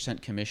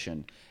 10%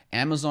 commission,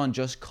 Amazon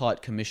just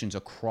cut commissions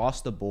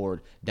across the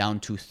board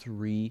down to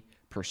 3%.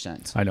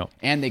 I know.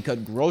 And they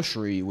cut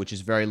grocery, which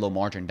is very low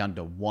margin, down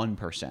to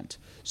 1%.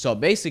 So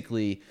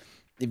basically,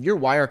 if you're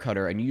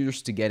Wirecutter and you're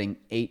used to getting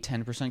 8,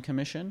 10%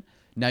 commission,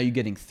 now you're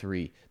getting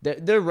 3.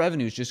 Their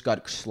revenues just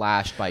got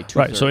slashed by 2/3.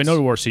 Right. So in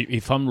other words,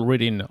 if I'm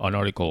reading an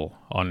article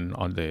on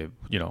their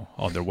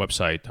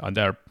website and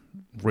they're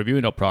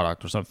reviewing a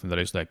product or something that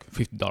is like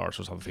 $50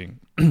 or something,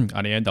 and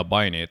I end up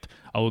buying it,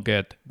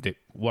 the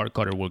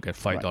Wirecutter will get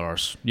 $5,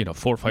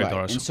 $4 or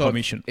 $5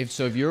 commission. If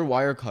you're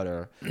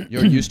Wirecutter,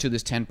 you're used to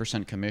this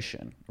 10%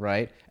 commission,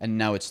 right? And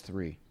now it's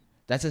 3.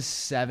 That's a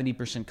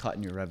 70% cut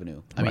in your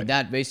revenue. I mean,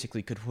 that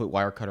basically could put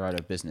Wirecutter out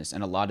of business,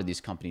 and a lot of these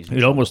companies...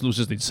 It almost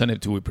loses the incentive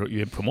to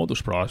even promote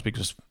those products,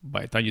 because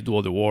by the time you do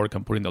all the work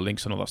and putting the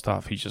links and all that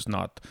stuff, he's just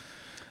not...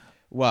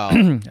 Well,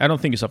 I don't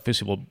think it's a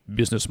feasible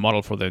business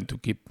model for them to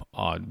keep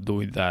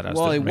doing that. As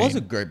it was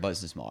a great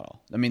business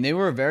model. I mean, they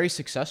were very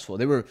successful.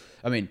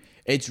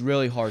 It's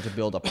really hard to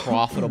build a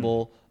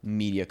profitable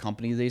media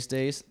company these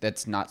days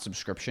that's not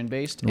subscription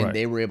based, and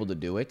they were able to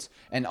do it.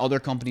 And other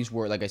companies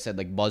were, like I said,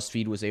 like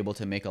BuzzFeed was able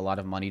to make a lot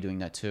of money doing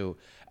that too.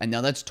 And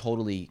now that's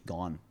totally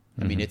gone.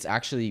 I mean, it's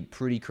actually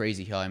pretty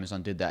crazy how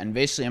Amazon did that. And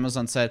basically,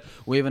 Amazon said,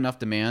 we have enough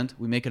demand,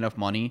 we make enough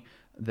money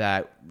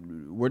that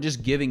we're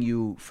just giving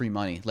you free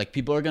money. Like,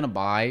 people are going to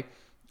buy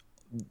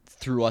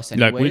through us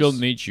anyways. Like, we don't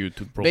need you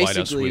to provide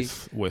us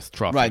with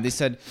traffic. Right. They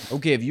said,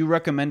 okay, if you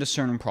recommend a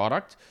certain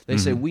product, they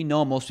say, we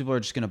know most people are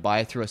just going to buy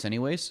it through us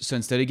anyways. So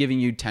instead of giving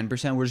you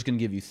 10%, we're just going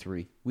to give you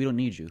 3%. We don't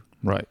need you.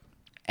 Right.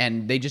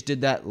 And they just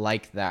did that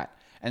like that.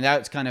 And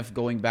that's kind of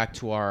going back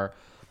to our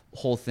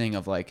whole thing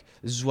of like,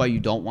 this is why you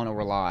don't want to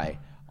rely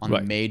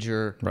on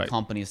major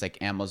companies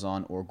like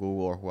Amazon or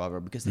Google or whoever,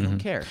 because they don't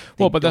care.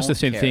 But that's the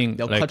same thing.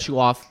 They'll cut you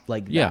off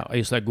like that. Yeah,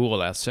 it's like Google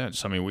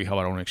AdSense. I mean, we have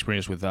our own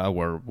experience with that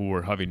where we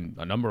were having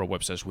a number of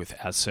websites with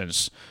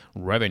AdSense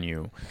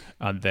revenue,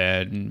 and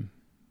then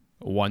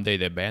one day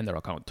they banned their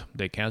account.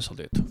 They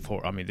canceled it.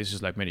 This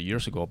is like many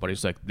years ago, but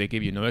it's like they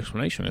give you no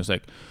explanation. It's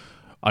like,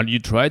 and you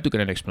try to get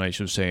an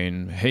explanation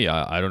saying, hey,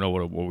 I don't know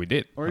what we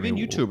did. Or even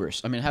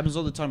YouTubers. I mean, it happens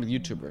all the time with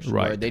YouTubers.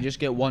 Where they just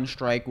get one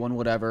strike, one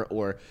whatever,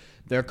 or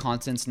their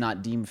content's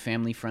not deemed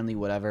family-friendly,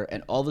 whatever,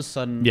 and all of a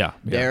sudden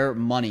their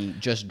money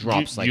just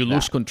drops you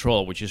lose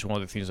control, which is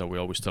one of the things that we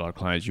always tell our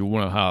clients. You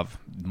want to have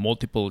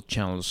multiple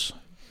channels,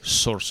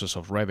 sources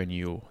of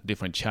revenue,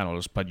 different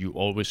channels, but you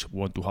always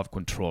want to have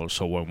control.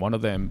 So when one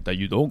of them that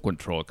you don't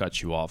control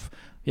cuts you off,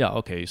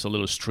 it's a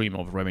little stream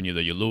of revenue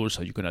that you lose,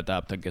 and you can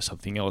adapt and get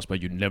something else, but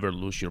you never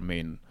lose your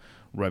main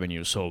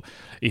revenue. So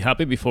it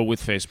happened before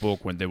with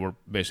Facebook when they were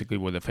basically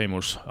with the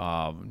famous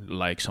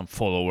likes and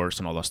followers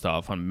and all that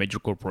stuff, and major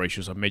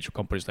corporations and major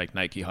companies like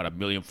Nike had 1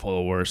 million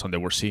followers and they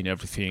were seeing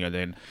everything, and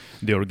then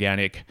the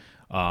organic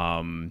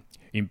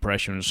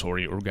impressions or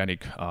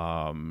organic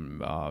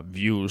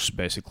views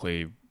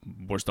basically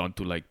was down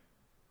to like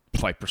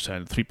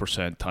 5%,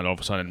 3%, and all of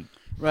a sudden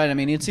right, I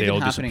mean, it's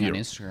even happening on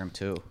Instagram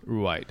too.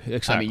 Right,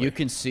 exactly. I mean, you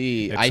can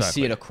see, I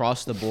see it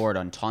across the board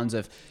on tons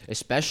of,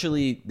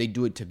 especially they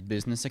do it to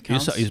business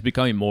accounts. It's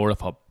becoming more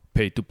of a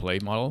pay-to-play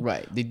model.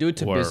 Right, they do it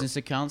to business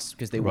accounts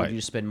because they want you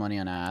to spend money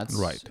on ads.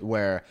 Right.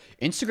 Where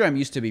Instagram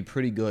used to be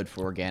pretty good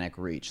for organic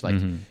reach.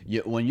 Like,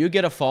 when you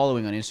get a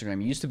following on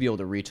Instagram, you used to be able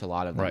to reach a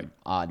lot of them.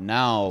 Right.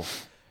 Now,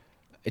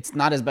 it's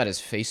not as bad as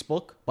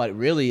Facebook, but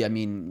really, I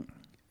mean,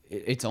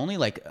 it's only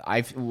like,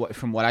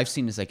 from what I've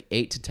seen, is like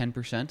 8 to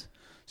 10%.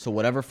 So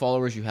whatever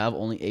followers you have,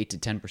 only 8 to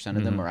 10%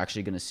 of them are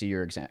actually going to see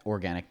your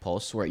organic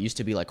posts, where it used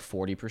to be like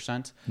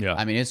 40%. Yeah.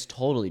 I mean, it's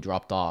totally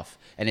dropped off,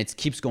 and it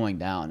keeps going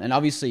down. And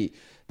obviously,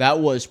 that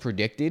was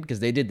predicted because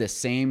they did the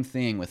same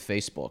thing with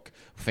Facebook.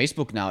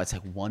 Facebook now, it's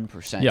like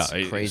 1%. Yeah,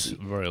 it's crazy.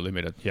 It's very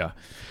limited. Yeah.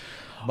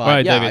 But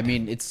right, yeah, David. I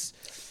mean,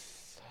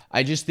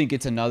 I just think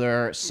it's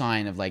another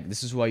sign of like,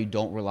 this is why you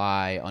don't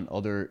rely on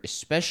other,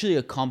 especially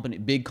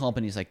big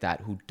companies like that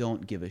who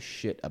don't give a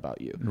shit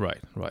about you. Right.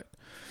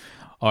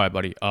 All right,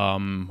 buddy.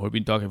 We've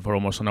been talking for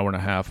almost an hour and a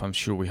half. I'm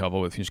sure we have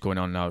other things going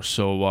on now.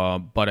 So,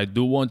 but I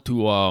do want to,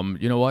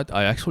 you know what?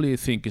 I actually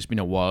think it's been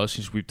a while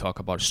since we talked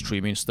about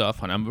streaming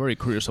stuff, and I'm very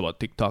curious about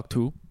TikTok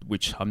too,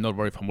 which I'm not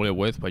very familiar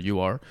with, but you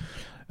are.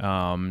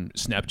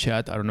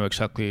 Snapchat, I don't know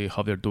exactly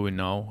how they're doing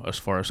now as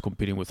far as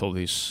competing with all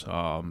these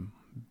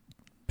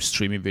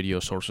streaming video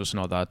sources and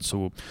all that.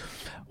 So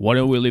why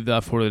don't we leave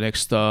that for the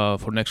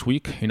next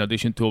week, in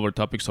addition to other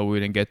topics that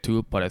we didn't get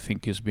to, but I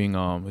think it's been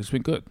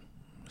good.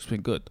 It's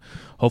been good.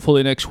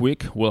 Hopefully next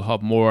week we'll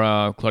have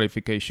more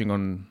clarification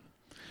on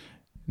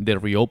the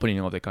reopening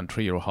of the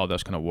country or how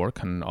that's going to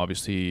work. And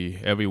obviously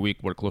every week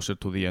we're closer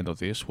to the end of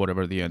this,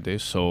 whatever the end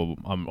is. So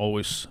I'm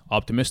always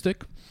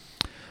optimistic.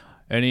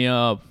 Any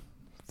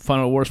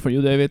final words for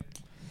you, David?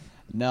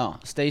 No.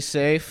 Stay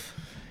safe.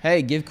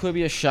 Hey, give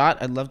Quibi a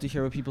shot. I'd love to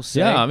hear what people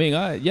say. Yeah, I mean,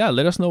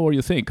 let us know what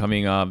you think. I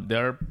mean,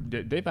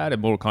 they've added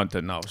more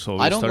content now. So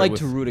I don't like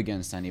to root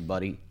against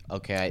anybody.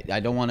 Okay, I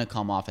don't want to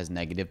come off as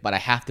negative, but I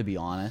have to be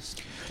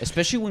honest.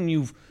 Especially when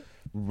you've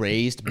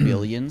raised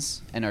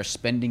billions and are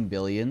spending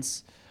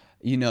billions,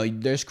 you know,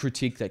 there's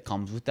critique that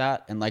comes with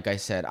that. And like I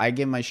said, I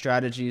give my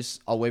strategies.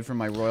 I'll wait for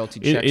my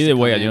royalty checks. Either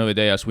way, at the end of the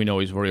day, as we know,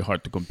 it's very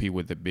hard to compete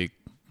with the big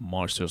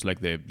monsters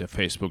like the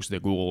Facebooks, the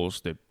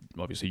Googles, the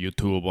obviously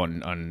YouTube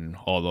and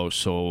all those.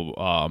 So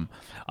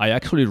I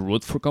actually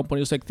root for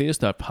companies like this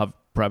that have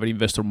private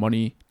investor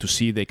money to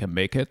see they can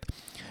make it.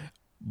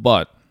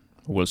 But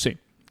we'll see.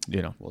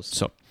 You know. We'll see.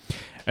 So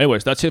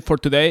anyways, that's it for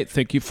today.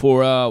 Thank you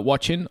for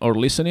watching or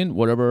listening,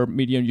 whatever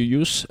medium you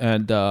use,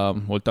 and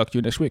we'll talk to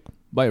you next week.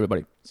 Bye,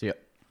 everybody. See ya.